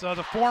up. So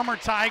the former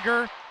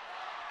Tiger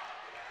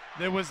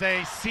that was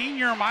a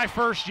senior my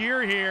first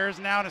year here is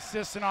now an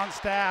assistant on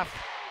staff,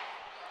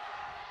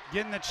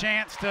 getting the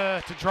chance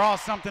to draw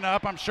something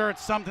up. I'm sure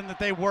it's something that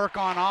they work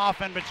on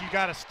often, but you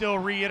got to still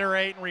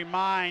reiterate and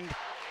remind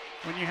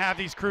when you have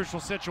these crucial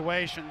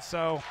situations.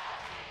 So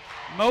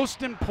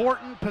most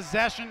important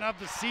possession of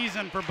the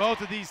season for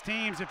both of these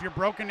teams. If you're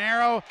Broken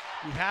Arrow,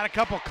 you've had a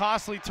couple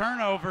costly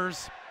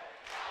turnovers.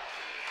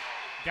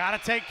 Got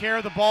to take care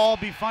of the ball,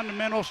 be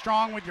fundamental,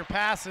 strong with your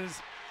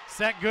passes,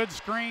 set good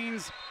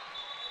screens,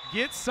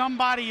 get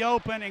somebody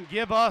open, and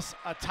give us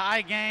a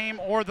tie game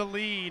or the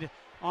lead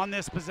on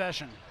this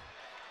possession.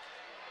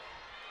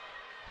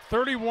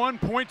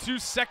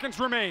 31.2 seconds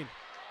remain.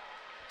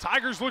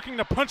 Tigers looking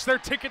to punch their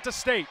ticket to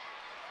state.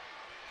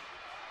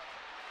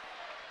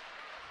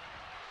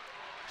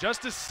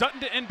 Justice Sutton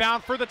to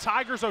inbound for the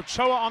Tigers.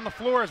 Ochoa on the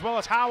floor, as well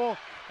as Howell,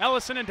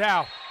 Ellison, and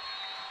Dow.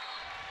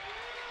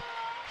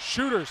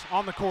 Shooters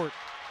on the court.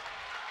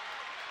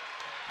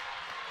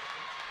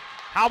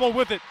 Howell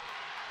with it.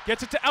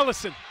 Gets it to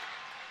Ellison.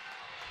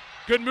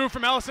 Good move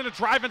from Ellison to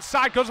drive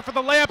inside. Goes for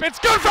the layup. It's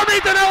good from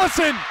Ethan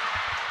Ellison.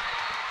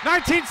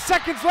 19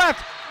 seconds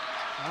left.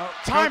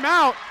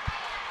 Timeout,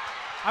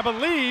 I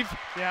believe.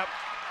 Yep.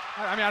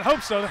 I mean, I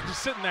hope so. They're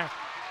just sitting there.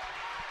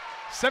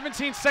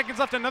 17 seconds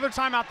left. Another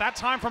timeout. That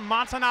time from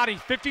Montanati.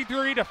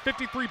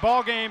 53-53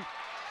 ball game.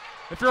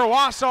 If you're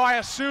Owasso, I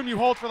assume you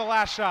hold for the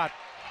last shot.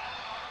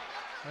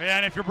 Yeah,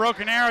 and if you're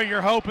Broken Arrow,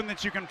 you're hoping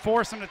that you can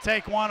force them to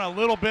take one a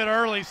little bit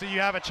early so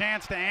you have a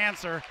chance to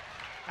answer.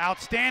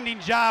 Outstanding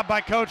job by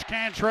Coach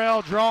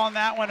Cantrell drawing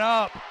that one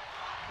up,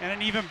 and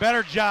an even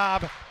better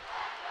job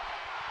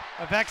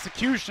of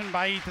execution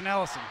by Ethan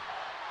Ellison.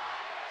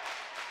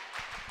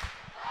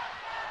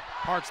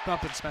 Hearts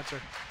thumping,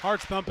 Spencer.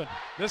 Hearts thumping.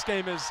 This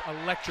game is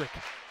electric.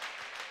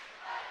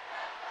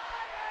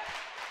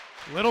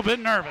 A little bit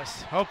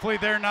nervous. Hopefully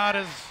they're not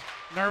as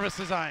nervous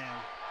as I am.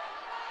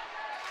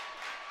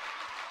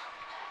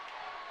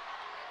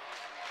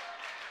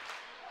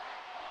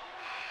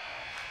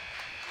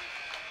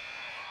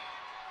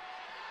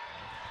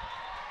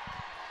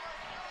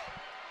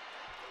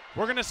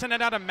 We're going to send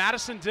it out to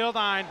Madison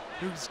Dildine,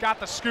 who's got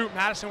the scoop.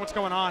 Madison, what's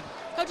going on?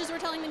 Coaches were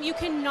telling them you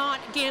cannot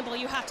gamble.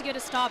 You have to get a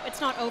stop.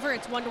 It's not over.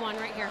 It's 1-1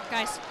 right here,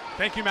 guys.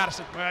 Thank you,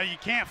 Madison. Well, you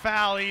can't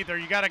foul either.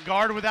 You got to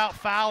guard without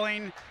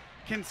fouling.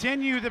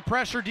 Continue the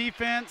pressure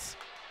defense.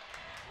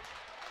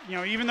 You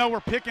know, even though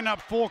we're picking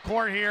up full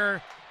court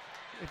here,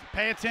 if you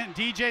pay attention,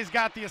 DJ's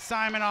got the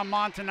assignment on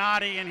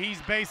Montanati, and he's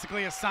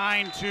basically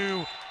assigned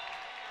to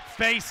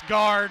face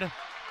guard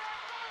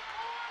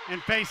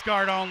and face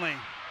guard only.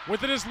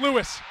 With it is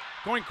Lewis.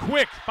 Going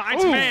quick,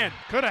 finds Mann.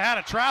 Could have had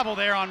a travel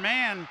there on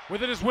Mann.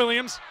 With it is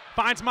Williams,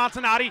 finds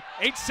Montanati.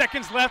 8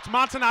 seconds left.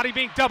 Montanati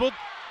being doubled.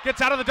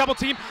 Gets out of the double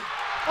team.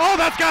 Oh,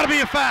 that's got to be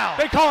a foul.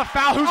 They call a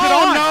foul. Who's it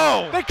on?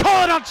 Oh, no. They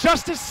call it on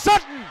Justice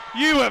Sutton.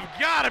 You have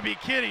got to be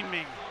kidding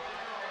me.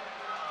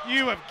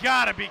 You have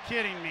got to be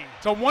kidding me.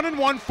 It's a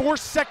 1-and-1, 4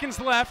 seconds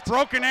left.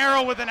 Broken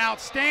Arrow with an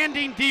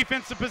outstanding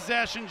defensive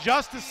possession.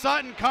 Justice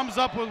Sutton comes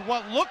up with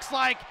what looks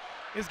like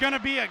is going to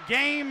be a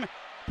game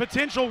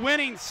potential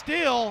winning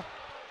steal.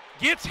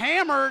 Gets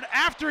hammered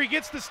after he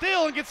gets the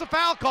steal and gets a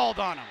foul called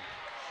on him.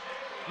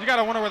 You got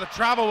to wonder where the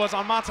travel was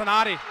on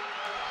Montanati.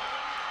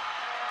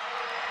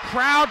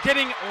 Crowd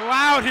getting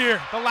loud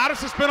here. The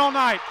loudest it's been all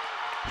night.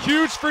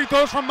 Huge free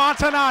throws from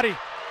Montanati.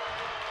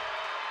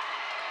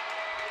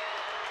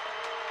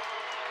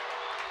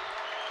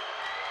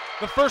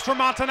 The first from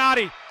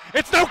Montanati.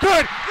 It's no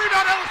good.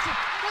 Rebound Ellison.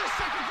 4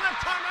 seconds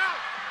left. Timeout.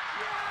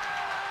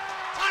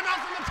 timeout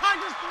from the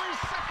Tigers, 3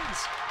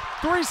 seconds.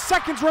 3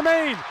 seconds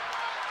remain.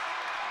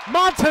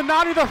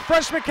 Montanati, the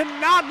freshman,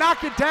 cannot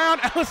knock it down.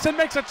 Ellison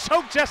makes a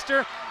choke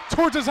gesture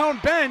towards his own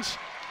bench.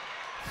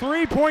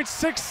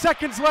 3.6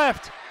 seconds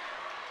left.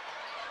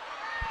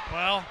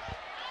 Well,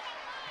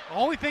 the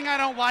only thing I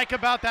don't like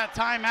about that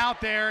timeout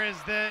there is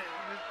that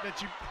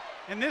you,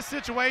 in this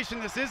situation,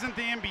 this isn't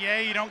the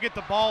NBA. You don't get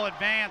the ball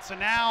advanced, so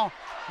now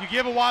you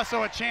give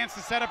Owasso a chance to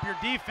set up your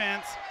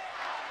defense.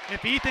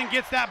 If Ethan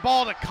gets that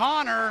ball to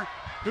Connor,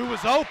 who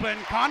was open,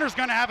 Connor's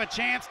going to have a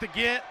chance to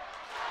get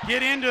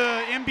into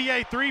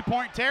NBA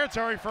three-point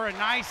territory for a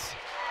nice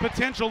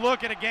potential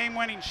look at a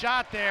game-winning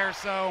shot there.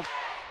 So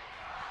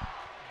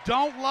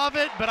don't love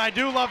it, but I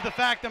do love the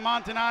fact that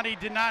Montanati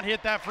did not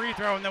hit that free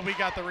throw and then we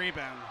got the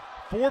rebound.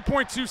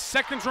 4.2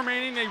 seconds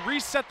remaining. They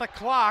reset the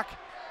clock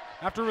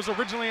after it was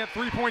originally at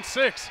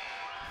 3.6.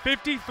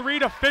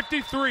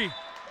 53-53.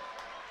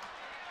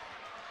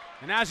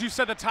 And as you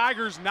said, the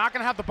Tigers not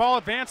going to have the ball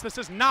advanced. This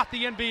is not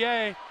the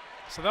NBA,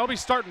 so they'll be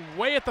starting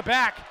way at the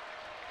back.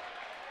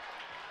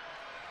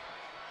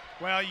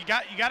 Well, you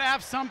got to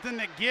have something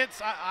that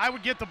gets. I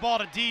would get the ball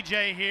to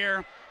DJ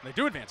here. They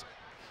do advance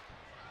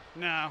it.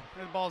 No,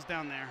 the ball's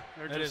down there.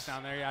 It is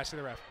down there. Yeah, I see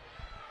the ref.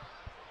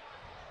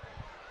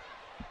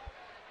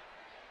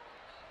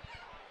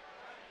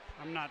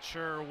 I'm not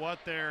sure what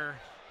they're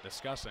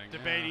discussing,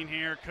 debating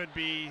here. Could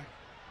be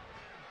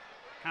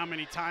how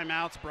many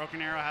timeouts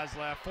Broken Arrow has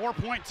left.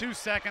 4.2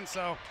 seconds,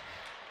 so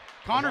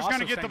Connor's going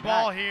to get the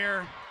ball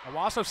here.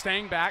 Owasso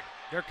staying back.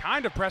 They're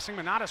kind of pressing,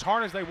 but not as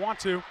hard as they want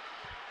to.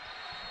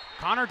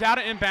 Connor down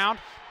to inbound.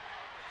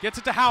 Gets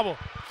it to Howell.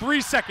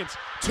 3 seconds.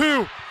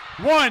 2,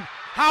 1.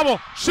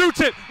 Howell shoots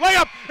it.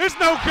 Layup is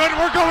no good.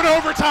 We're going to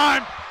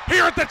overtime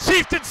here at the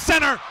Chieftain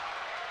Center.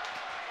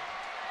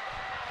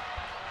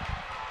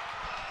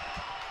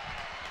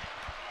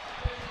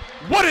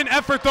 What an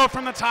effort, though,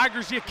 from the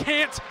Tigers. You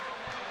can't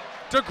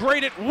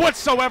degrade it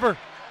whatsoever.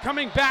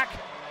 Coming back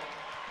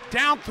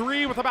down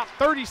 3 with about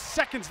 30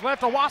 seconds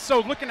left.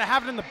 Owasso looking to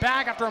have it in the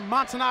bag after a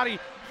Montanati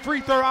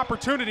free throw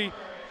opportunity,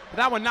 but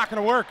that one not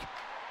going to work.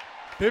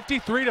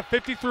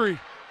 53-53.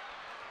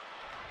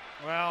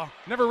 Well,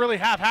 never really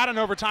have had an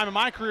overtime in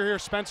my career here,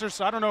 Spencer,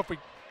 so I don't know if we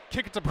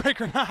kick it to break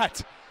or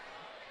not.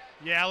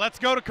 Yeah, let's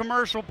go to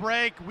commercial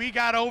break. We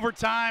got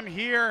overtime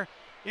here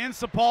in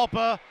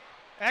Sapulpa.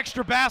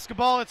 Extra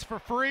basketball, it's for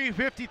free,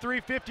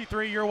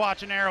 53-53. You're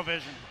watching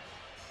ArrowVision.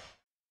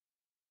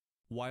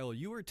 While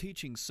you are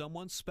teaching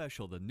someone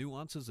special the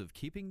nuances of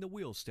keeping the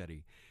wheel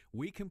steady,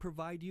 we can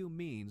provide you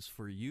means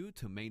for you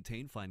to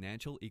maintain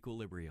financial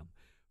equilibrium.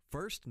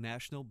 First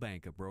National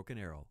Bank of Broken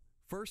Arrow.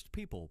 First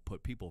people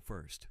put people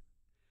first.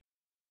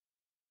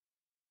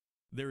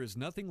 There is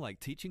nothing like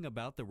teaching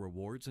about the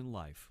rewards in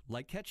life,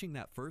 like catching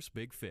that first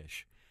big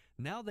fish.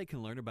 Now they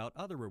can learn about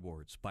other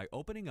rewards by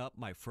opening up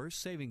my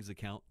first savings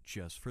account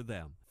just for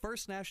them.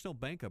 First National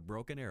Bank of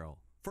Broken Arrow.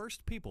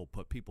 First people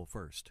put people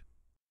first.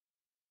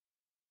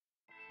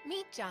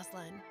 Meet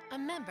Jocelyn, a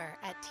member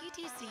at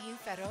TTCU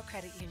Federal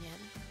Credit Union.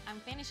 I'm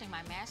finishing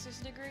my master's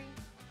degree,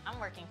 I'm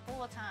working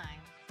full-time,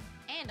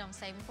 and I'm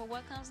saving for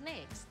what comes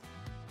next.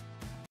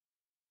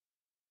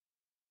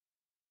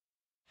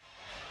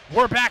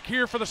 We're back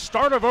here for the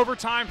start of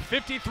overtime,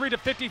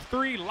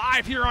 53-53,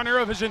 live here on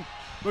ArrowVision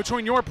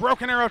between your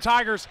Broken Arrow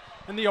Tigers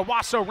and the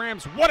Owasso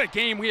Rams. What a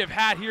game we have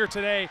had here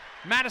today.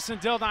 Madison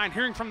Dildine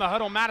hearing from the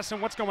huddle.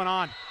 Madison, what's going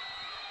on?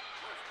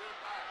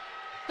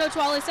 Coach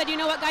Wallace said, you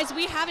know what, guys,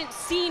 we haven't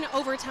seen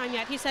overtime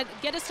yet. He said,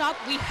 get a stop,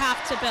 we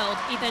have to build.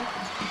 Ethan.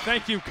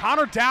 Thank you.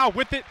 Connor Dow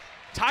with it.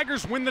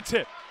 Tigers win the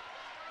tip.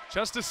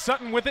 Justice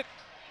Sutton with it.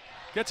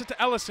 Gets it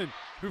to Ellison,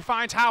 who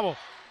finds Howell.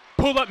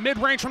 Pull up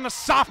mid-range from the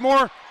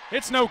sophomore.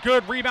 It's no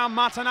good. Rebound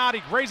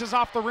Montanati raises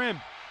off the rim.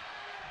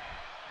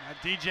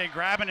 DJ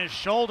grabbing his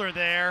shoulder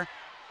there.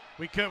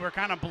 We're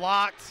kind of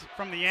blocked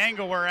from the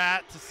angle we're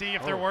at to see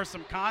if there was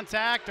some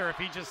contact or if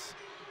he just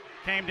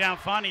came down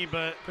funny,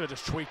 but could have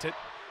just tweaked it.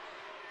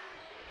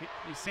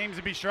 He seems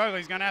to be struggling.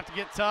 He's going to have to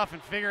get tough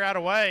and figure out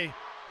a way.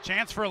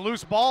 Chance for a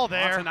loose ball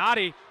there.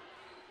 Montanati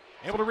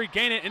able to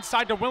regain it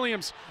inside to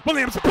Williams.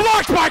 Williams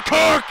blocked by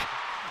Cook.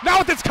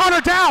 Now it's Connor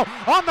Dow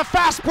on the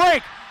fast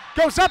break.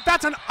 Goes up.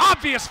 That's an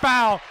obvious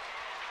foul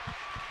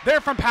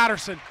there from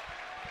Patterson.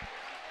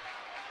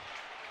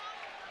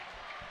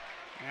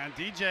 And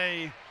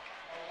DJ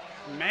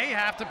may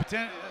have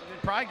to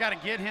probably got to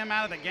get him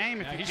out of the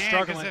game if he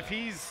can, because if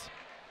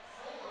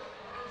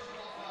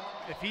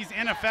he's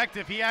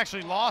ineffective, he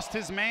actually lost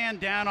his man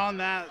down on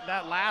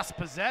that last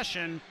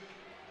possession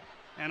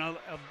and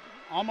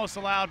almost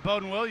allowed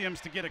Bowden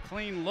Williams to get a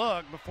clean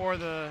look before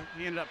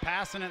he ended up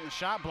passing it in the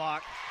shot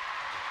block.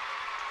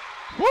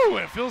 Woo,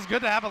 it feels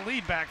good to have a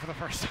lead back for the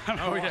first time.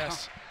 Oh,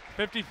 yes.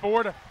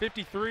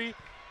 54-53.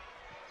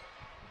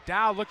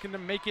 Dow looking to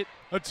make it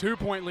a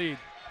 2-point lead.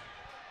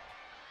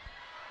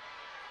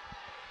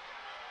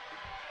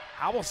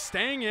 Howell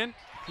staying in.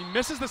 He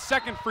misses the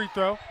second free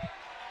throw.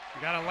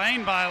 We got a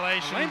lane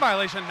violation. Lane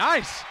violation,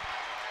 nice.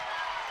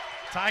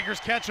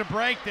 Tigers catch a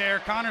break there.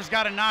 Connor's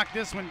got to knock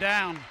this one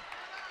down.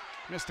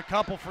 Missed a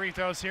couple free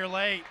throws here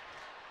late.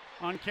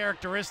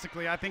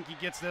 uncharacteristically, I think he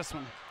gets this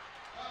one.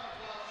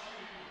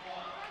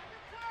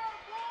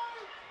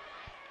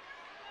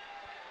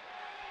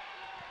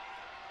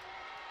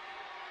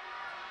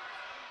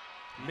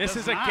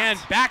 Misses again,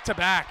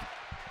 back-to-back.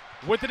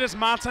 With it is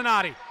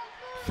Montanati.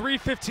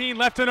 3:15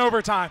 left in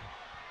overtime.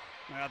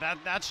 Well,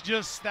 that's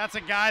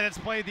a guy that's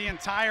played the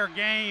entire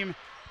game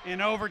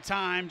in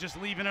overtime,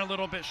 just leaving it a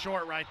little bit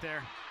short right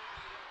there.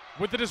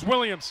 With it is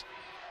Williams.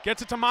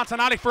 Gets it to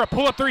Montanati for a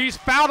pull-up three. He's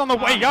fouled on the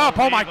way up.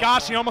 Oh my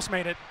gosh, he almost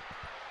made it.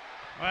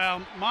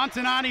 Well,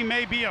 Montanati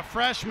may be a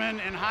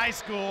freshman in high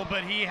school,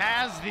 but he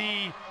has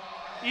the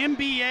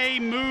NBA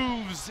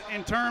moves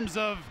in terms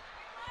of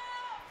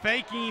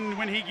faking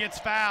when he gets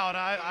fouled.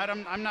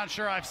 I'm not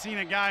sure I've seen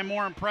a guy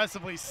more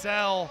impressively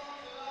sell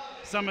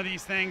some of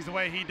these things the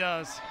way he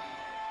does.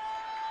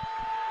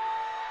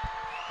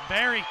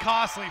 Very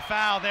costly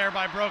foul there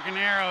by Broken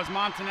Arrows.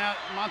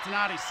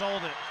 Montanati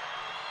sold it.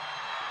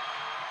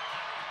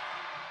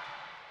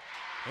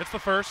 It's the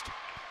first.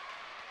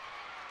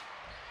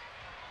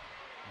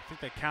 I think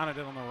they counted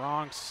it on the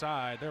wrong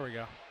side. There we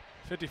go.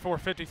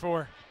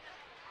 54-54.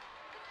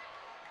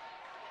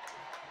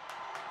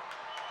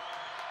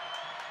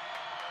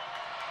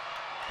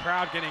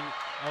 Crowd getting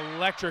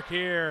electric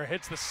here.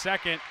 Hits the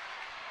second.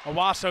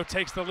 Owasso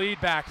takes the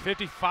lead back,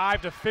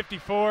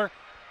 55-54.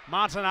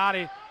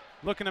 Montanati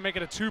looking to make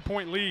it a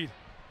 2-point lead.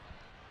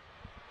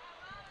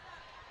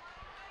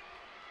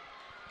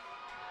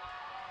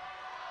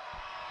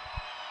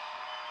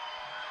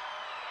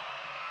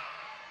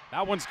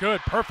 That one's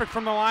good. Perfect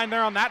from the line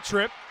there on that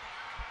trip.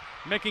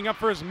 Making up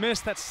for his miss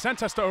that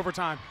sent us to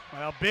overtime.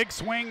 Well, big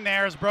swing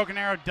there as Broken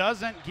Arrow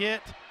doesn't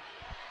get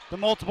the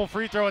multiple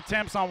free throw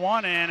attempts on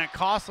one end. A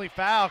costly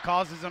foul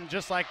causes him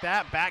just like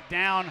that back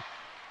down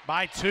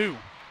by 2.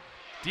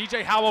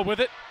 DJ Howell with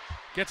it.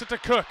 Gets it to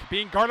Cook,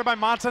 being guarded by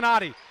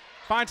Montanati.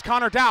 Finds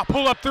Connor Dow,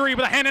 pull-up three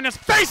with a hand in his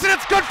face, and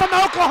it's good from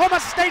the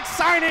Oklahoma State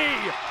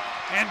signee.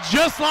 And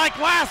just like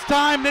last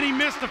time that he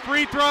missed the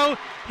free throw,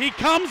 he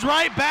comes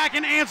right back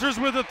and answers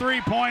with a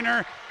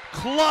three-pointer.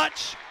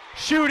 Clutch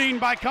shooting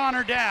by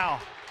Connor Dow.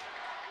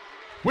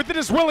 With it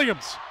is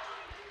Williams.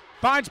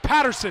 Finds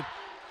Patterson.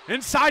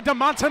 Inside to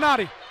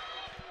Montanati.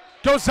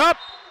 Goes up.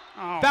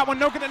 Oh. That one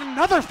no good. And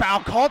another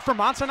foul called for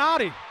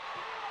Montanati.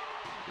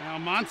 Now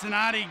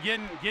Montanati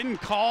getting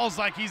calls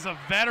like he's a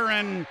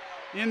veteran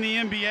in the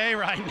NBA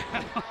right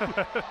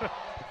now.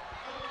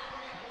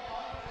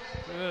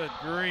 Good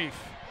grief.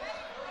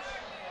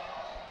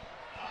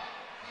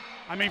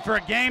 I mean, for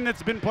a game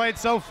that's been played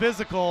so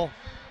physical,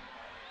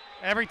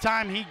 every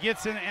time he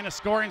gets in a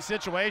scoring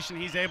situation,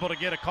 he's able to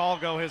get a call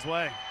go his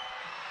way.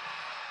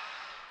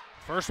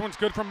 First one's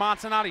good from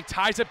Montanati.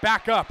 Ties it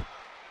back up.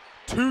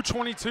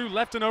 2:22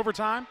 left in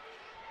overtime.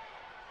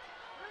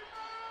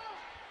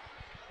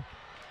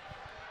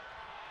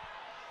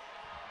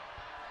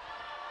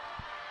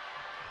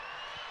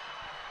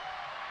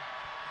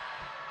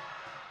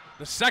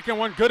 The second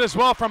one good as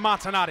well from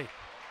Montanati.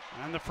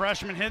 And the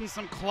freshman hitting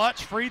some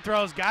clutch free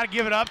throws. Got to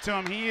give it up to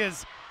him. He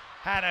has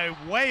had a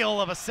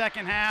whale of a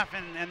second half,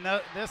 and in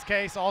this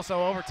case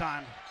also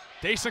overtime.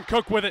 Dason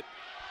Cook with it.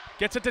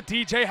 Gets it to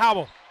DJ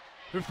Howell,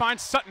 who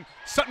finds Sutton.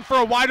 Sutton for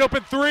a wide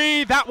open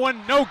three. That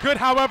one no good,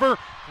 however.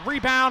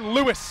 Rebound,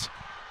 Lewis.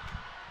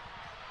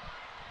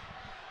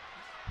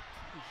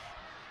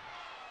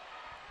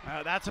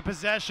 That's a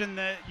possession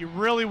that you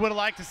really would have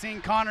liked to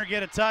seen Connor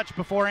get a touch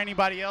before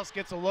anybody else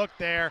gets a look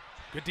there.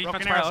 Good defense.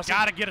 Broken Arrow's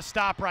got to get a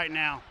stop right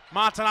now.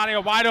 Montanati, a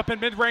wide open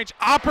mid-range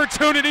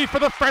opportunity for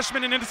the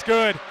freshman, and it's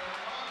good.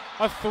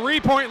 A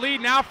 3-point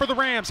lead now for the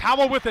Rams.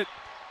 Howell with it.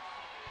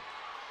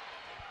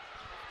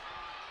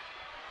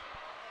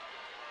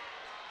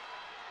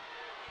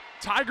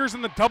 Tigers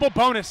in the double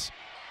bonus.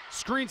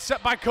 Screen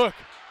set by Cook.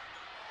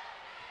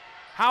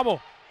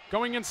 Howell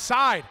going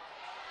inside.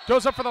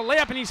 Goes up for the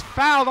layup, and he's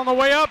fouled on the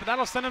way up.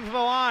 That'll send him to the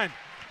line.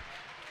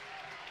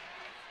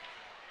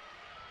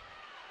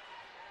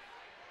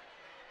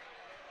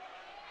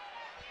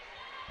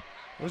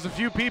 There's a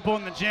few people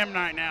in the gym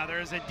right now.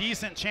 There's a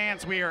decent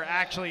chance we are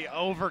actually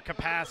over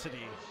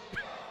capacity.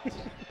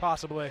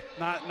 Possibly.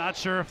 Not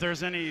sure if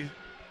there's any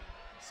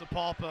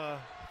Sapulpa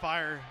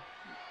fire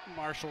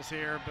marshals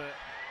here, but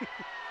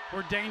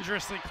we're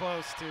dangerously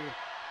close to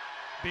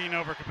being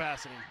over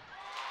capacity.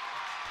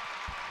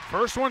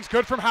 First one's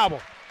good from Howell.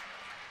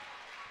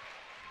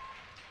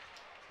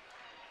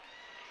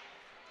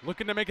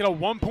 Looking to make it a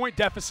 1-point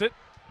deficit.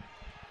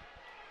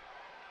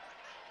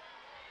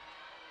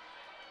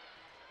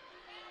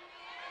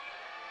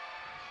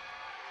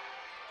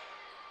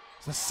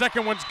 The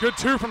second one's good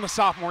too from the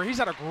sophomore. He's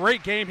had a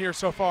great game here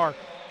so far.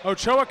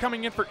 Ochoa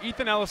coming in for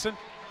Ethan Ellison.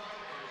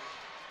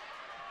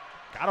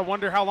 Gotta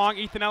wonder how long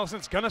Ethan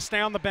Ellison's gonna stay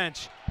on the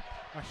bench.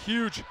 A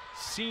huge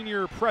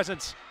senior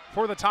presence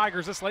for the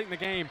Tigers this late in the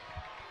game.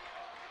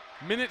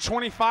 Minute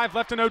 25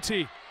 left in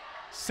OT.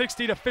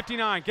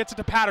 60-59, gets it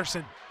to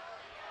Patterson.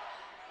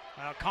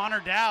 Connor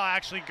Dow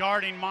actually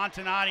guarding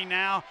Montanati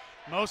now.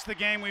 Most of the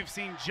game we've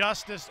seen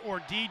Justice or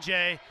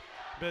DJ,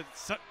 but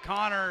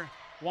Connor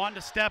wanting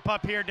to step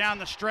up here down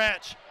the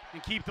stretch.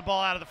 and keep the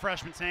ball out of the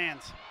freshman's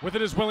hands. With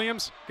it is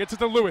Williams, gets it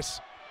to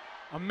Lewis.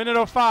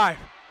 1:05.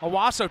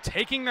 Owasso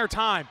taking their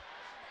time,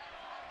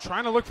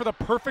 trying to look for the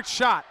perfect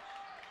shot.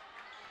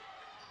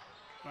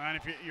 Well, and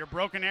if you're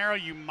Broken Arrow,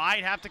 you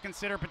might have to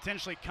consider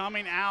potentially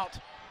coming out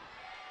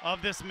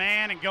of this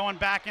man and going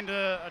back into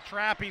a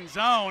trapping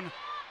zone.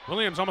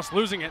 Williams almost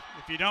losing it.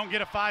 If you don't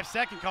get a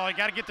 5-second call, you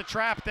got to get the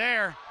trap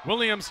there.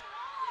 Williams,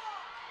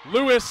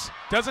 Lewis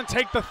doesn't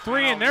take the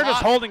three, and they're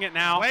just holding it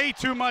now. Way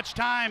too much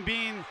time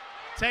being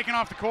taken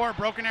off the court.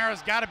 Broken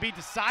Arrow's got to be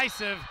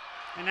decisive,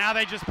 and now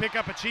they just pick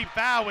up a cheap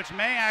foul, which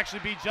may actually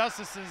be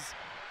Justice's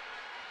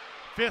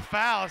 5th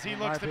foul as he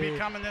looks to be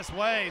coming this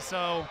way.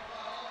 So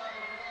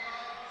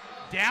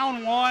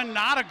down one,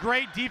 not a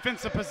great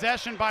defensive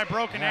possession by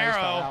Broken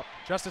Arrow.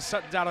 Justice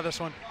Sutton's out of this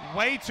one.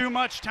 Way too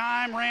much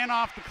time ran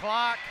off the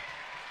clock.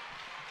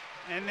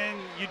 And then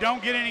you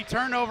don't get any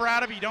turnover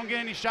out of it. You don't get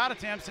any shot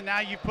attempts, and now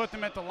you put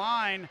them at the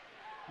line.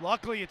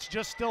 Luckily, it's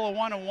just still a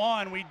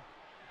 1-1. We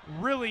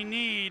really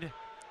need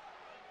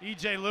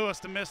E.J. Lewis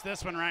to miss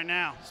this one right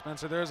now.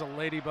 Spencer, there's a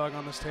ladybug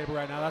on this table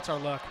right now. That's our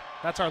luck.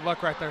 That's our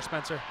luck right there,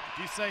 Spencer. If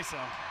you say so.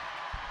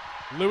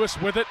 Lewis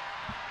with it.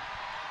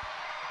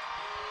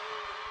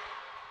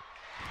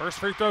 First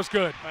free throw's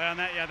good. Well,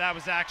 that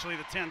was actually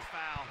the 10th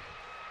foul.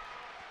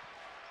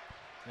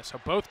 Yeah,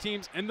 so both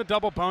teams in the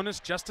double bonus.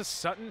 Justice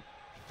Sutton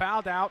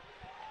fouled out.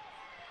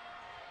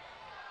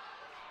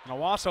 And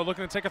Owasso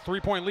looking to take a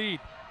 3-point lead.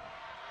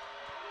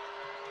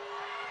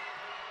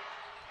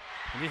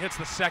 And he hits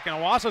the second.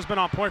 Owasso's been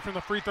on point from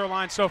the free throw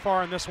line so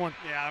far in this one.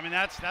 Yeah, I mean,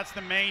 that's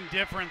the main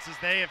difference is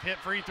they have hit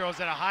free throws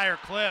at a higher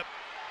clip.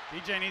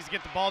 DJ needs to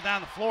get the ball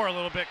down the floor a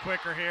little bit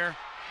quicker here.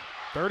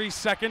 30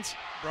 seconds.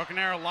 Broken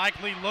Arrow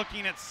likely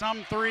looking at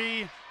some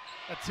 3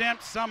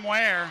 attempt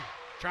somewhere,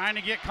 trying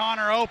to get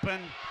Connor open.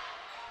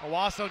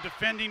 Owasso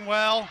defending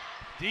well.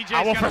 DJ's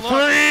going to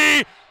look.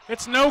 3.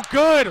 It's no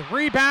good.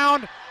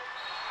 Rebound.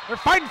 They're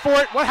fighting for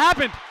it. What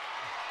happened?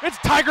 It's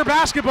Tiger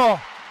basketball.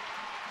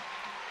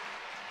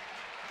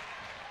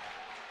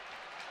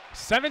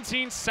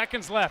 17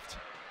 seconds left.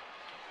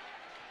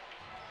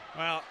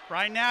 Well,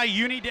 right now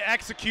you need to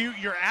execute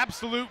your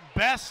absolute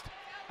best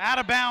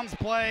out-of-bounds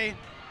play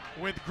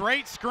with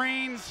great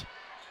screens.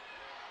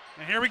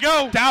 And here we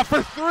go. Down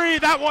for 3.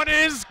 That one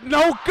is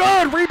no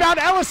good. Rebound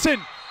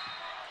Ellison.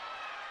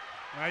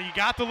 Well, you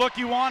got the look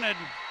you wanted.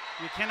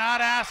 You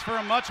cannot ask for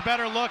a much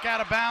better look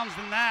out of bounds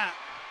than that.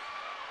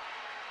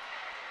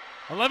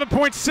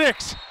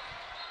 11.6.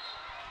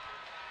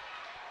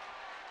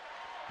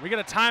 We get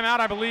a timeout,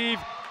 I believe,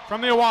 from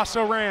the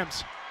Owasso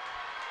Rams.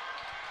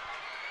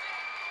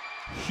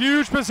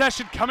 Huge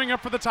possession coming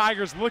up for the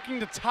Tigers, looking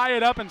to tie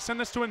it up and send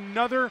this to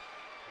another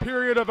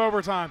period of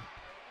overtime.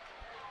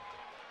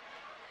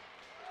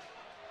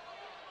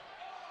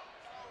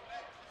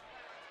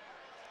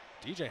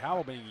 DJ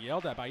Howell being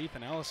yelled at by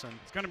Ethan Ellison.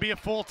 It's going to be a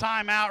full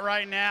timeout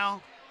right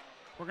now.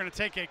 We're going to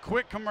take a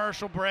quick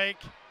commercial break.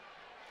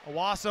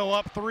 Owasso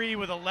up 3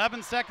 with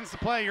 11 seconds to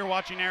play. You're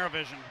watching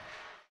ArrowVision.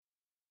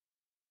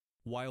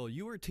 While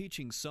you are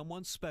teaching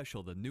someone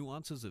special the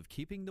nuances of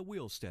keeping the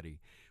wheel steady,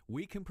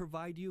 we can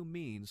provide you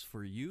means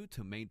for you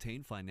to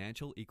maintain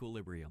financial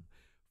equilibrium.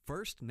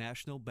 First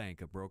National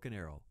Bank of Broken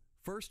Arrow.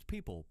 First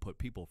people put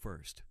people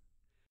first.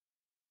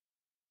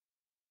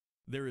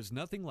 There is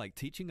nothing like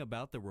teaching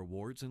about the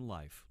rewards in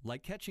life,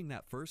 like catching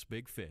that first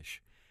big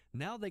fish.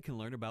 Now they can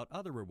learn about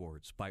other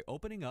rewards by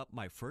opening up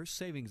my first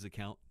savings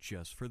account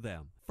just for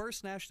them.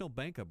 First National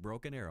Bank of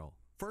Broken Arrow.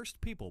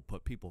 First people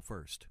put people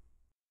first.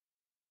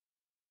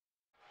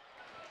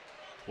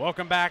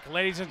 Welcome back,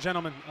 ladies and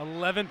gentlemen.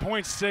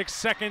 11.6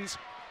 seconds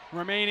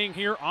remaining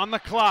here on the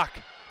clock.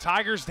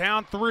 Tigers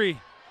down 3.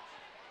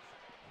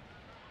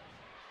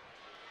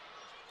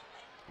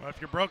 Well, if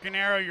you're Broken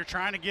Arrow, you're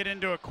trying to get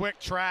into a quick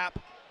trap.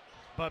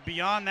 But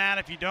beyond that,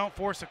 if you don't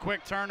force a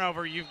quick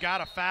turnover, you've got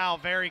to foul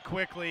very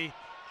quickly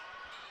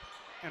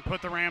and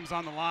put the Rams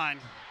on the line.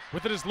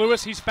 With it is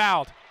Lewis. He's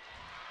fouled.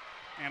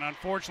 And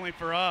unfortunately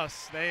for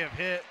us, they have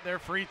hit their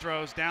free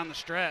throws down the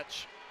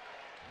stretch.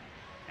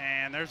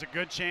 And there's a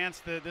good chance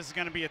that this is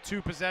going to be a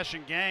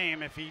 2-possession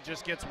game if he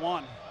just gets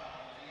one.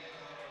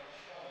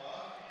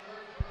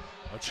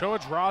 Ochoa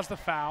draws the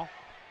foul.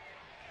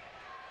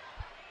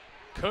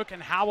 Cook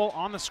and Howell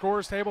on the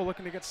scorer's table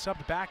looking to get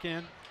subbed back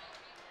in.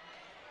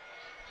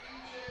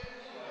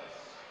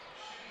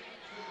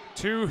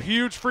 2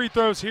 huge free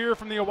throws here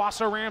from the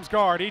Owasso Rams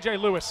guard, E.J.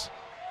 Lewis.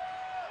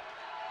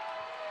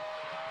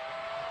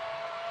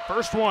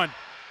 First one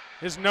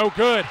is no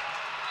good.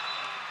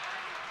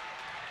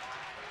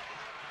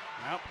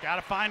 Well, got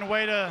to find a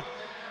way to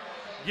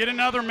get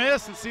another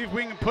miss and see if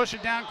we can push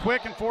it down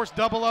quick and force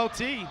double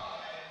OT.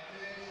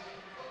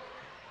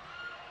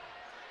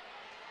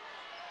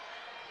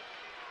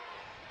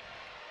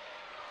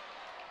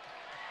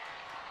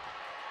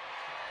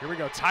 Here we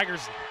go.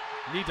 Tigers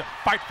need to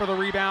fight for the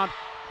rebound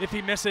if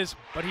he misses,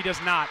 but he does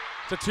not.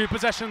 It's a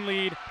 2-possession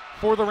lead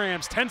for the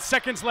Rams. 10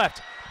 seconds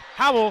left.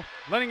 Howell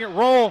letting it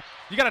roll.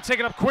 You got to take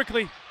it up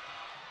quickly.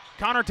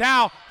 Connor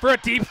Dow for a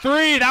deep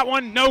 3. That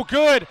one no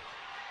good.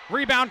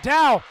 Rebound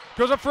Dow.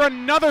 Goes up for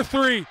another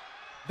three.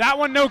 That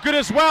one no good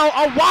as well.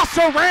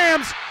 Owasso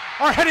Rams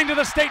are heading to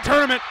the state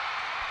tournament.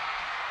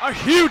 A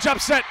huge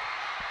upset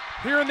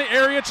here in the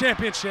area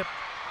championship.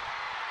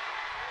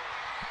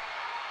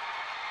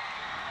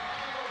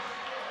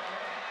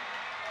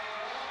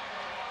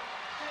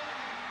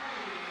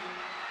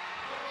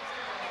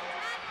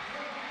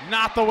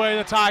 Not the way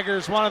the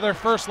Tigers wanted their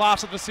first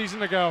loss of the season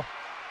to go.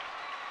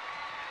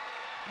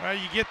 Well,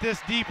 you get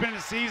this deep in the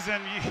season,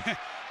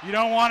 you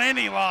don't want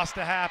any loss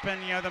to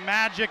happen. You know, the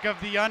magic of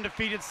the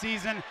undefeated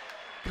season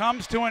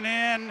comes to an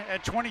end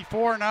at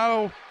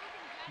 24-0.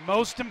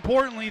 Most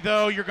importantly,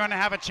 though, you're going to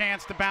have a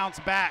chance to bounce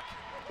back.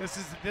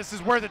 This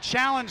is where the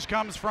challenge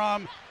comes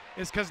from,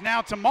 is because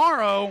now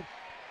tomorrow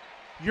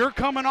you're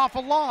coming off a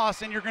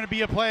loss and you're going to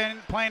be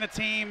playing a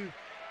team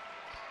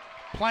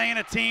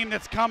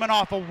that's coming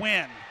off a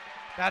win.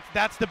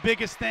 That's the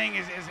biggest thing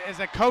is as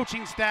a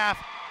coaching staff.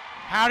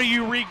 How do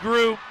you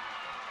regroup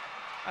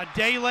a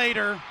day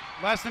later,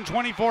 less than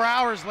 24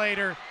 hours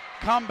later,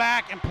 come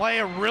back and play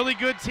a really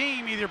good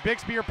team, either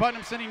Bixby or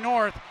Putnam City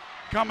North,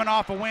 coming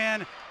off a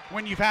win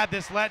when you've had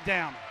this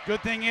letdown?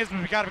 Good thing is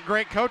we've got a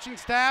great coaching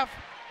staff.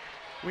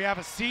 We have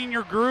a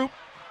senior group,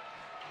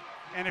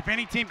 and if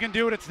any team can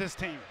do it, it's this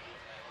team.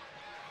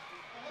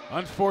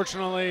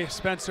 Unfortunately,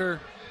 Spencer,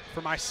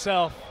 for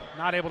myself,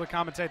 not able to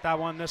commentate that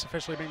one, this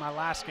officially being my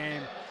last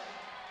game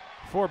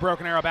for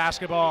Broken Arrow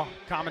basketball,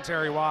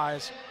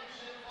 commentary-wise.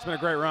 It's been a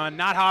great run.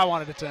 Not how I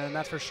wanted it to end,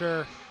 that's for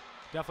sure.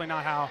 Definitely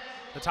not how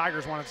the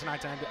Tigers wanted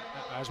tonight to end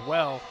as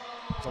well.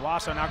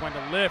 Owasso now going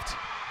to lift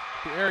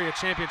the area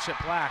championship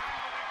plaque.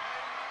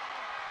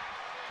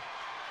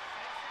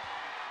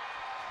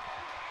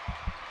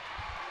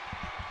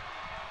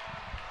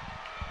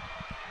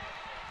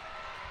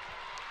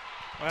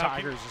 Well,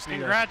 Tigers just need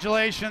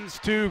congratulations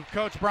to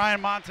Coach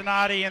Brian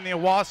Montanati and the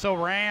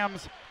Owasso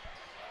Rams.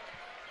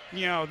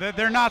 You know,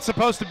 they're not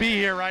supposed to be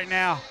here right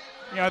now.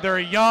 You know, they're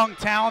a young,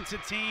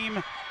 talented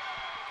team.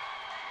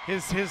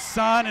 His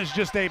son is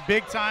just a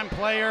big-time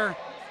player.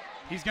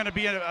 He's going to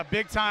be a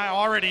big-time,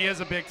 already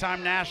is a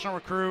big-time national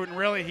recruit, and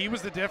really he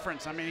was the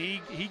difference. I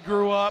mean, he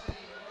grew up.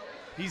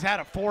 He's had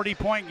a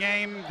 40-point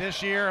game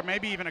this year,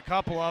 maybe even a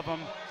couple of them.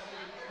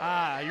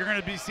 You're going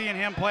to be seeing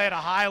him play at a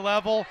high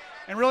level.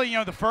 And really, you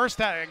know, the first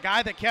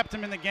guy that kept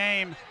him in the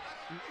game,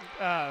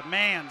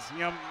 Mans. You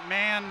know,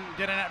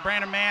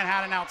 Brandon Mann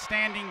had an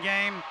outstanding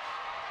game.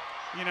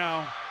 You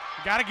know,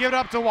 got to give it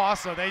up to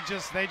Owasso. They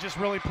just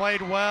really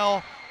played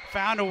well,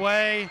 found a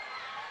way.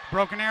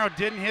 Broken Arrow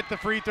didn't hit the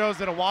free throws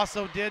that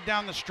Owasso did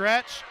down the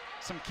stretch.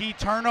 Some key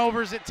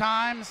turnovers at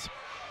times.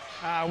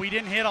 We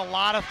didn't hit a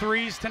lot of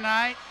threes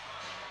tonight.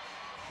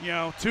 You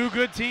know, two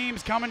good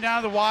teams coming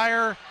down to the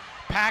wire.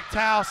 Packed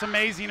house,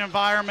 amazing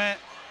environment.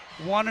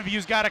 One of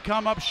you's got to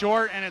come up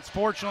short, and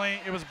fortunately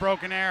it was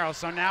Broken Arrow.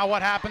 So now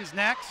what happens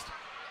next?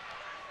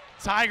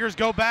 Tigers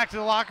go back to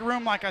the locker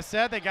room. Like I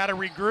said, they got to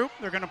regroup.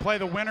 They're going to play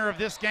the winner of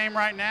this game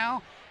right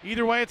now.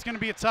 Either way, it's going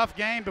to be a tough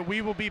game, but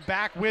we will be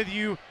back with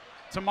you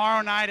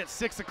tomorrow night at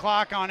 6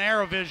 o'clock on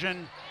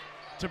ArrowVision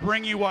to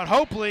bring you what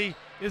hopefully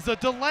is a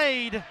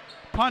delayed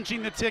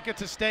punching the ticket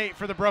to state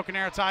for the Broken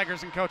Arrow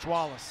Tigers and Coach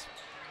Wallace.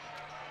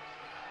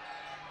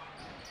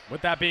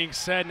 With that being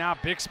said, now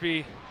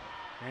Bixby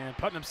and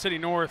Putnam City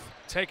North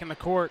taking the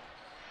court.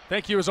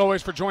 Thank you, as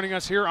always, for joining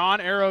us here on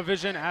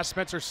ArrowVision. As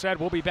Spencer said,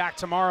 we'll be back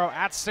tomorrow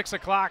at 6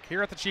 o'clock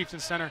here at the Chieftain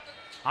Center.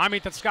 I'm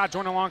Ethan Scott,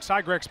 joined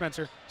alongside Greg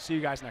Spencer. See you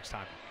guys next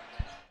time.